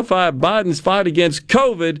vilify Biden's fight against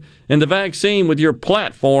COVID and the vaccine with your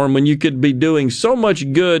platform when you could be doing so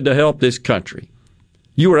much good to help this country.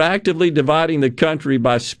 You are actively dividing the country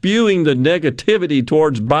by spewing the negativity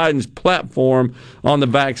towards Biden's platform on the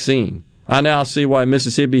vaccine. I now see why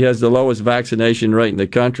Mississippi has the lowest vaccination rate in the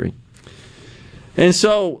country. And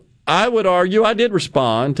so I would argue, I did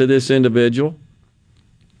respond to this individual.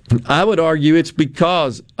 I would argue it's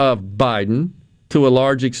because of Biden, to a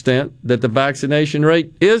large extent, that the vaccination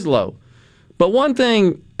rate is low. But one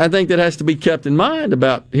thing I think that has to be kept in mind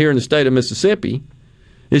about here in the state of Mississippi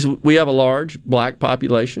is we have a large black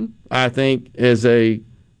population. I think as a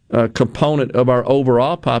component of our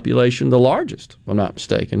overall population, the largest, if I'm not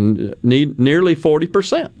mistaken, nearly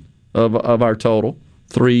 40% of our total,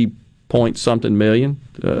 3-point-something million,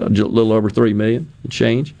 a little over 3 million and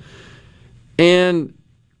change. And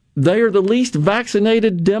they are the least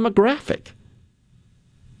vaccinated demographic.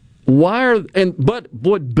 But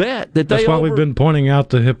would bet that that's why we've been pointing out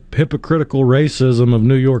the hypocritical racism of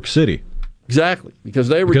New York City. Exactly, because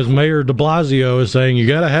Mayor de Blasio is saying you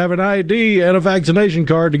got to have an ID and a vaccination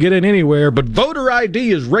card to get in anywhere, but voter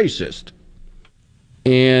ID is racist.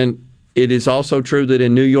 And it is also true that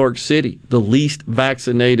in New York City, the least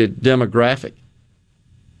vaccinated demographic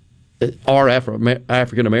are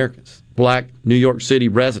African Americans, black New York City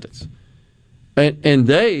residents. And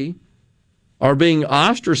they are being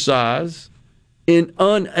ostracized and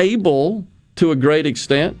unable, to a great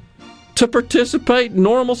extent, to participate in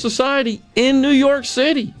normal society in New York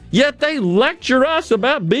City. Yet they lecture us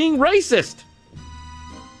about being racist.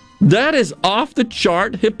 That is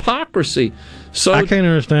off-the-chart hypocrisy. So I can't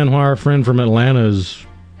understand why our friend from Atlanta is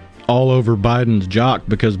all over Biden's jock,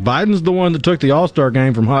 because Biden's the one that took the All-Star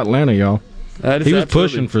game from Hot Atlanta, y'all. He was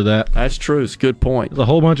pushing for that. That's true. It's a good point. There's a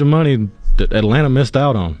whole bunch of money that Atlanta missed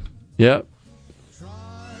out on. Yep.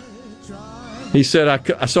 He said,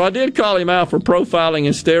 I did call him out for profiling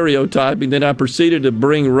and stereotyping, then I proceeded to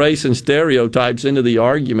bring race and stereotypes into the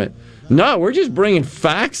argument. No, we're just bringing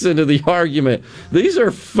facts into the argument. These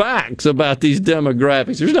are facts about these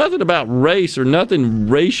demographics. There's nothing about race or nothing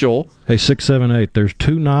racial. Hey, 678, there's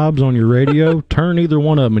 2 knobs on your radio. Turn either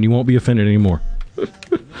one of them and you won't be offended anymore.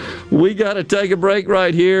 We got to take a break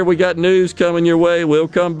right here. We got news coming your way. We'll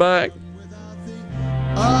come back.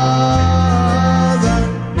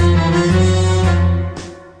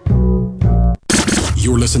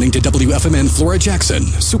 You're listening to WFMN Flora Jackson,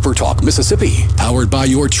 Super Talk, Mississippi. Powered by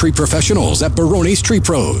your tree professionals at Barone's Tree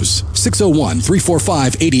Pros.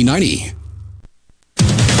 601-345-8090.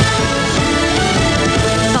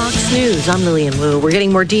 News. I'm Lillian Wu. We're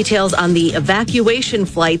getting more details on the evacuation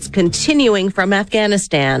flights continuing from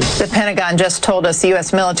Afghanistan. The Pentagon just told us the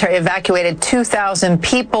U.S. military evacuated 2,000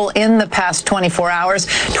 people in the past 24 hours.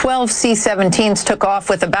 12 C-17s took off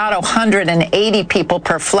with about 180 people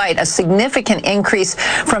per flight, a significant increase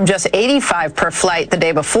from just 85 per flight the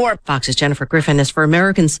day before. Fox's Jennifer Griffin is for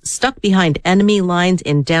Americans stuck behind enemy lines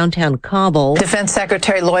in downtown Kabul. Defense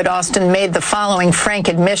Secretary Lloyd Austin made the following frank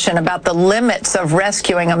admission about the limits of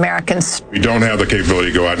rescuing Americans. We don't have the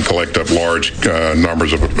capability to go out and collect up large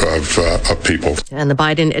numbers of people. And the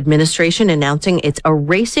Biden administration announcing it's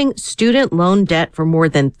erasing student loan debt for more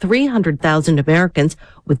than 300,000 Americans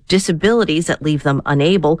with disabilities that leave them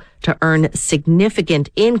unable to earn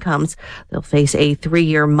significant incomes. They'll face a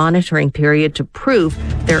 3-year monitoring period to prove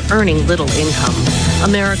they're earning little income.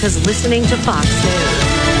 America's listening to Fox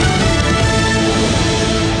News.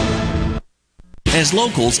 As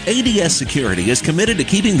locals, ADS Security is committed to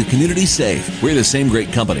keeping the community safe. We're the same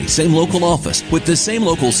great company, same local office, with the same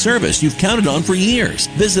local service you've counted on for years.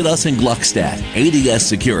 Visit us in Gluckstadt. ADS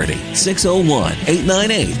Security,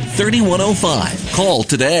 601-898-3105. Call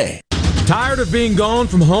today. Tired of being gone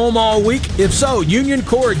from home all week? If so, Union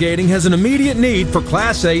Corrugating has an immediate need for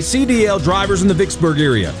Class A CDL drivers in the Vicksburg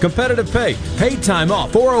area. Competitive pay, paid time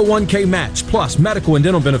off, 401k match, plus medical and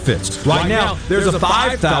dental benefits. Right now, there's a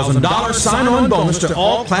 $5,000 sign-on bonus to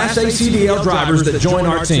all Class A CDL drivers that join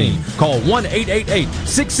our team. Call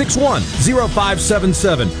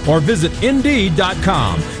 1-888-661-0577 or visit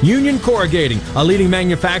Indeed.com. Union Corrugating, a leading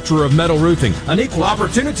manufacturer of metal roofing, an equal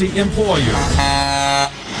opportunity employer.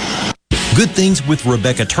 Good Things with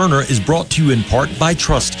Rebecca Turner is brought to you in part by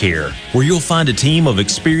TrustCare, where you'll find a team of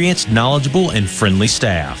experienced, knowledgeable, and friendly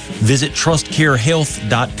staff. Visit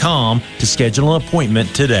TrustCareHealth.com to schedule an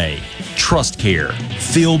appointment today. TrustCare.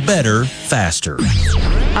 Feel better, faster.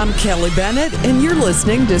 I'm Kelly Bennett, and you're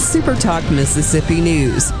listening to Super Talk Mississippi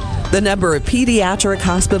News. The number of pediatric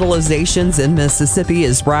hospitalizations in Mississippi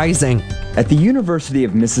is rising. At the University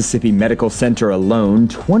of Mississippi Medical Center alone,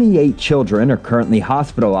 28 children are currently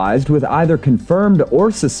hospitalized with either confirmed or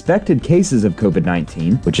suspected cases of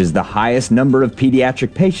COVID-19, which is the highest number of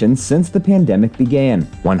pediatric patients since the pandemic began.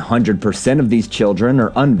 100% of these children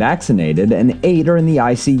are unvaccinated and 8 are in the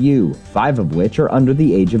ICU, 5 of which are under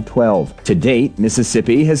the age of 12. To date,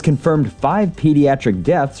 Mississippi has confirmed 5 pediatric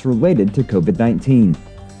deaths related to COVID-19.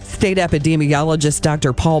 State epidemiologist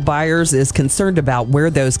Dr. Paul Byers is concerned about where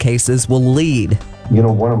those cases will lead. You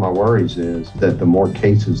know, one of my worries is that the more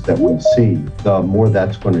cases that we see, the more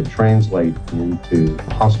that's going to translate into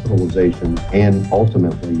hospitalization and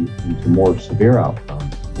ultimately into more severe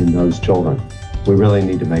outcomes in those children. We really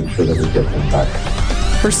need to make sure that we get them back.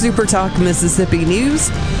 For Super Talk Mississippi News,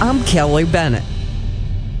 I'm Kelly Bennett.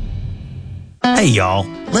 Hey y'all,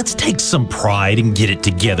 let's take some pride and get it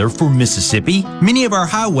together for Mississippi. Many of our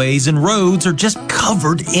highways and roads are just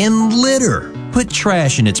covered in litter. Put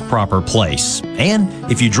trash in its proper place. And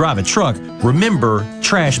if you drive a truck, remember,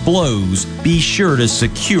 trash blows. Be sure to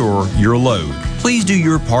secure your load. Please do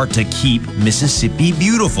your part to keep Mississippi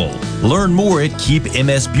beautiful. Learn more at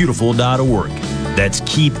keepmsbeautiful.org. That's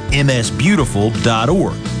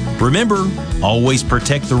keepmsbeautiful.org. Remember, always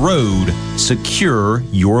protect the road, secure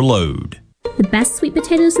your load. The best sweet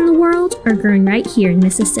potatoes in the world are grown right here in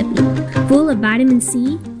Mississippi. Full of vitamin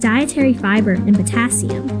C, dietary fiber, and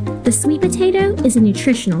potassium, the sweet potato is a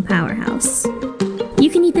nutritional powerhouse. You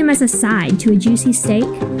can eat them as a side to a juicy steak,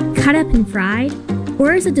 cut up and fried,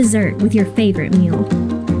 or as a dessert with your favorite meal.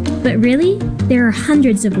 But really, there are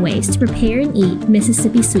hundreds of ways to prepare and eat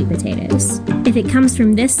Mississippi sweet potatoes. If it comes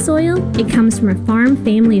from this soil, it comes from a farm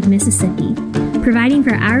family of Mississippi, providing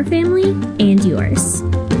for our family and yours.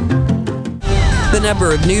 The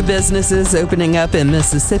number of new businesses opening up in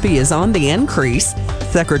Mississippi is on the increase.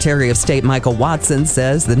 Secretary of State Michael Watson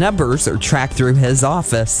says the numbers are tracked through his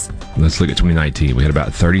office. let's look at 2019. We had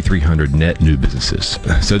about 3,300 net new businesses.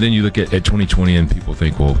 So then you look at 2020 and people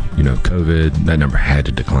think, well, COVID, that number had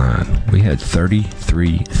to decline. We had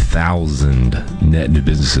 33,000 net new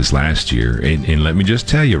businesses last year. And let me just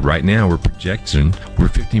tell you, right now we're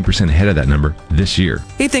 15% ahead of that number this year.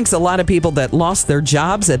 He thinks a lot of people that lost their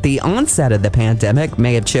jobs at the onset of the pandemic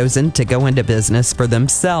may have chosen to go into business for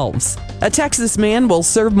themselves. A Texas man will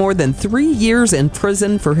serve more than 3 years in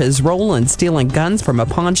prison for his role in stealing guns from a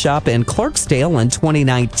pawn shop in Clarksdale in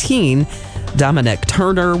 2019. Dominic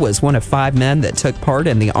Turner was one of 5 men that took part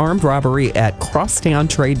in the armed robbery at Crosstown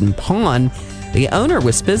Trade and Pawn. The owner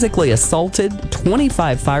was physically assaulted,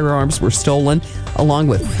 25 firearms were stolen, along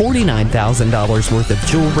with $49,000 worth of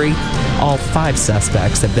jewelry. All 5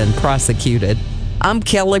 suspects have been prosecuted. I'm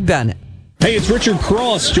Kelly Bennett. Hey, it's Richard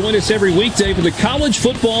Cross. Join us every weekday for the College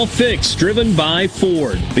Football Fix, driven by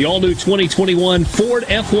Ford. The all-new 2021 Ford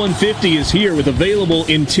F-150 is here with available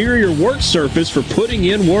interior work surface for putting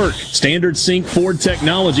in work. Standard sync Ford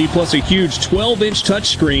technology plus a huge 12-inch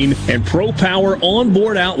touchscreen and Pro Power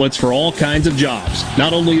onboard outlets for all kinds of jobs.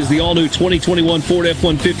 Not only is the all-new 2021 Ford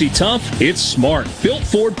F-150 tough, it's smart. Built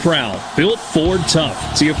Ford proud. Built Ford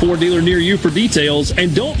tough. See a Ford dealer near you for details,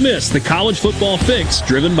 and don't miss the College Football Fix,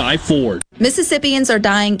 driven by Ford. Mississippians are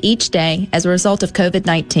dying each day as a result of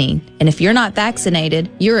COVID-19, and if you're not vaccinated,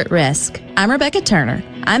 you're at risk. I'm Rebecca Turner.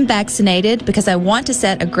 I'm vaccinated because I want to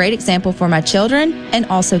set a great example for my children and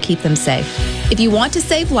also keep them safe. If you want to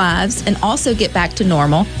save lives and also get back to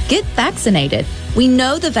normal, get vaccinated. We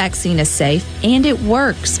know the vaccine is safe and it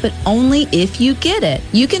works, but only if you get it.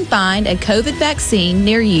 You can find a COVID vaccine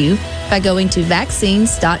near you by going to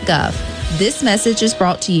vaccines.gov. This message is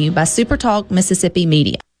brought to you by SuperTalk Mississippi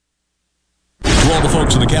Media. To all the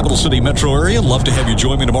folks in the Capital City metro area, love to have you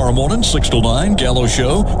join me tomorrow morning, 6 to 9, Gallo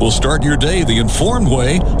Show. We'll start your day the informed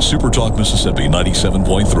way. Super Talk Mississippi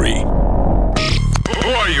 97.3. Who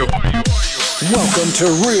are you? Welcome to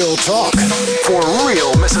Real Talk for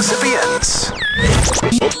real Mississippians.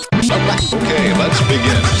 Okay, let's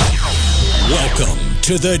begin. Welcome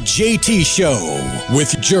to the JT Show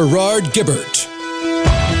with Gerard Gibbert.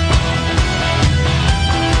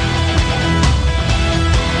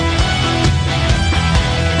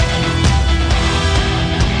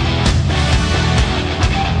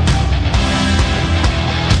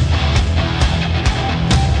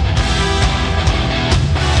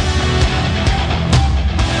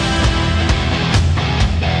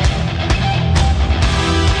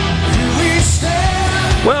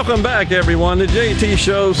 Welcome back, everyone. The JT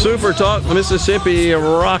Show, Super Talk Mississippi,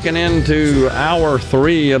 rocking into hour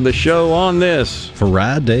 3 of the show on this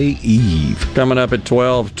Friday Eve. Coming up at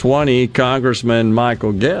 12:20, Congressman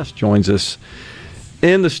Michael Guest joins us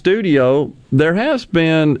in the studio. There has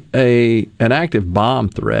been an active bomb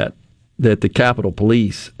threat that the Capitol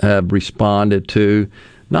Police have responded to.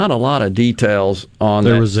 Not a lot of details on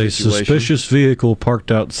that. There was a situation. suspicious vehicle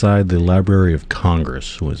parked outside the Library of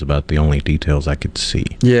Congress, was about the only details I could see.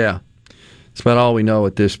 Yeah. It's about all we know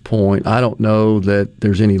at this point. I don't know that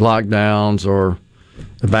there's any lockdowns or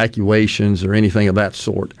evacuations or anything of that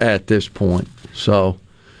sort at this point. So,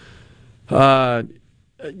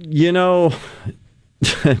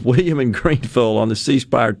 William in Greenville on the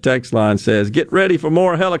C-Spire text line says, get ready for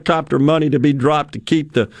more helicopter money to be dropped to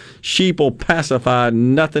keep the sheeple pacified.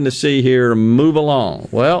 Nothing to see here. Move along.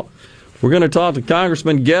 Well, we're going to talk to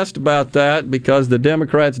Congressman Guest about that because the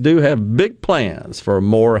Democrats do have big plans for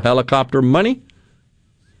more helicopter money.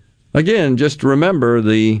 Again, just remember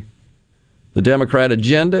the Democrat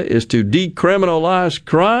agenda is to decriminalize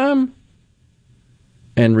crime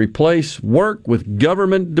and replace work with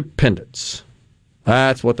government dependence.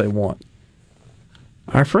 That's what they want.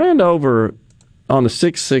 Our friend over on the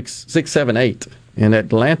 678 in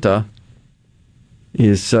Atlanta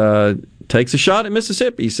takes a shot at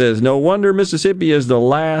Mississippi. He says, no wonder Mississippi is the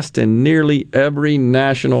last in nearly every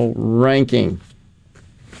national ranking.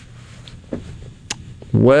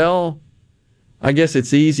 Well, I guess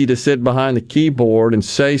it's easy to sit behind the keyboard and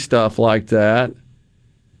say stuff like that.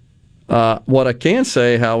 What I can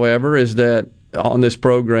say, however, is that on this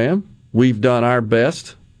program, we've done our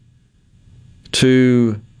best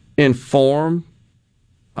to inform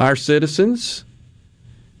our citizens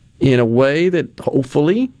in a way that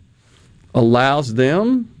hopefully allows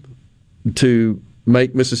them to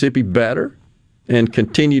make Mississippi better and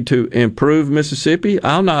continue to improve Mississippi.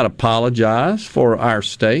 I'll not apologize for our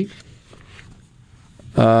state.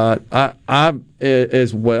 I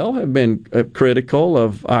as well have been critical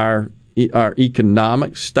of our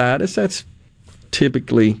economic status. That's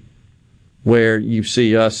typically where you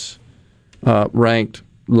see us ranked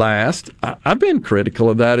last. I've been critical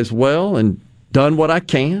of that as well and done what I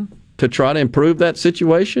can to try to improve that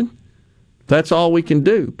situation, that's all we can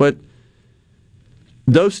do. But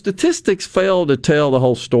those statistics fail to tell the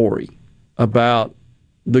whole story about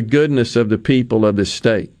the goodness of the people of this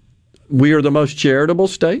state. We are the most charitable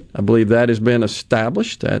state. I believe that has been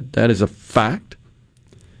established. That is a fact.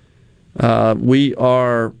 We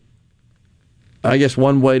are, I guess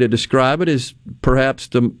one way to describe it is perhaps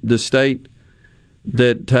the state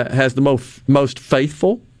that has the most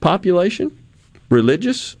faithful population,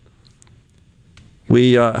 religious.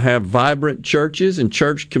 We have vibrant churches and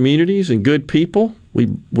church communities and good people. We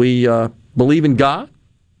believe in God,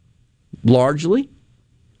 largely.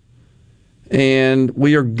 And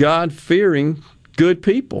we are God-fearing, good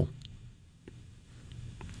people.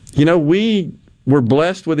 You know, we were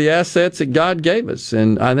blessed with the assets that God gave us,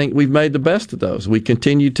 and I think we've made the best of those. We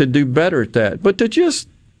continue to do better at that. But to just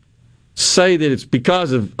say that it's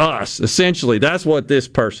because of us, essentially, that's what this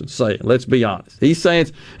person's saying. Let's be honest. He's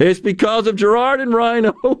saying it's because of Gerard and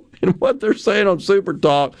Rhino and what they're saying on Super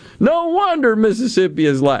Talk. No wonder Mississippi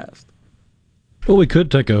is last. Well, we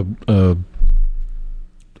could take a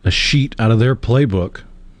sheet out of their playbook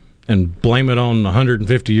and blame it on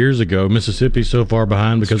 150 years ago. Mississippi's so far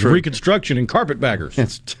behind because of Reconstruction and carpetbaggers.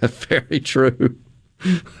 That's very true.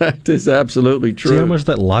 That is absolutely true. See how much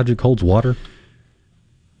that logic holds water?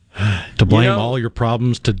 To blame all your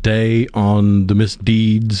problems today on the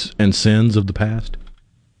misdeeds and sins of the past?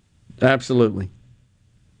 Absolutely.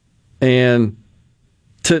 And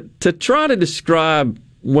to try to describe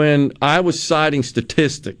when I was citing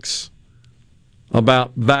statistics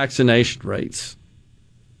about vaccination rates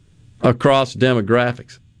across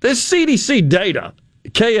demographics, this CDC data,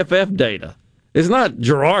 KFF data, is not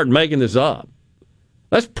Gerard making this up.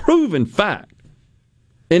 That's proven fact.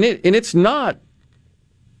 And it's not,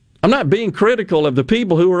 I'm not being critical of the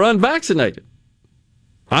people who are unvaccinated.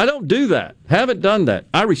 I don't do that. Haven't done that.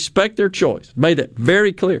 I respect their choice. Made that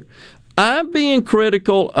very clear. I'm being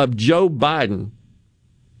critical of Joe Biden,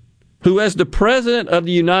 who as the President of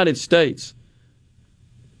the United States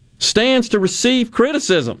stands to receive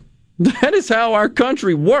criticism. That is how our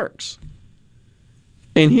country works.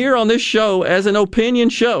 And here on this show, as an opinion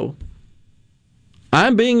show,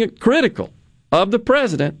 I'm being critical of the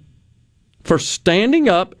President for standing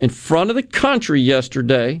up in front of the country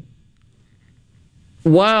yesterday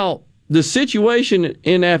while the situation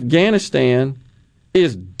in Afghanistan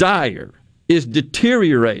is dire, is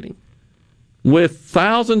deteriorating, with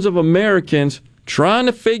thousands of Americans trying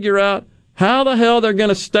to figure out how the hell they're going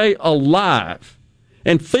to stay alive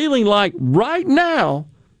and feeling like right now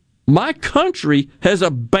my country has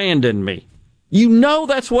abandoned me. You know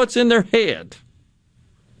that's what's in their head.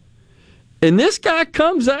 And this guy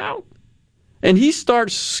comes out and he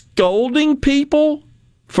starts scolding people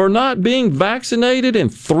for not being vaccinated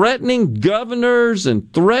and threatening governors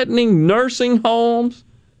and threatening nursing homes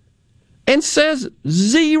and says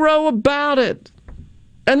zero about it.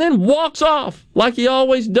 And then walks off like he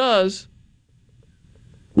always does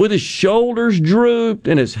with his shoulders drooped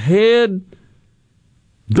and his head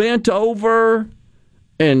bent over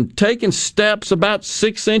and taking steps about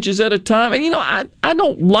 6 inches at a time. And, you know, I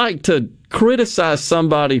don't like to criticize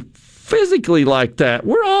somebody physically like that.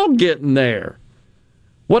 We're all getting there.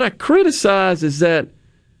 What I criticize is that,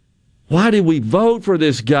 why did we vote for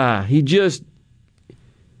this guy? He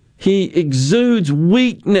exudes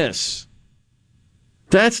weakness.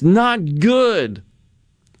 That's not good.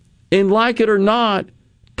 And like it or not,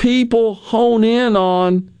 people hone in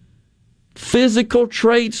on physical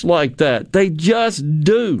traits like that. They just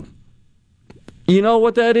do. You know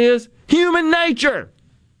what that is? Human nature.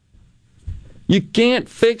 You can't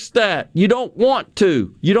fix that. You don't want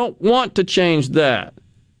to. You don't want to change that.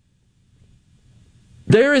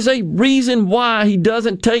 There is a reason why he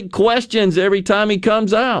doesn't take questions every time he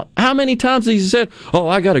comes out. How many times has he said, oh,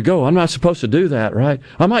 I got to go. I'm not supposed to do that, right?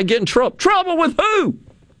 I might get in trouble. Trouble with who?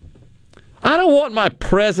 I don't want my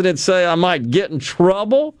president to say I might get in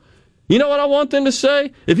trouble. You know what I want them to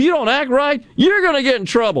say? If you don't act right, you're going to get in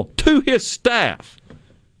trouble, to his staff.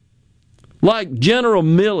 Like General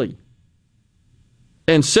Milley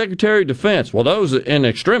and Secretary of Defense. Well, those in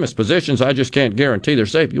extremist positions, I just can't guarantee their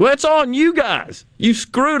safety. Well, it's on you guys. You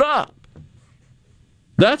screwed up.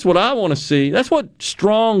 That's what I want to see. That's what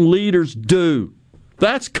strong leaders do.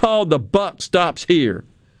 That's called the buck stops here.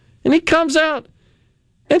 And he comes out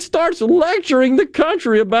and starts lecturing the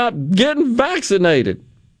country about getting vaccinated.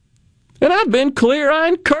 And I've been clear, I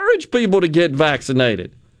encourage people to get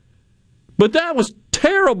vaccinated. But that was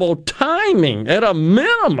terrible timing at a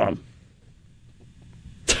minimum.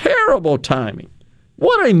 Terrible timing.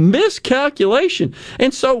 What a miscalculation.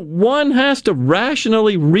 And so one has to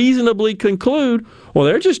rationally, reasonably conclude, well,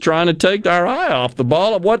 they're just trying to take our eye off the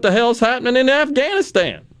ball of what the hell's happening in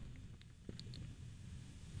Afghanistan.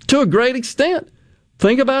 To a great extent.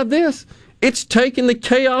 Think about this. It's taken the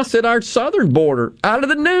chaos at our southern border out of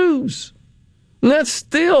the news. And that's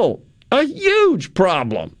still a huge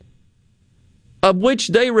problem, of which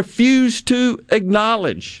they refuse to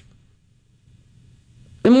acknowledge.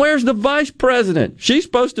 And where's the vice president? She's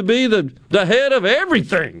supposed to be the head of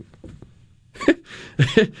everything.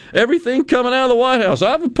 Everything coming out of the White House.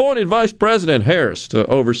 I've appointed Vice President Harris to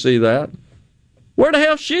oversee that. Where the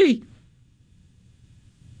hell's she?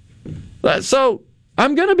 So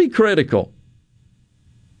I'm going to be critical.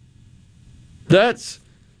 That's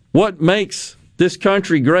what makes this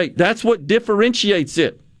country great. That's what differentiates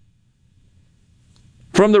it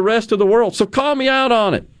from the rest of the world. So call me out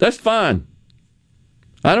on it. That's fine.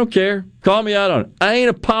 I don't care. Call me out on it. I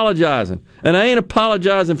ain't apologizing. And I ain't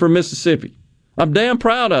apologizing for Mississippi. I'm damn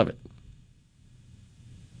proud of it.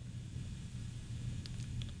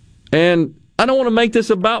 And I don't want to make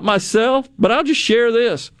this about myself, but I'll just share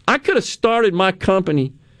this. I could have started my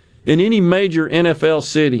company in any major NFL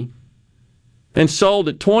city and sold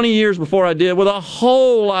it 20 years before I did with a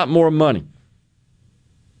whole lot more money.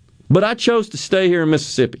 But I chose to stay here in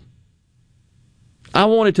Mississippi. I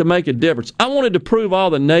wanted to make a difference. I wanted to prove all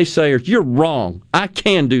the naysayers, you're wrong. I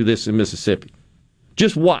can do this in Mississippi.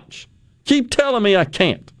 Just watch. Keep telling me I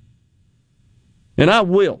can't. And I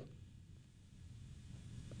will.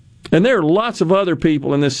 And there are lots of other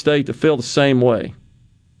people in this state that feel the same way.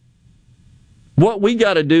 What we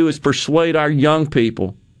got to do is persuade our young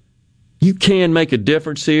people. You can make a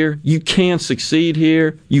difference here. You can succeed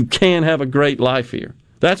here. You can have a great life here.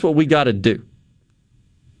 That's what we got to do.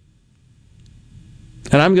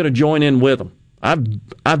 And I'm going to join in with them.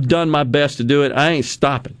 I've done my best to do it. I ain't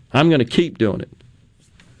stopping. I'm going to keep doing it.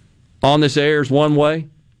 On this Airs One Way,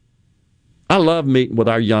 I love meeting with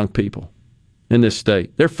our young people in this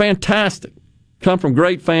state. They're fantastic. Come from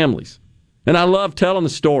great families. And I love telling the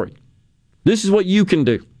story. This is what you can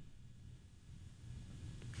do.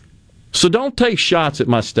 So don't take shots at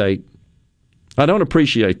my state. I don't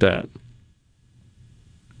appreciate that.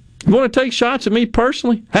 You want to take shots at me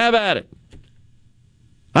personally? Have at it.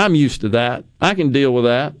 I'm used to that. I can deal with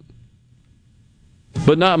that.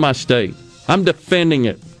 But not my state. I'm defending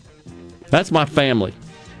it. That's my family.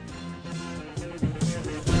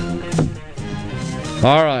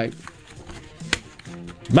 All right.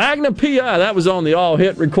 Magna P.I. That was on the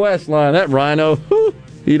all-hit request line. That Rhino, whew,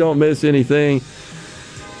 you don't miss anything.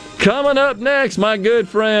 Coming up next, my good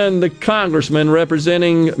friend, the congressman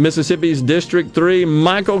representing Mississippi's District 3,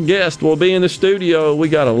 Michael Guest, will be in the studio. We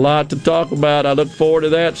got a lot to talk about. I look forward to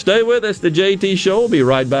that. Stay with us. The JT Show will be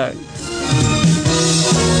right back.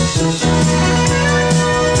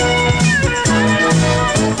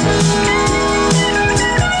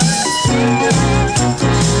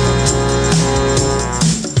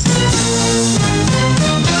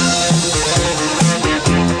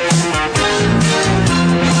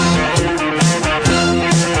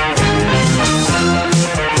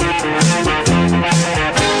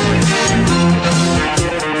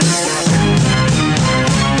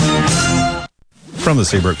 From the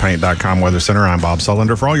SeabrookPaint.com Weather Center, I'm Bob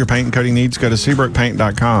Sullender. For all your paint and coating needs, go to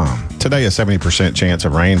SeabrookPaint.com. Today, a 70% chance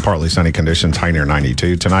of rain, partly sunny conditions, high near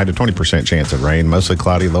 92. Tonight, a 20% chance of rain, mostly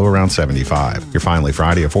cloudy, low around 75. Your finally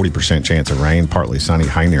Friday, a 40% chance of rain, partly sunny,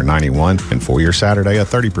 high near 91. And for your Saturday, a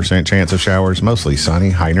 30% chance of showers, mostly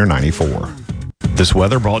sunny, high near 94. This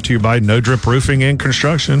weather brought to you by No Drip Roofing and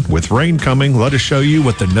Construction. With rain coming, let us show you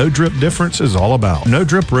what the No Drip difference is all about. No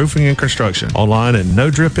Drip Roofing and Construction. Online at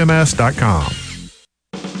NoDripMS.com.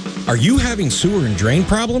 Are you having sewer and drain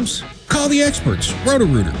problems? Call the experts,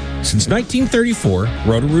 Roto-Rooter. Since 1934,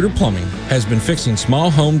 Roto-Rooter Plumbing has been fixing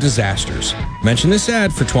small home disasters. Mention this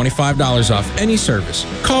ad for $25 off any service.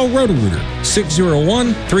 Call Roto-Rooter,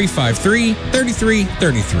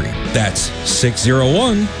 601-353-3333. That's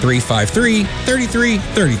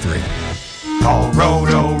 601-353-3333. Call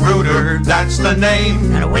Roto-Rooter, that's the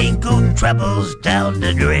name. And away go troubles down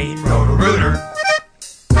the drain. Roto-Rooter.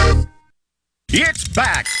 It's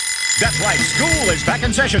back. That's right, school is back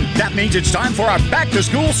in session. That means it's time for our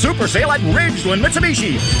back-to-school super sale at Ridgeland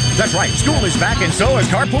Mitsubishi. That's right, school is back and so is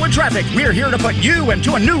carpool and traffic. We're here to put you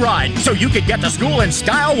into a new ride so you can get to school in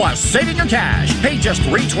style while saving your cash. Pay just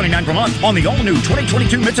 $329 per month on the all-new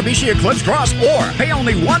 2022 Mitsubishi Eclipse Cross, or pay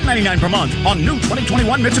only $199 per month on new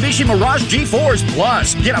 2021 Mitsubishi Mirage G4s.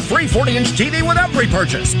 Plus, get a free 40-inch TV with every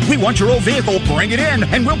purchase. We want your old vehicle, bring it in,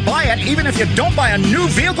 and we'll buy it even if you don't buy a new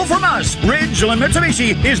vehicle from us. Ridgeland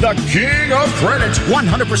Mitsubishi is the King of Credit.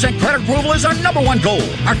 100% credit approval is our #1 goal.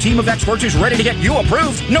 Our team of experts is ready to get you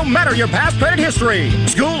approved, no matter your past credit history.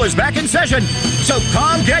 School is back in session, so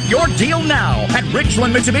come get your deal now at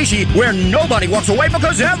Ridgeland Mitsubishi, where nobody walks away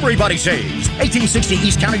because everybody saves. 1860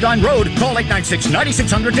 East County Line Road. Call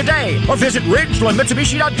 896-9600 today, or visit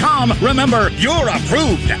RidgelandMitsubishi.com. Remember, you're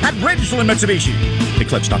approved at Ridgeland Mitsubishi.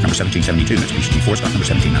 Eclipse stock number 1772, Mitsubishi G4 stock number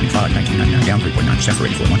 1795, 1999, down 3.9% for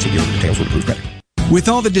 84 months. Dealer details with approved credit. With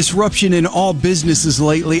all the disruption in all businesses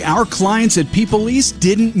lately, our clients at People Lease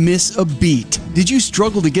didn't miss a beat. Did you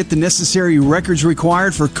struggle to get the necessary records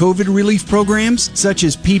required for COVID relief programs such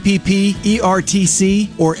as PPP, ERTC,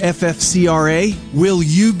 or FFCRA? Will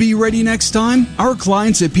you be ready next time? Our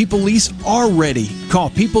clients at People Lease are ready. Call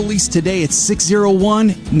People Lease today at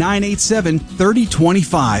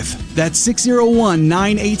 601-987-3025. That's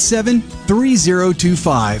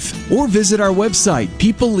 601-987-3025. Or visit our website,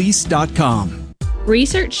 peoplelease.com.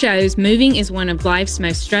 Research shows moving is one of life's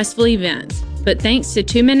most stressful events, but thanks to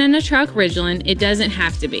Two Men and a Truck Ridgeland, it doesn't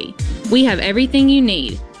have to be. We have everything you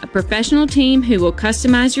need: a professional team who will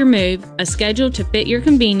customize your move, a schedule to fit your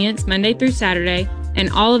convenience Monday through Saturday,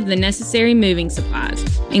 and all of the necessary moving supplies,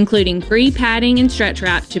 including free padding and stretch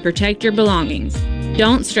wrap to protect your belongings.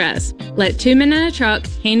 Don't stress. Let Two Men and a Truck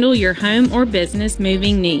handle your home or business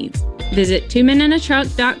moving needs. Visit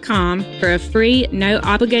twomenandatruck.com for a free,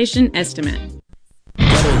 no-obligation estimate.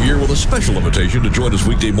 Here with a special invitation to join us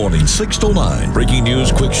weekday morning, 6 to 9. Breaking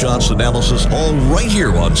news, quick shots, analysis, all right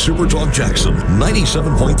here on Super Talk Jackson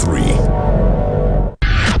 97.3.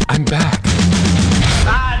 I'm back.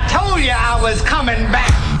 I told you I was coming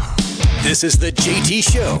back. This is the JT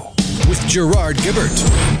Show with Gerard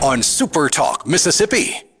Gibbert on Super Talk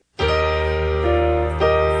Mississippi.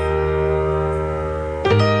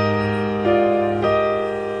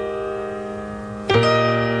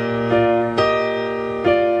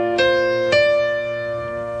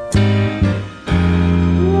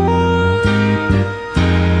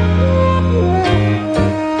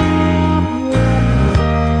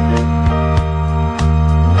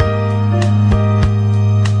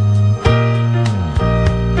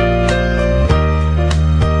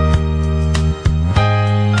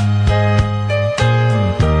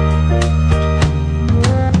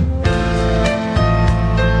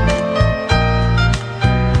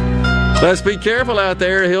 Let's be careful out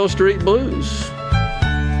there, Hill Street Blues.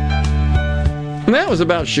 And that was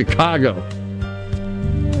about Chicago.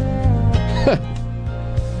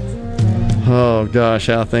 Oh, gosh,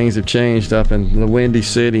 how things have changed up in the Windy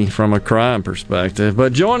City from a crime perspective.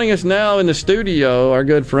 But joining us now in the studio, our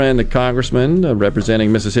good friend, the Congressman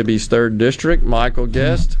representing Mississippi's 3rd District, Michael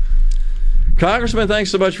Guest. Congressman,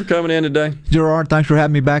 thanks so much for coming in today. Gerard, thanks for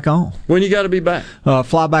having me back on. When you got to be back?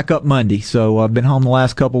 Fly back up Monday. So I've been home the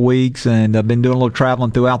last couple of weeks, and I've been doing a little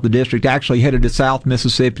traveling throughout the district. Actually headed to South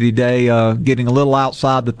Mississippi today, getting a little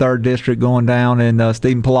outside the 3rd District, going down in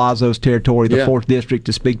Stephen Palazzo's territory, the 4th District,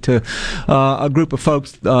 to speak to a group of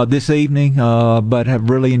folks this evening, but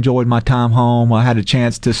have really enjoyed my time home. I had a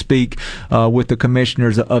chance to speak with the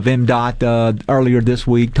commissioners of MDOT earlier this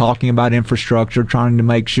week, talking about infrastructure, trying to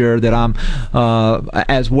make sure that I'm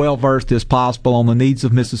as well versed as possible on the needs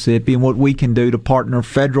of Mississippi and what we can do to partner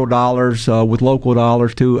federal dollars with local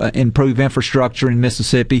dollars to improve infrastructure in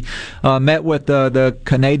Mississippi. Met with the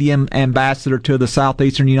Canadian ambassador to the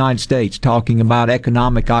southeastern United States, talking about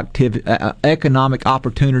economic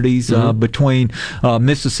opportunities between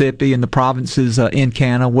Mississippi and the provinces in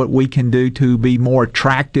Canada, what we can do to be more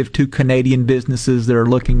attractive to Canadian businesses that are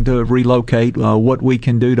looking to relocate, what we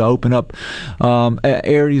can do to open up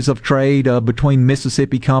areas of trade between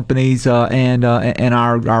Mississippi companies and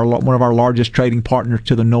our one of our largest trading partners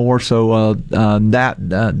to the north. So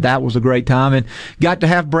that was a great time, and got to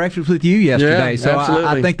have breakfast with you yesterday. So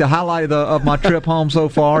I think the highlight of my trip home so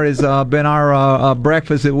far has been our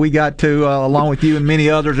breakfast that we got to along with you and many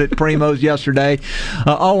others at Primo's yesterday.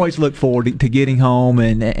 Always look forward to getting home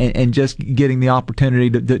and just getting the opportunity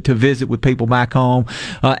to visit with people back home,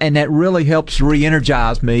 and that really helps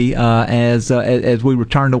re-energize me as we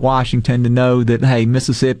return to Washington, to know that, hey,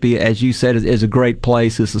 Mississippi, as you said, is a great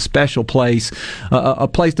place. It's a special place, a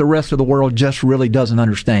place the rest of the world just really doesn't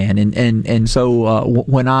understand. And so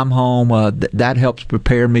when I'm home, that helps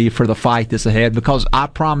prepare me for the fight that's ahead, because I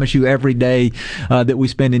promise you every day that we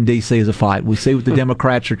spend in D.C. is a fight. We see what the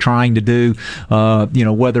Democrats are trying to do,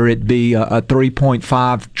 whether it be a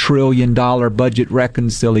 $3.5 trillion budget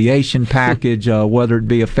reconciliation package, whether it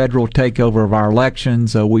be a federal takeover of our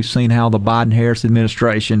elections. We've seen how the Biden-Harris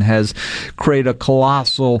administration has create a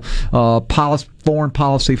colossal foreign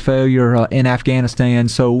policy failure in Afghanistan.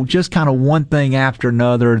 So just kind of one thing after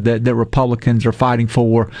another that Republicans are fighting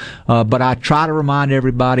for. But I try to remind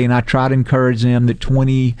everybody, and I try to encourage them, that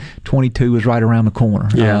 2022 is right around the corner.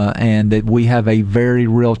 And that we have a very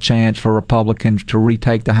real chance for Republicans to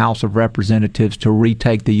retake the House of Representatives, to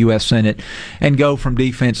retake the U.S. Senate, and go from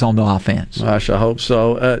defense on the offense. Gosh, I hope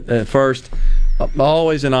so. First,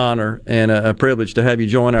 always an honor and a privilege to have you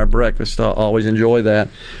join our breakfast. I always enjoy that.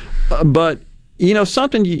 But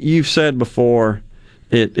something you've said before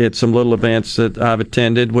at some little events that I've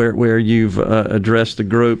attended where you've addressed the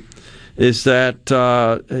group is that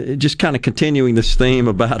just kind of continuing this theme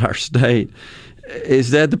about our state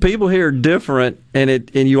is that the people here are different, and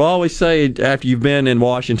you always say after you've been in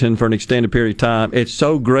Washington for an extended period of time, it's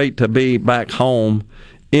so great to be back home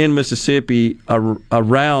in Mississippi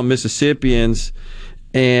around Mississippians.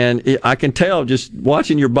 And I can tell just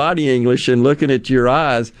watching your body English and looking at your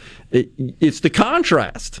eyes, it's the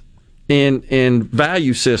contrast in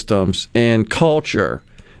value systems and culture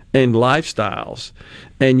and lifestyles.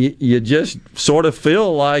 And you just sort of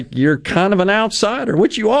feel like you're kind of an outsider,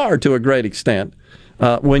 which you are to a great extent,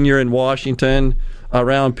 when you're in Washington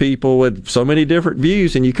around people with so many different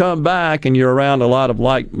views, and you come back and you're around a lot of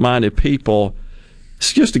like-minded people.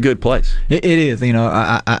 It's just a good place. It is.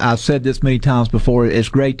 I've said this many times before. It's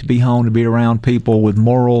great to be home, to be around people with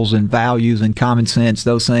morals and values and common sense,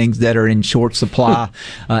 those things that are in short supply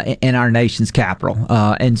in our nation's capital.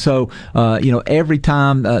 And so, every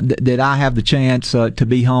time that I have the chance to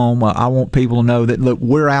be home, I want people to know that, look,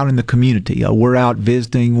 we're out in the community. We're out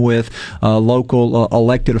visiting with local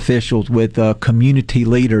elected officials, with community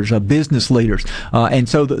leaders, business leaders. And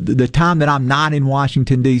so the time that I'm not in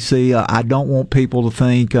Washington, D.C., I don't want people to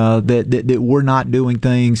think that we're not doing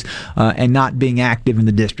things and not being active in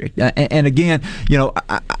the district. And again,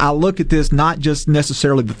 I look at this not just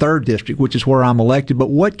necessarily the 3rd District, which is where I'm elected, but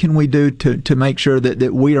what can we do to make sure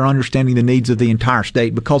that we are understanding the needs of the entire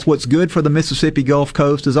state? Because what's good for the Mississippi Gulf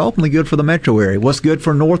Coast is ultimately good for the metro area. What's good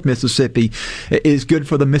for North Mississippi is good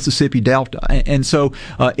for the Mississippi Delta. And so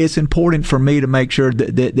it's important for me to make sure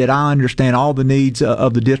that I understand all the needs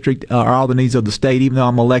of the district, or all the needs of the state, even though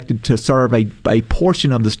I'm elected to serve a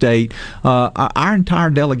portion of the state. Our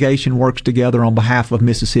entire delegation works together on behalf of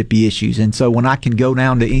Mississippi issues. And so when I can go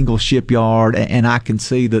down to Ingalls Shipyard and I can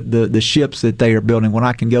see the ships that they are building, when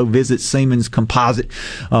I can go visit Siemens Composite,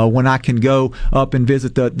 when I can go up and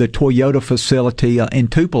visit the Toyota facility in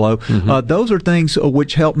Tupelo, those are things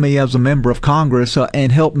which help me as a member of Congress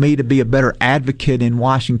and help me to be a better advocate in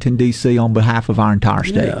Washington, D.C. on behalf of our entire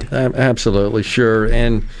state. Yeah, absolutely, sure.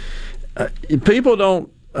 And people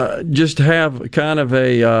don't just have kind of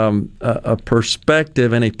a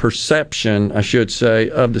perspective and a perception, I should say,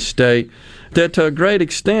 of the state that to a great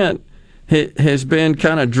extent has been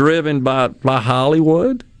kind of driven by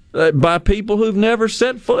Hollywood, by people who've never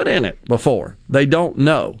set foot in it before. They don't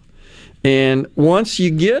know. And once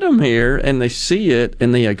you get them here and they see it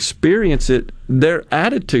and they experience it, their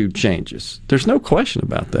attitude changes. There's no question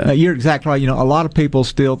about that. You're exactly right. A lot of people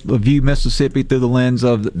still view Mississippi through the lens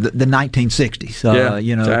of the 1960s.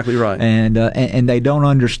 Exactly right. And they don't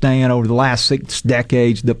understand over the last 6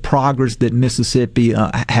 decades the progress that Mississippi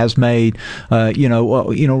has made.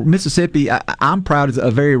 Mississippi, I'm proud, is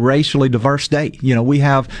a very racially diverse state. We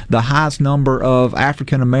have the highest number of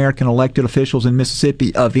African American elected officials in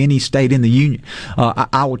Mississippi of any state in the union.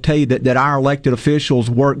 I will tell you that our elected officials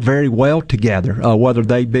work very well together. Whether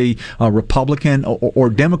they be Republican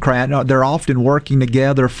or Democrat, they're often working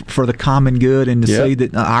together for the common good and to see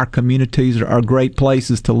that our communities are great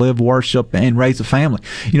places to live, worship, and raise a family.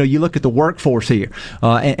 You look at the workforce here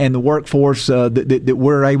and the workforce that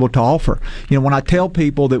we're able to offer. When I tell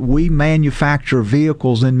people that we manufacture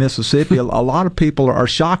vehicles in Mississippi, a lot of people are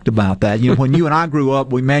shocked about that. When you and I grew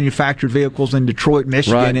up, we manufactured vehicles in Detroit,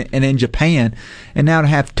 Michigan, and in Japan, and now to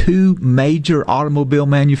have 2 major automobile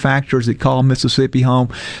manufacturers that call Mississippi home,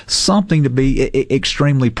 something to be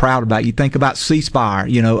extremely proud about. You think about C Spire,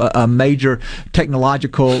 a major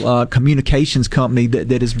technological communications company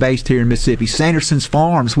that is based here in Mississippi. Sanderson's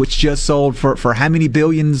Farms, which just sold for how many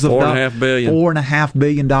billions of dollars? $4.5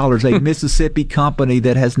 billion. A Mississippi company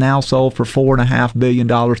that has now sold for $4.5 billion,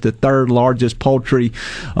 the 3rd largest poultry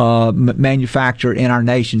manufacturer in our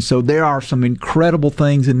nation. So there are some incredible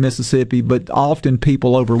things in Mississippi, but often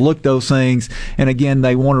people overlook those things, and again,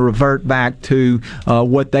 they want to revert back to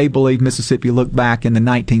what they believe Mississippi looked back in the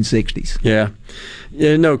 1960s. Yeah,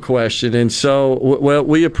 no question. And so,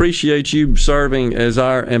 we appreciate you serving as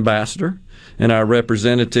our ambassador and our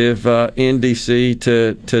representative in D.C.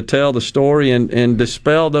 to tell the story and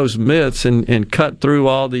dispel those myths and cut through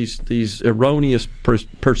all these erroneous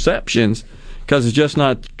perceptions, because it's just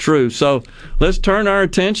not true. So let's turn our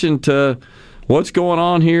attention to what's going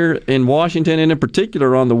on here in Washington, and in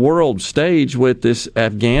particular on the world stage with this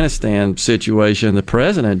Afghanistan situation. The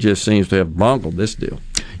president just seems to have bungled this deal.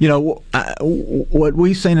 You know, what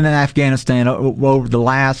we've seen in Afghanistan over the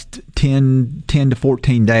last 10 to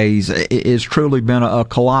 14 days has truly been a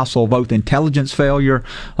colossal both intelligence failure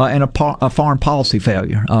and a foreign policy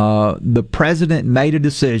failure. The president made a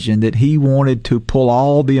decision that he wanted to pull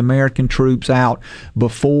all the American troops out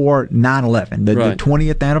before 9/11, the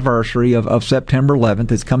 20th anniversary of September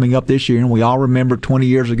 11th is coming up this year, and we all remember 20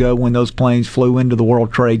 years ago when those planes flew into the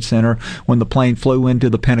World Trade Center, when the plane flew into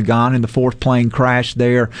the Pentagon, and the fourth plane crashed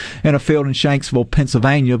there in a field in Shanksville,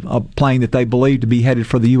 Pennsylvania, a plane that they believed to be headed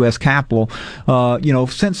for the U.S. Capitol.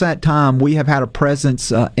 Since that time, we have had a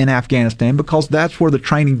presence in Afghanistan because that's where the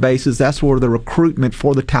training bases, that's where the recruitment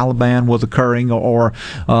for the Taliban was occurring, and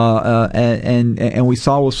we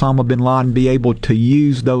saw Osama bin Laden be able to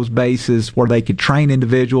use those bases where they could train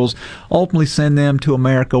individuals, ultimately send them to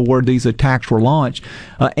America where these attacks were launched.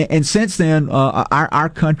 And since then, our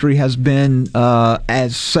country has been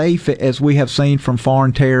as safe as we have seen from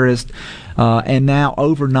foreign terrorists. And now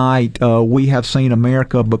overnight, we have seen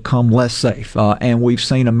America become less safe. And we've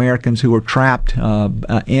seen Americans who are trapped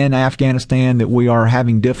in Afghanistan that we are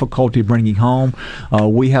having difficulty bringing home.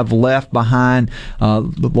 We have left behind,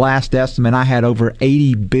 the last estimate I had, over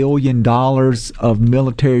 $80 billion of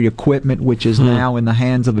military equipment, which is now in the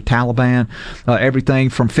hands of the Taliban. Everything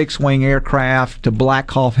from fixed-wing aircraft to Black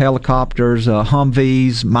Hawk helicopters,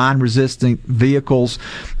 Humvees, mine-resistant vehicles,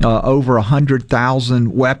 over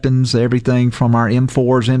 100,000 weapons, everything from our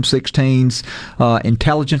M4s, M16s,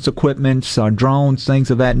 intelligence equipments, drones, things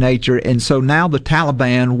of that nature. And so now the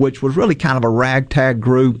Taliban, which was really kind of a ragtag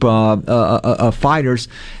group of fighters,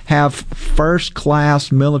 have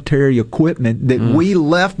first-class military equipment that we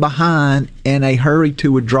left behind in a hurry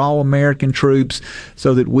to withdraw American troops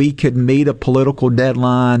so that we could meet a political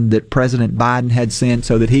deadline that President Biden had sent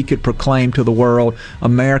so that he could proclaim to the world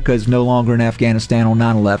America is no longer in Afghanistan on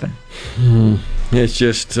 9/11. It's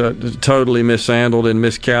just totally mishandled and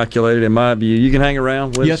miscalculated, in my view. You can hang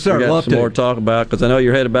around with us. Yes, sir. We got Love some to. more to talk about, because I know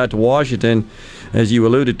you're headed back to Washington, as you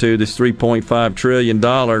alluded to, this $3.5 trillion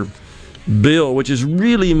bill, which is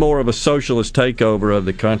really more of a socialist takeover of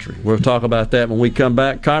the country. We'll talk about that when we come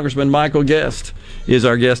back. Congressman Michael Guest is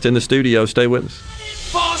our guest in the studio. Stay with us.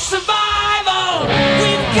 For survival,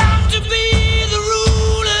 we've got to be the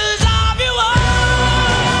rulers of your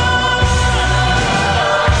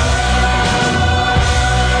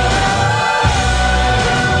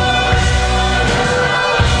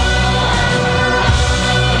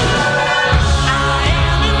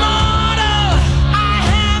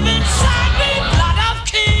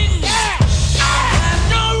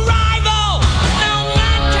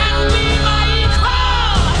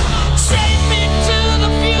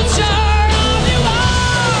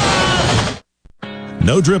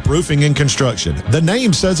No Drip Roofing and Construction. The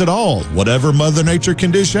name says it all. Whatever Mother Nature can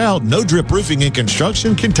dish out, No Drip Roofing and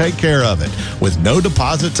Construction can take care of it with no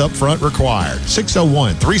deposits up front required.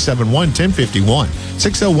 601-371-1051.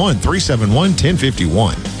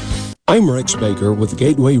 601-371-1051. I'm Rex Baker with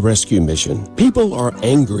Gateway Rescue Mission. People are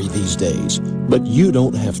angry these days, but you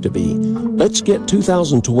don't have to be. Let's get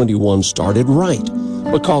 2021 started right,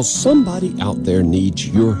 because somebody out there needs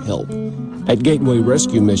your help. At Gateway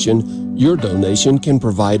Rescue Mission, your donation can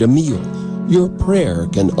provide a meal. Your prayer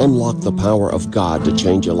can unlock the power of God to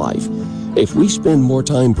change a life. If we spend more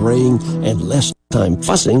time praying and less time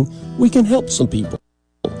fussing, we can help some people.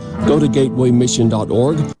 Go to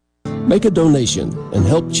gatewaymission.org, make a donation, and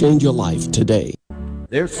help change your life today.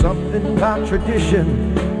 There's something about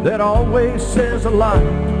tradition that always says a lot.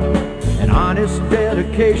 An honest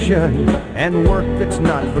dedication and work that's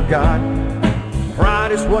not forgot.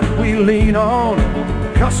 Pride is what we lean on.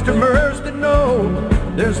 Customers that know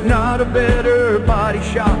there's not a better body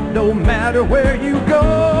shop no matter where you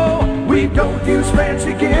go. We don't use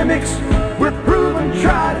fancy gimmicks. We're proven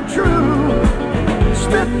tried and true.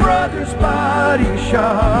 Smith Brothers Body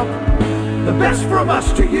Shop. The best from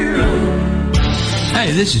us to you.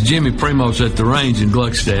 Hey, this is Jimmy Primos at the range in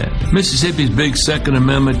Gluckstadt. Mississippi's big Second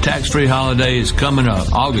Amendment tax-free holiday is coming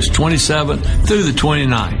up August 27th through the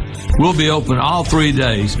 29th. We'll be open all 3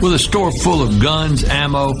 days with a store full of guns,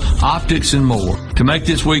 ammo, optics, and more. To make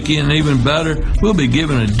this weekend even better, we'll be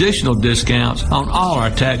giving additional discounts on all our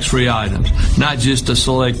tax-free items, not just a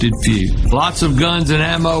selected few. Lots of guns and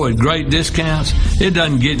ammo at great discounts. It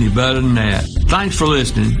doesn't get any better than that. Thanks for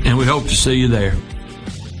listening, and we hope to see you there.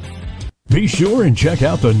 Be sure and check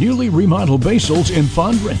out the newly remodeled Basil's in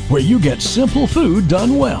Fondren, where you get simple food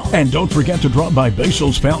done well. And don't forget to drop by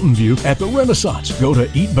Basil's Fountain View at the Renaissance. Go to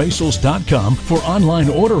eatbasils.com for online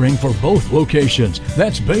ordering for both locations.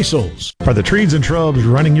 That's Basil's. Are the trees and shrubs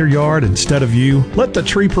running your yard instead of you? Let the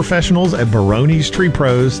tree professionals at Baroni's Tree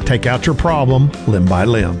Pros take out your problem limb by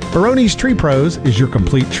limb. Baroni's Tree Pros is your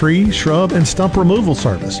complete tree, shrub, and stump removal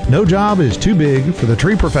service. No job is too big for the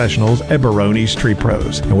tree professionals at Baroni's Tree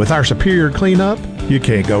Pros. And with our superior cleanup, you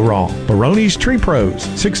can't go wrong. Baroni's Tree Pros,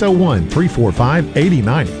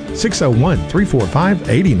 601-345-8090.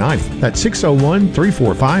 601-345-8090. That's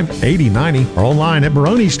 601-345-8090 or online at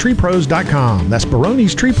baronestreepros.com. That's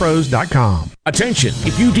baronestreepros.com. Attention!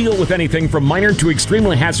 If you deal with anything from minor to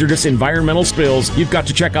extremely hazardous environmental spills, you've got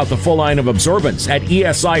to check out the full line of absorbents at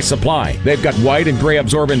ESI Supply. They've got white and gray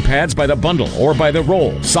absorbent pads by the bundle or by the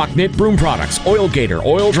roll, sock knit broom products, Oil Gator,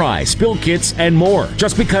 Oil Dry, spill kits, and more.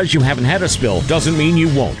 Just because you haven't had a spill doesn't mean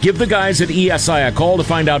you won't. Give the guys at ESI a call to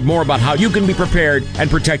find out more about how you can be prepared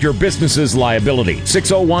and protect your business's liability.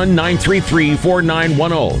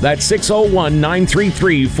 601-933-4910. That's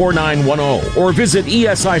 601-933-4910. Or visit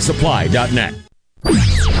esisupply.net.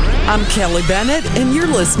 I'm Kelly Bennett, and you're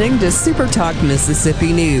listening to Super Talk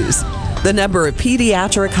Mississippi News. The number of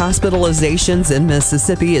pediatric hospitalizations in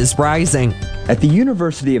Mississippi is rising. At the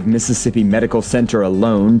University of Mississippi Medical Center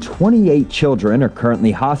alone, 28 children are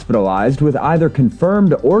currently hospitalized with either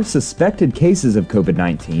confirmed or suspected cases of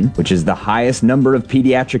COVID-19, which is the highest number of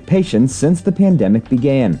pediatric patients since the pandemic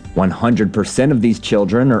began. 100% of these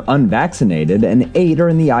children are unvaccinated and 8 are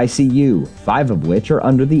in the ICU, 5 of which are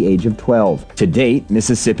under the age of 12. To date,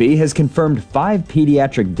 Mississippi has confirmed 5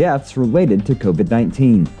 pediatric deaths related to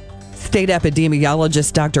COVID-19. State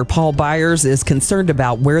epidemiologist Dr. Paul Byers is concerned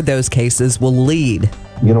about where those cases will lead.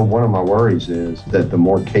 You know, one of my worries is that the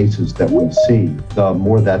more cases that we see, the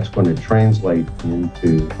more that's going to translate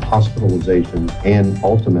into hospitalization and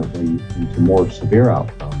ultimately into more severe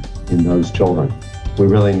outcomes in those children. We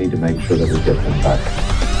really need to make sure that we get them back.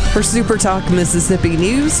 For Super Talk Mississippi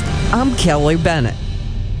News, I'm Kelly Bennett.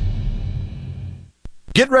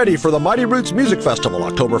 Get ready for the Mighty Roots Music Festival,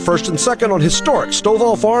 October 1st and 2nd on historic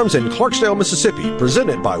Stovall Farms in Clarksdale, Mississippi,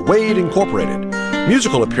 presented by Wade Incorporated.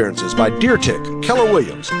 Musical appearances by Deer Tick, Keller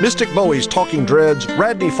Williams, Mystic Bowie's Talking Dreads,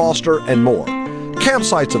 Radney Foster, and more.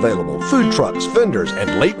 Campsites available, food trucks, vendors,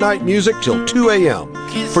 and late-night music till 2 a.m.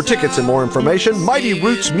 For tickets and more information,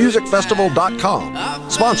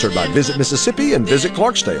 MightyRootsMusicFestival.com. Sponsored by Visit Mississippi and Visit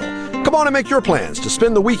Clarksdale. Come on and make your plans to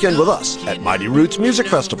spend the weekend with us at Mighty Roots Music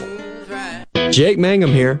Festival. Jake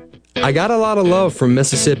Mangum here. I got a lot of love from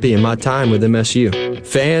Mississippi in my time with MSU.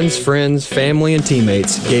 Fans, friends, family, and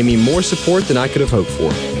teammates gave me more support than I could have hoped for.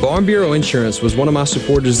 Farm Bureau Insurance was one of my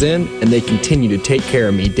supporters then, and they continue to take care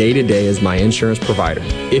of me day to day as my insurance provider.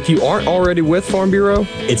 If you aren't already with Farm Bureau,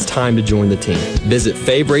 it's time to join the team. Visit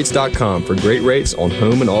favrates.com for great rates on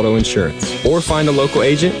home and auto insurance, or find a local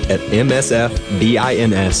agent at msfbins.com.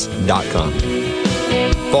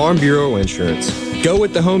 Farm Bureau Insurance. Go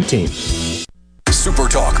with the home team. Super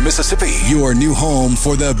Talk Mississippi, your new home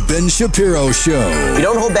for the Ben Shapiro Show. We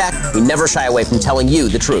don't hold back. We never shy away from telling you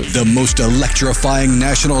the truth. The most electrifying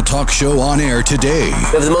national talk show on air today.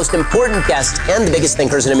 We have the most important guests and the biggest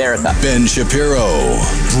thinkers in America. Ben Shapiro,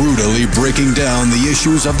 brutally breaking down the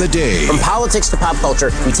issues of the day. From politics to pop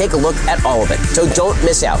culture, we take a look at all of it. So don't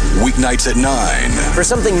miss out. Weeknights at 9. For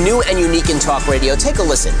something new and unique in talk radio, take a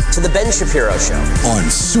listen to The Ben Shapiro Show. On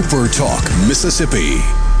Super Talk Mississippi.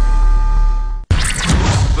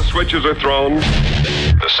 Switches are thrown.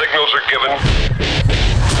 The signals are given.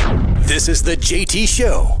 This is the JT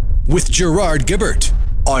Show with Gerard Gibbert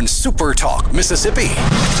on Super Talk Mississippi.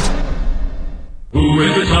 Who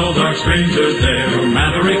is the tall dark stranger there?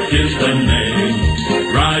 Maverick is the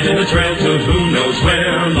name. Riding the trail to who knows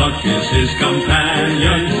where. Luck is his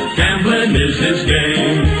companion. Gambling is his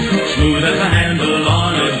game. Smooth as a handle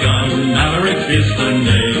on a gun. Maverick is the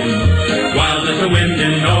name. Wild as the wind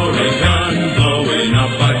in Oregon. Blowing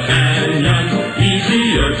up a canyon.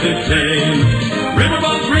 Easier to tame.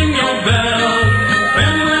 Riverboats ring your bell.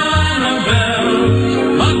 Farewell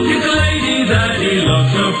Annabelle. Luck is the lady that he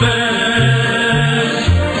loves the best.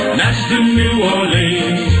 To New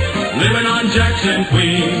Orleans, living on Jackson,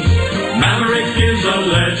 Queens. Maverick is a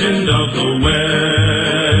legend of the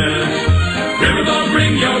West. Riverboat,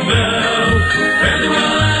 ring your bell. Fare thee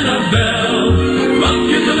well, Annabelle.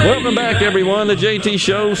 Welcome back, everyone. The JT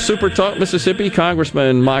Show, Super Talk Mississippi.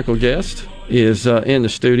 Congressman Michael Guest is in the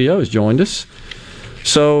studio, has joined us.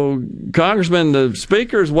 So, Congressman, the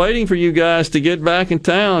Speaker's waiting for you guys to get back in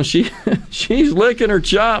town. She's licking her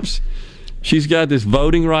chops. She's got this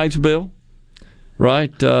voting rights bill,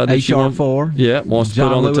 right? H.R. 4. Yeah, wants to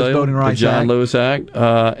put on the table. The John Lewis Act.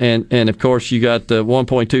 And, of course, you got the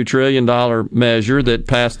 $1.2 trillion measure that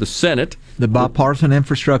passed the Senate. The bipartisan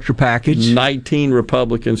infrastructure package. 19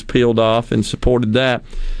 Republicans peeled off and supported that.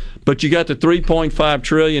 But you got the $3.5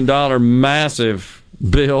 trillion massive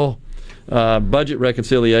bill, budget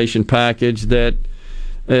reconciliation package that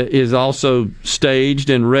is also staged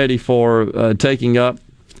and ready for taking up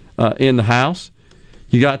in the House.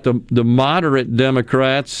 You got the moderate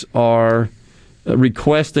Democrats are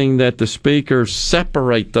requesting that the Speaker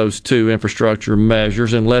separate those two infrastructure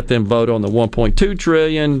measures and let them vote on the $1.2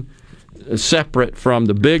 trillion separate from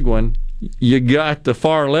the big one. You got the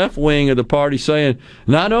far left wing of the party saying,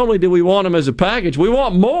 not only do we want them as a package, we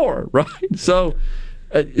want more, right? So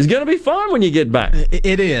it's going to be fun when you get back.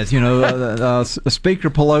 It is. You know, Speaker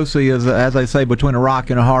Pelosi is, as I say, between a rock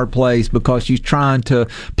and a hard place because she's trying to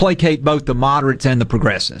placate both the moderates and the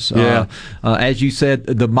progressives. Yeah. As you said,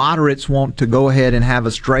 the moderates want to go ahead and have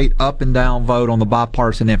a straight up and down vote on the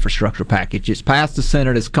bipartisan infrastructure package. It's passed the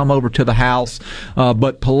Senate. It's come over to the House.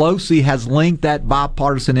 But Pelosi has linked that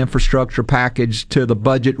bipartisan infrastructure package to the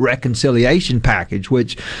budget reconciliation package,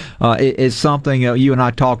 which is something you and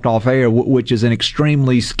I talked off air, which is an extremely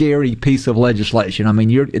scary piece of legislation. I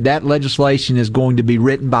mean, that legislation is going to be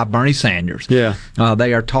written by Bernie Sanders. Yeah,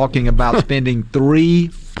 they are talking about spending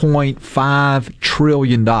 $3.5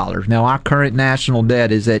 trillion. Now, our current national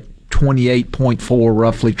debt is at $28.4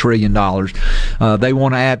 roughly trillion. They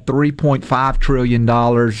want to add $3.5 trillion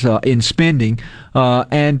in spending,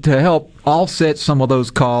 and to help offset some of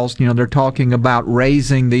those costs, you know, they're talking about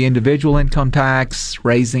raising the individual income tax,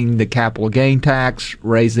 raising the capital gain tax,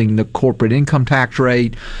 raising the corporate income tax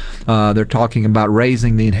rate. They're talking about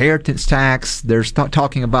raising the inheritance tax. They're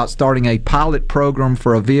talking about starting a pilot program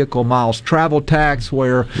for a vehicle miles travel tax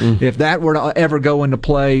where if that were to ever go into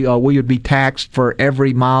play, we would be taxed for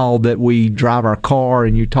every mile that we drive our car.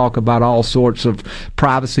 And you talk about all sorts of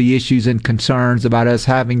privacy issues and concerns about us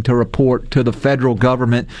having to report to the federal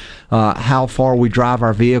government how far we drive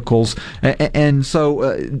our vehicles. And so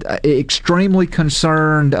extremely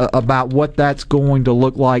concerned about what that's going to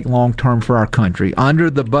look like long term for our country. Under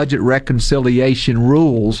the budget reconciliation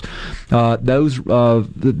rules,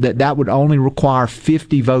 that would only require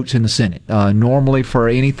 50 votes in the Senate. Normally, for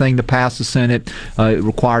anything to pass the Senate, it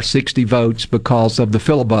requires 60 votes because of the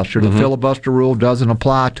filibuster. The filibuster rule doesn't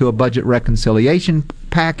apply to a budget reconciliation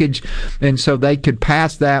package, and so they could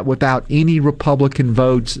pass that without any Republican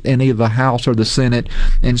votes in either the House or the Senate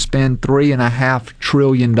and spend $3.5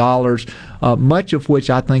 trillion, much of which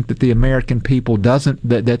I think that the American people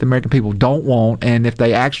don't want. And if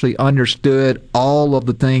they actually understood all of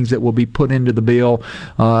the things that will be put into the bill,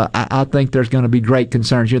 I think there's going to be great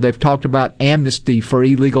concerns here. They've talked about amnesty for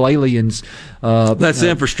illegal aliens. That's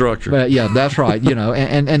infrastructure. Yeah, that's right. You know,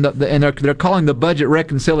 and they're calling the budget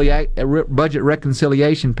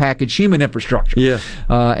reconciliation package human infrastructure. Yeah,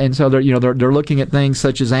 and so they're looking at things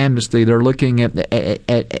such as amnesty. They're looking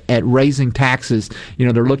at raising taxes. You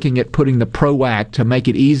know, they're looking at putting the PRO Act to make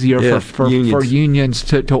it easier for unions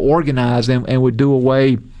to organize and would do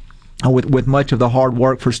away with much of the hard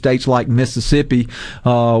work for states like Mississippi,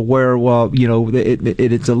 where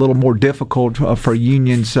it's a little more difficult for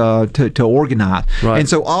unions to organize. Right. And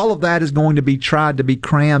so all of that is going to be tried to be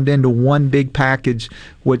crammed into one big package,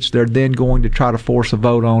 which they're then going to try to force a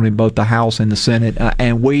vote on in both the House and the Senate.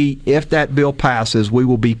 And if that bill passes, we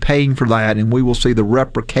will be paying for that, and we will see the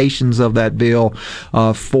repercussions of that bill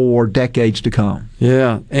for decades to come.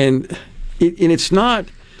 Yeah, and it's not.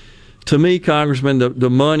 To me, Congressman, the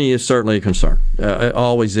money is certainly a concern. It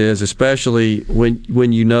always is, especially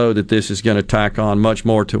when you know that this is going to tack on much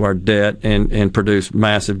more to our debt and produce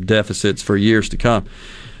massive deficits for years to come.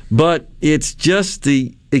 But it's just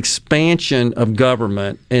the expansion of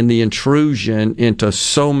government and the intrusion into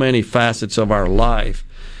so many facets of our life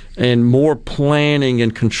and more planning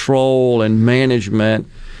and control and management.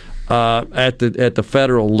 at the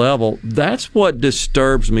federal level. That's what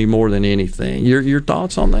disturbs me more than anything. Your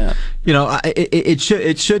thoughts on that?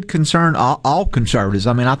 It should concern all conservatives.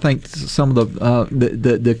 I mean, I think some of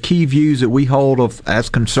the key views that we hold of as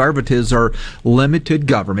conservatives are limited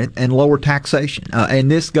government and lower taxation, and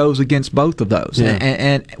this goes against both of those. Yeah.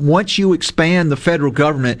 And once you expand the federal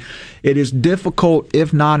government, it is difficult,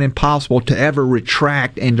 if not impossible, to ever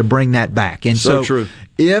retract and to bring that back. And so true.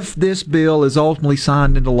 If this bill is ultimately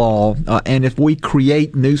signed into law, and if we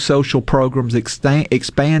create new social programs,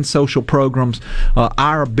 expand social programs,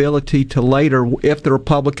 our ability to later, if the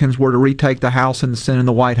Republicans were to retake the House and the Senate and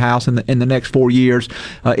the White House in the next 4 years,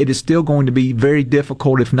 it is still going to be very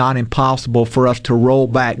difficult, if not impossible, for us to roll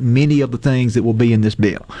back many of the things that will be in this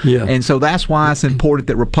bill. Yeah. And so that's why it's important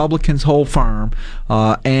that Republicans hold firm.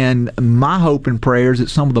 And my hope and prayer is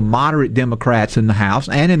that some of the moderate Democrats in the House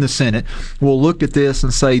and in the Senate will look at this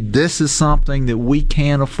and say, this is something that we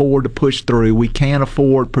can't afford to push through. We can't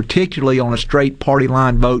afford, particularly on a straight party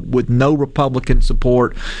line vote with no Republican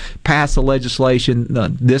support, pass a legislation,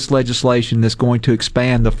 this legislation that's going to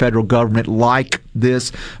expand the federal government like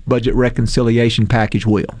this budget reconciliation package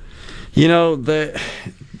will. Again,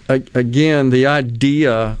 the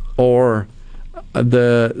idea or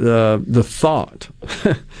the thought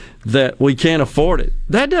that we can't afford it,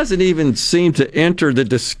 that doesn't even seem to enter the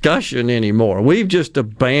discussion anymore. We've just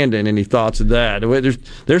abandoned any thoughts of that.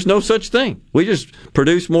 There's no such thing. We just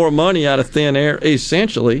produce more money out of thin air,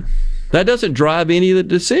 essentially. That doesn't drive any of the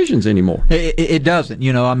decisions anymore. It doesn't.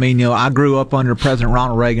 I grew up under President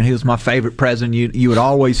Ronald Reagan. He was my favorite president. You would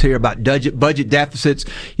always hear about budget deficits.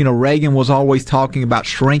 Reagan was always talking about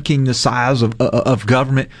shrinking the size of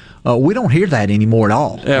government. We don't hear that anymore at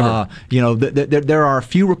all. There are a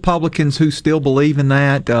few Republicans who still believe in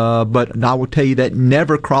that, but I will tell you that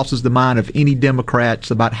never crosses the mind of any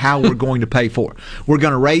Democrats about how we're going to pay for it. We're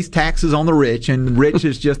going to raise taxes on the rich, and rich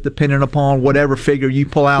is just dependent upon whatever figure you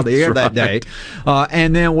pull out of the air that day.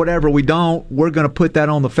 And then whatever we don't, we're going to put that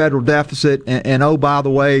on the federal deficit, and oh, by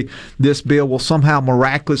the way, this bill will somehow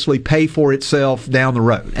miraculously pay for itself down the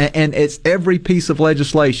road. And it's every piece of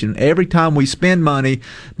legislation. Every time we spend money,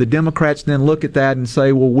 the Democrats then look at that and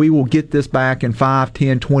say, well, we will get this back in 5,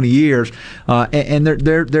 10, 20 years. And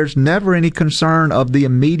there's never any concern of the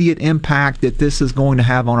immediate impact that this is going to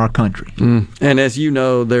have on our country. And as you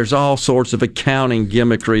know, there's all sorts of accounting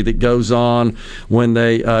gimmickry that goes on when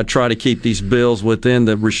they try to keep these bills within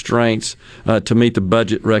the restraints to meet the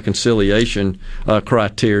budget reconciliation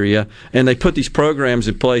criteria. And they put these programs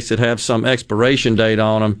in place that have some expiration date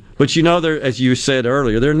on them. But as you said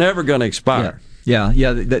earlier, they're never going to expire. Yeah.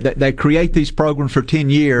 They create these programs for 10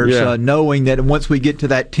 years, knowing that once we get to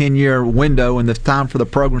that 10-year window and the time for the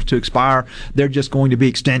programs to expire, they're just going to be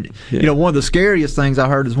extended. Yeah. One of the scariest things I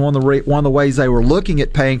heard is one of the ways they were looking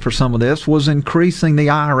at paying for some of this was increasing the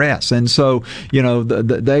IRS. And so,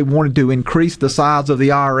 they wanted to increase the size of the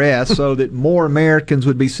IRS so that more Americans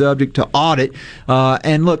would be subject to audit.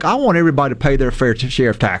 And look, I want everybody to pay their fair share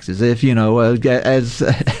of taxes. If, as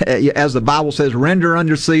the Bible says, render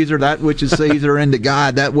unto Caesar that which is Caesar, into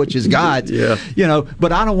God that which is God's.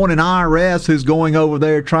 But I don't want an IRS who's going over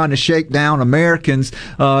there trying to shake down Americans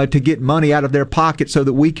to get money out of their pocket so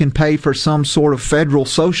that we can pay for some sort of federal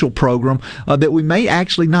social program that we may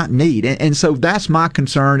actually not need. And so that's my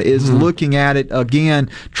concern, is looking at it again,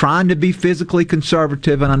 trying to be physically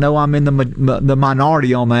conservative, and I know I'm in the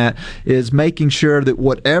minority on that, is making sure that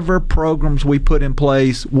whatever programs we put in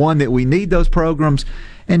place, one, that we need those programs,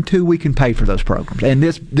 and two, we can pay for those programs. And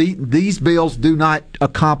these bills do not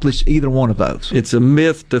accomplish either one of those. It's a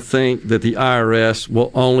myth to think that the IRS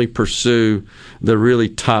will only pursue the really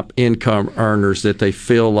top income earners that they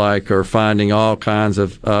feel like are finding all kinds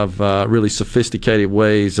of really sophisticated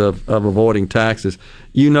ways of avoiding taxes.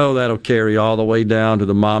 That'll carry all the way down to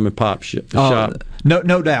the mom and pop shop.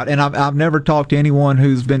 No doubt. And I've never talked to anyone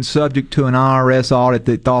who's been subject to an IRS audit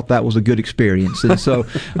that thought that was a good experience. And so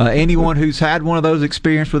anyone who's had one of those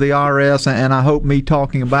experiences with the IRS, and I hope me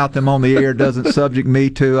talking about them on the air doesn't subject me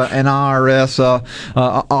to an IRS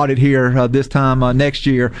audit here this time next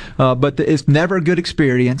year. But it's never a good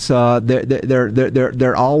experience.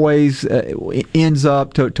 There always ends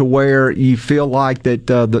up to where you feel like that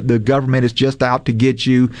the government is just out to get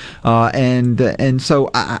you. And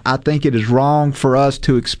so I think it is wrong for us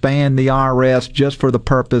to expand the IRS just for the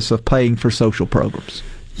purpose of paying for social programs.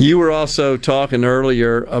 You were also talking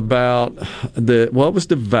earlier about what was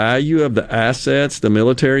the value of the assets, the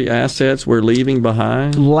military assets we're leaving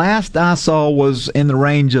behind? Last I saw was in the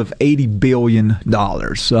range of $80 billion.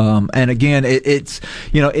 And again, it's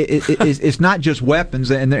not just weapons,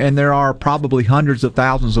 and there are probably hundreds of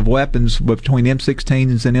thousands of weapons between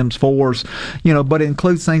M16s and M4s, but it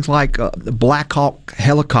includes things like Black Hawk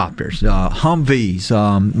helicopters,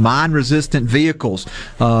 Humvees, mine-resistant vehicles,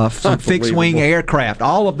 some fixed-wing aircraft.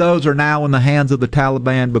 All of those are now in the hands of the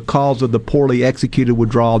Taliban because of the poorly executed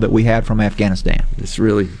withdrawal that we had from Afghanistan. It's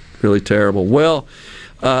really, really terrible. Well,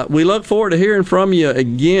 we look forward to hearing from you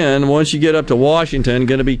again once you get up to Washington.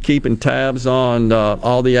 Going to be keeping tabs on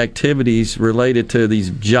all the activities related to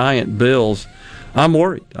these giant bills. I'm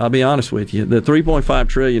worried, I'll be honest with you. The $3.5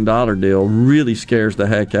 trillion deal really scares the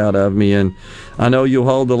heck out of me, and I know you'll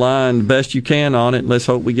hold the line best you can on it. Let's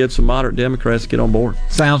hope we get some moderate Democrats to get on board.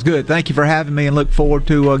 Sounds good. Thank you for having me, and look forward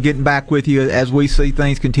to getting back with you as we see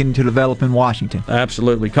things continue to develop in Washington.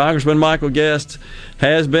 Absolutely. Congressman Michael Guest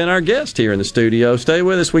has been our guest here in the studio. Stay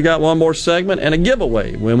with us. We got one more segment and a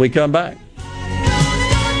giveaway when we come back.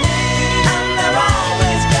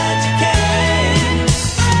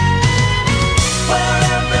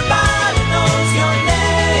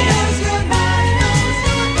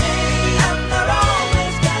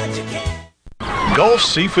 Gulf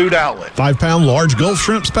Seafood Outlet. 5-pound large Gulf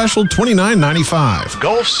shrimp special, $29.95.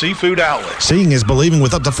 Gulf Seafood Outlet. Seeing is believing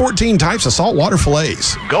with up to 14 types of saltwater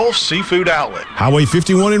fillets. Gulf Seafood Outlet. Highway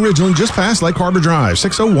 51 in Ridgeland, just past Lake Harbor Drive,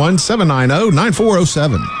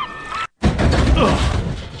 601-790-9407. I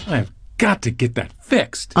have got to get that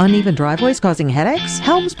fixed. Uneven driveways causing headaches?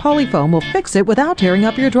 Helms Polyfoam will fix it without tearing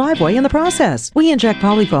up your driveway in the process. We inject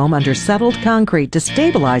Polyfoam under settled concrete to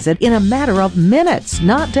stabilize it in a matter of minutes,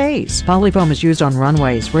 not days. Polyfoam is used on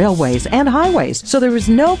runways, railways, and highways, so there is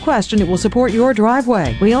no question it will support your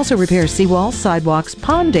driveway. We also repair seawalls, sidewalks,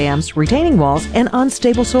 pond dams, retaining walls, and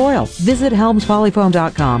unstable soil. Visit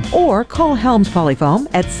HelmsPolyfoam.com or call Helms Polyfoam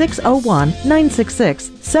at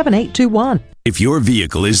 601-966-7821. If your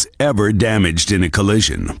vehicle is ever damaged in a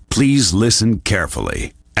collision, please listen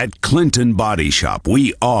carefully. At Clinton Body Shop,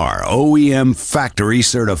 we are OEM factory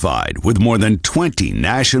certified with more than 20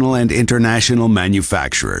 national and international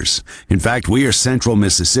manufacturers. In fact, we are Central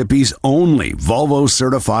Mississippi's only Volvo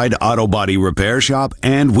certified auto body repair shop,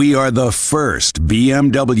 and we are the first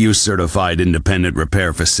BMW certified independent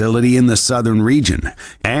repair facility in the southern region.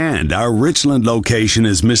 And our Richland location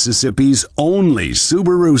is Mississippi's only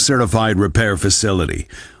Subaru certified repair facility.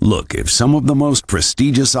 Look, if some of the most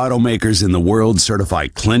prestigious automakers in the world certify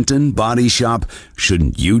Clinton Body Shop,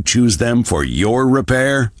 shouldn't you choose them for your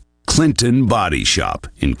repair? Clinton Body Shop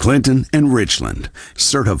in Clinton and Richland.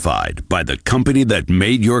 Certified by the company that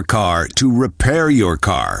made your car to repair your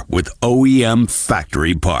car with OEM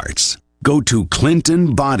factory parts. Go to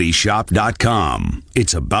ClintonBodyShop.com.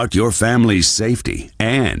 It's about your family's safety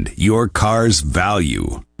and your car's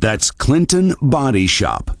value. That's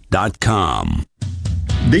ClintonBodyShop.com.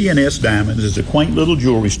 DNS Diamonds is a quaint little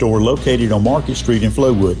jewelry store located on Market Street in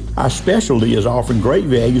Flowood. Our specialty is offering great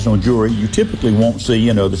values on jewelry you typically won't see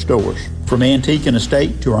in other stores. From antique and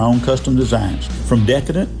estate to our own custom designs, from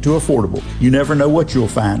decadent to affordable, you never know what you'll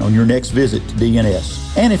find on your next visit to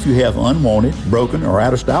DNS. And if you have unwanted, broken, or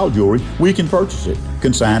out-of-style jewelry, we can purchase it,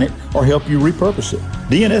 consign it, or help you repurpose it.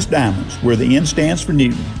 DNS Diamonds, where the N stands for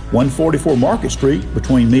Newton, 144 Market Street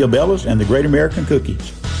between Mia Bella's and the Great American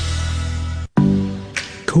Cookies.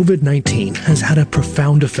 COVID-19 has had a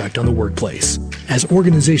profound effect on the workplace. As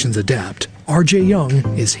organizations adapt, RJ Young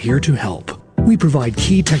is here to help. We provide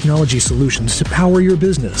key technology solutions to power your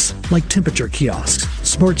business, like temperature kiosks,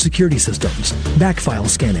 smart security systems, backfile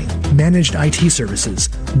scanning, managed IT services,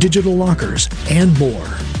 digital lockers, and more.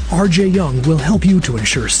 RJ Young will help you to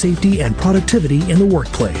ensure safety and productivity in the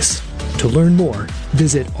workplace. To learn more,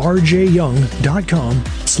 visit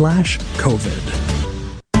rjyoung.com/COVID.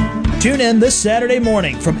 Tune in this Saturday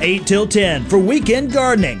morning from 8 till 10 for Weekend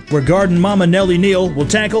Gardening, where Garden Mama Nellie Neal will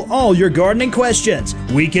tackle all your gardening questions.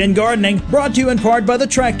 Weekend Gardening, brought to you in part by The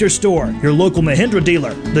Tractor Store, your local Mahindra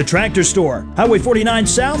dealer. The Tractor Store, Highway 49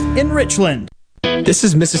 South in Richland. This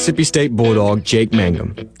is Mississippi State Bulldog Jake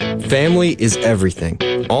Mangum. Family is everything.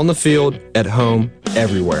 On the field, at home,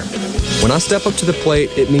 everywhere. When I step up to the plate,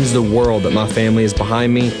 it means the world that my family is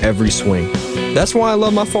behind me every swing. That's why I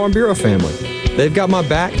love my Farm Bureau family. They've got my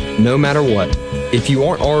back no matter what. If you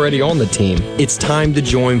aren't already on the team, it's time to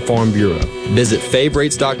join Farm Bureau. Visit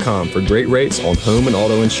favrates.com for great rates on home and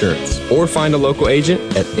auto insurance, or find a local agent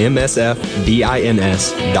at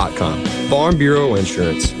msfbins.com. Farm Bureau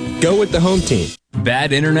Insurance. Go with the home team.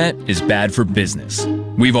 Bad internet is bad for business.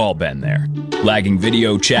 We've all been there. Lagging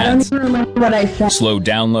video chats, slow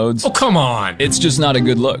downloads. Oh, come on. It's just not a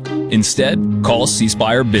good look. Instead, call C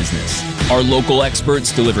Spire Business. Our local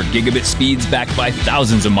experts deliver gigabit speeds backed by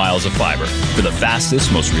thousands of miles of fiber for the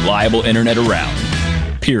fastest, most reliable internet around.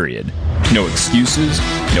 Period. No excuses,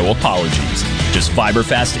 no apologies. Just fiber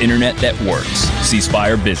fast internet that works. C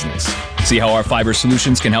Spire Business. See how our fiber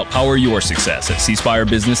solutions can help power your success at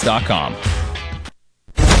cspirebusiness.com.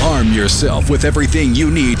 Arm yourself with everything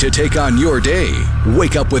you need to take on your day.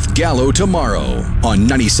 Wake up with Gallo tomorrow on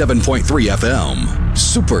 97.3 FM.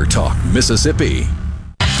 Super Talk, Mississippi.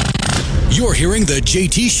 You're hearing the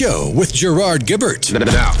JT Show with Gerard Gibbert.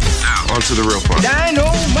 Now, on to the real part.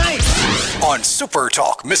 Dynamite! On Super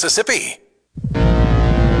Talk, Mississippi.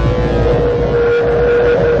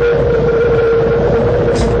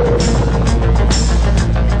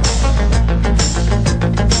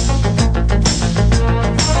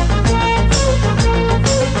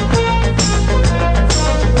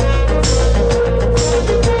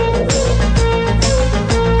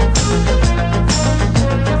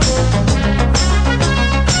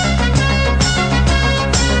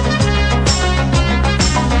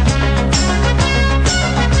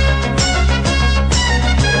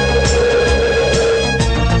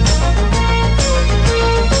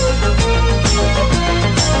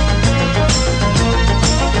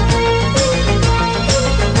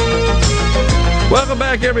 Welcome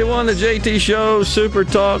back, everyone. The JT Show, Super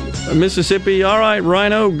Talk, Mississippi. All right,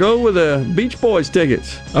 Rhino, go with the Beach Boys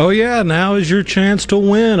tickets. Oh, yeah. Now is your chance to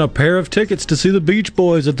win a pair of tickets to see the Beach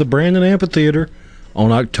Boys at the Brandon Amphitheater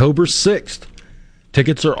on October 6th.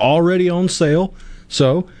 Tickets are already on sale,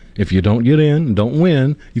 so if you don't get in, don't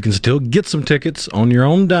win, you can still get some tickets on your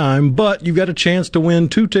own dime, but you've got a chance to win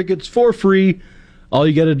 2 tickets for free. All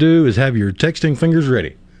you got to do is have your texting fingers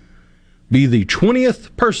ready. Be the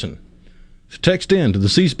 20th person to text in to the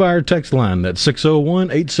C Spire text line. That's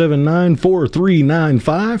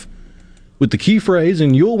 601-879-4395 with the key phrase,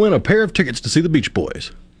 and you'll win a pair of tickets to see the Beach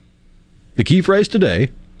Boys. The key phrase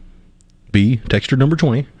today, be texter number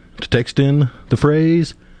 20, to text in the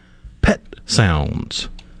phrase pet sounds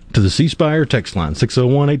to the C Spire text line,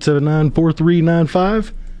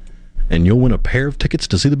 601-879-4395, and you'll win a pair of tickets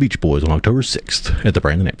to see the Beach Boys on October 6th at the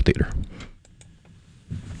Brandon Amphitheater.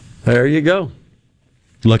 There you go.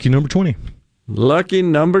 Lucky number 20. Lucky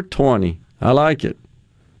number 20. I like it.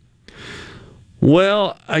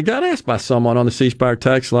 Well, I got asked by someone on the C Spire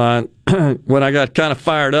text line when I got kind of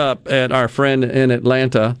fired up at our friend in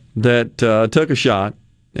Atlanta that took a shot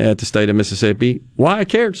at the state of Mississippi, why I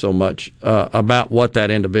cared so much about what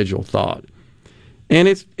that individual thought. And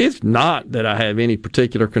it's not that I have any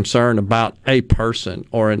particular concern about a person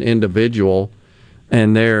or an individual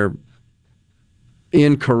and their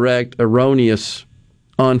incorrect, erroneous,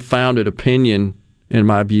 unfounded opinion, in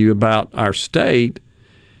my view, about our state.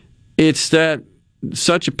 It's that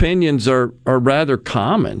such opinions are rather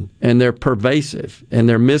common, and they're pervasive, and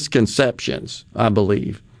they're misconceptions, I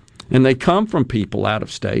believe. And they come from people out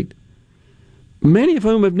of state, many of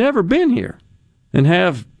whom have never been here and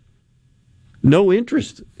have no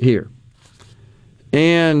interest here.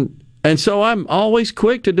 And so I'm always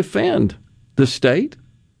quick to defend the state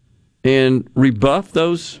and rebuff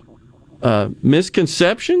those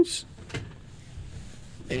misconceptions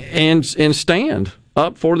and stand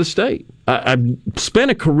up for the state. I've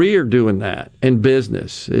spent a career doing that in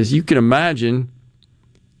business. As you can imagine,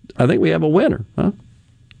 I think we have a winner, huh?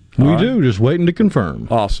 We do, just waiting to confirm.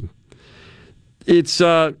 Awesome. It's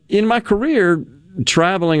in my career,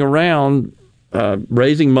 traveling around,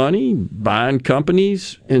 raising money, buying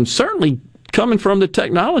companies, and certainly coming from the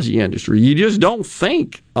technology industry. You just don't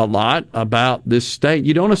think a lot about this state.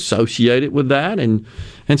 You don't associate it with that. And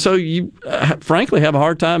so you, frankly, have a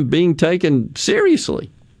hard time being taken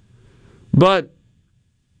seriously. But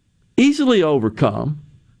easily overcome,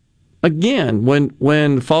 again,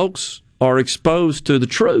 when folks are exposed to the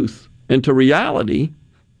truth and to reality,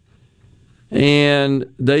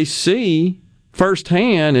 and they see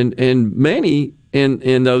firsthand, and many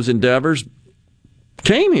in those endeavors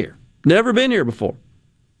came here, never been here before.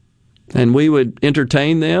 And we would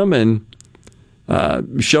entertain them and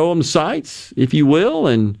show them the sights, if you will,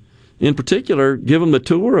 and in particular, give them the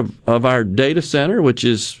tour of our data center, which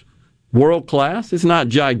is world-class. It's not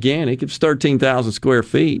gigantic. It's 13,000 square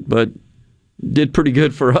feet, but did pretty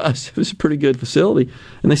good for us. It was a pretty good facility.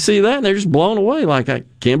 And they see that, and they're just blown away, like, I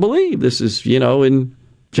can't believe this is, in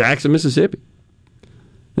Jackson, Mississippi.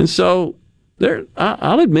 And so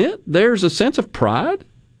I'll admit there's a sense of pride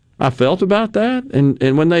I felt about that.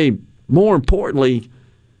 And when they, more importantly,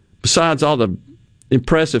 besides all the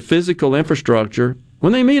impressive physical infrastructure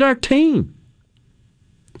when they meet our team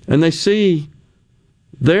and they see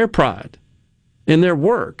their pride in their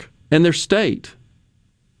work and their state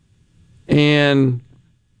and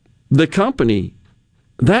the company.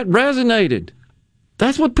 That resonated.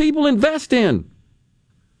 That's what people invest in.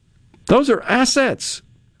 Those are assets.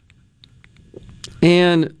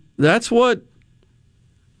 And that's what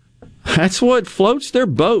floats their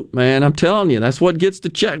boat, man. I'm telling you, that's what gets the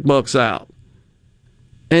checkbooks out.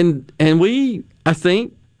 And we, I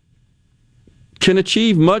think, can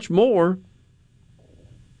achieve much more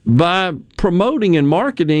by promoting and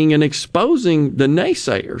marketing and exposing the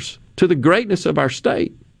naysayers to the greatness of our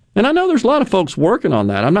state. And I know there's a lot of folks working on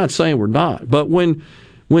that. I'm not saying we're not. But when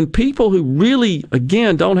people who really,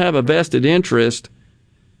 again, don't have a vested interest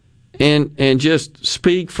and just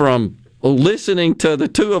speak from listening to the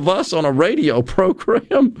two of us on a radio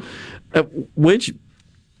program, which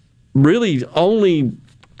really only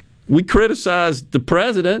we criticized the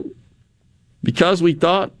president because we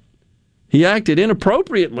thought he acted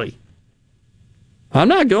inappropriately. I'm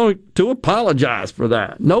not going to apologize for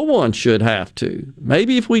that. No one should have to.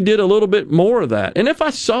 Maybe if we did a little bit more of that. And if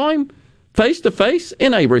I saw him face to face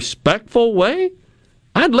in a respectful way,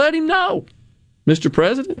 I'd let him know. Mr.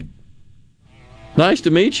 President, nice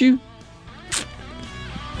to meet you.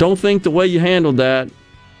 Don't think the way you handled that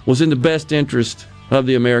was in the best interest of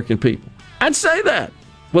the American people. I'd say that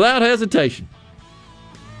without hesitation.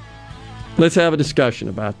 Let's have a discussion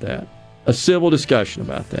about that. A civil discussion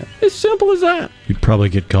about that. As simple as that. You'd probably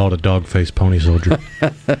get called a dog-faced pony soldier.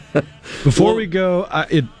 Before we go,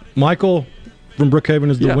 Michael from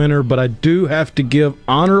Brookhaven is the winner, but I do have to give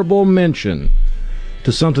honorable mention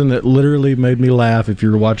to something that literally made me laugh. If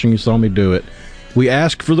you're watching, you saw me do it. We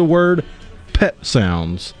asked for the word pet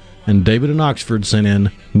sounds, and David in Oxford sent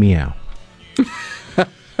in meow.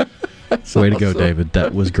 Way to go, David.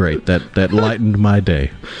 That was great. That lightened my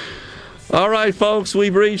day. All right, folks,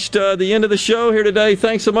 we've reached the end of the show here today.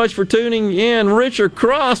 Thanks so much for tuning in. Richard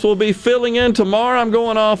Cross will be filling in tomorrow. I'm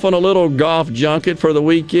going off on a little golf junket for the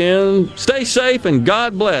weekend. Stay safe and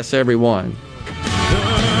God bless everyone.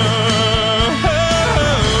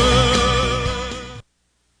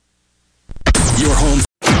 Your home.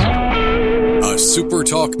 A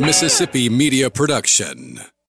SuperTalk Mississippi media production.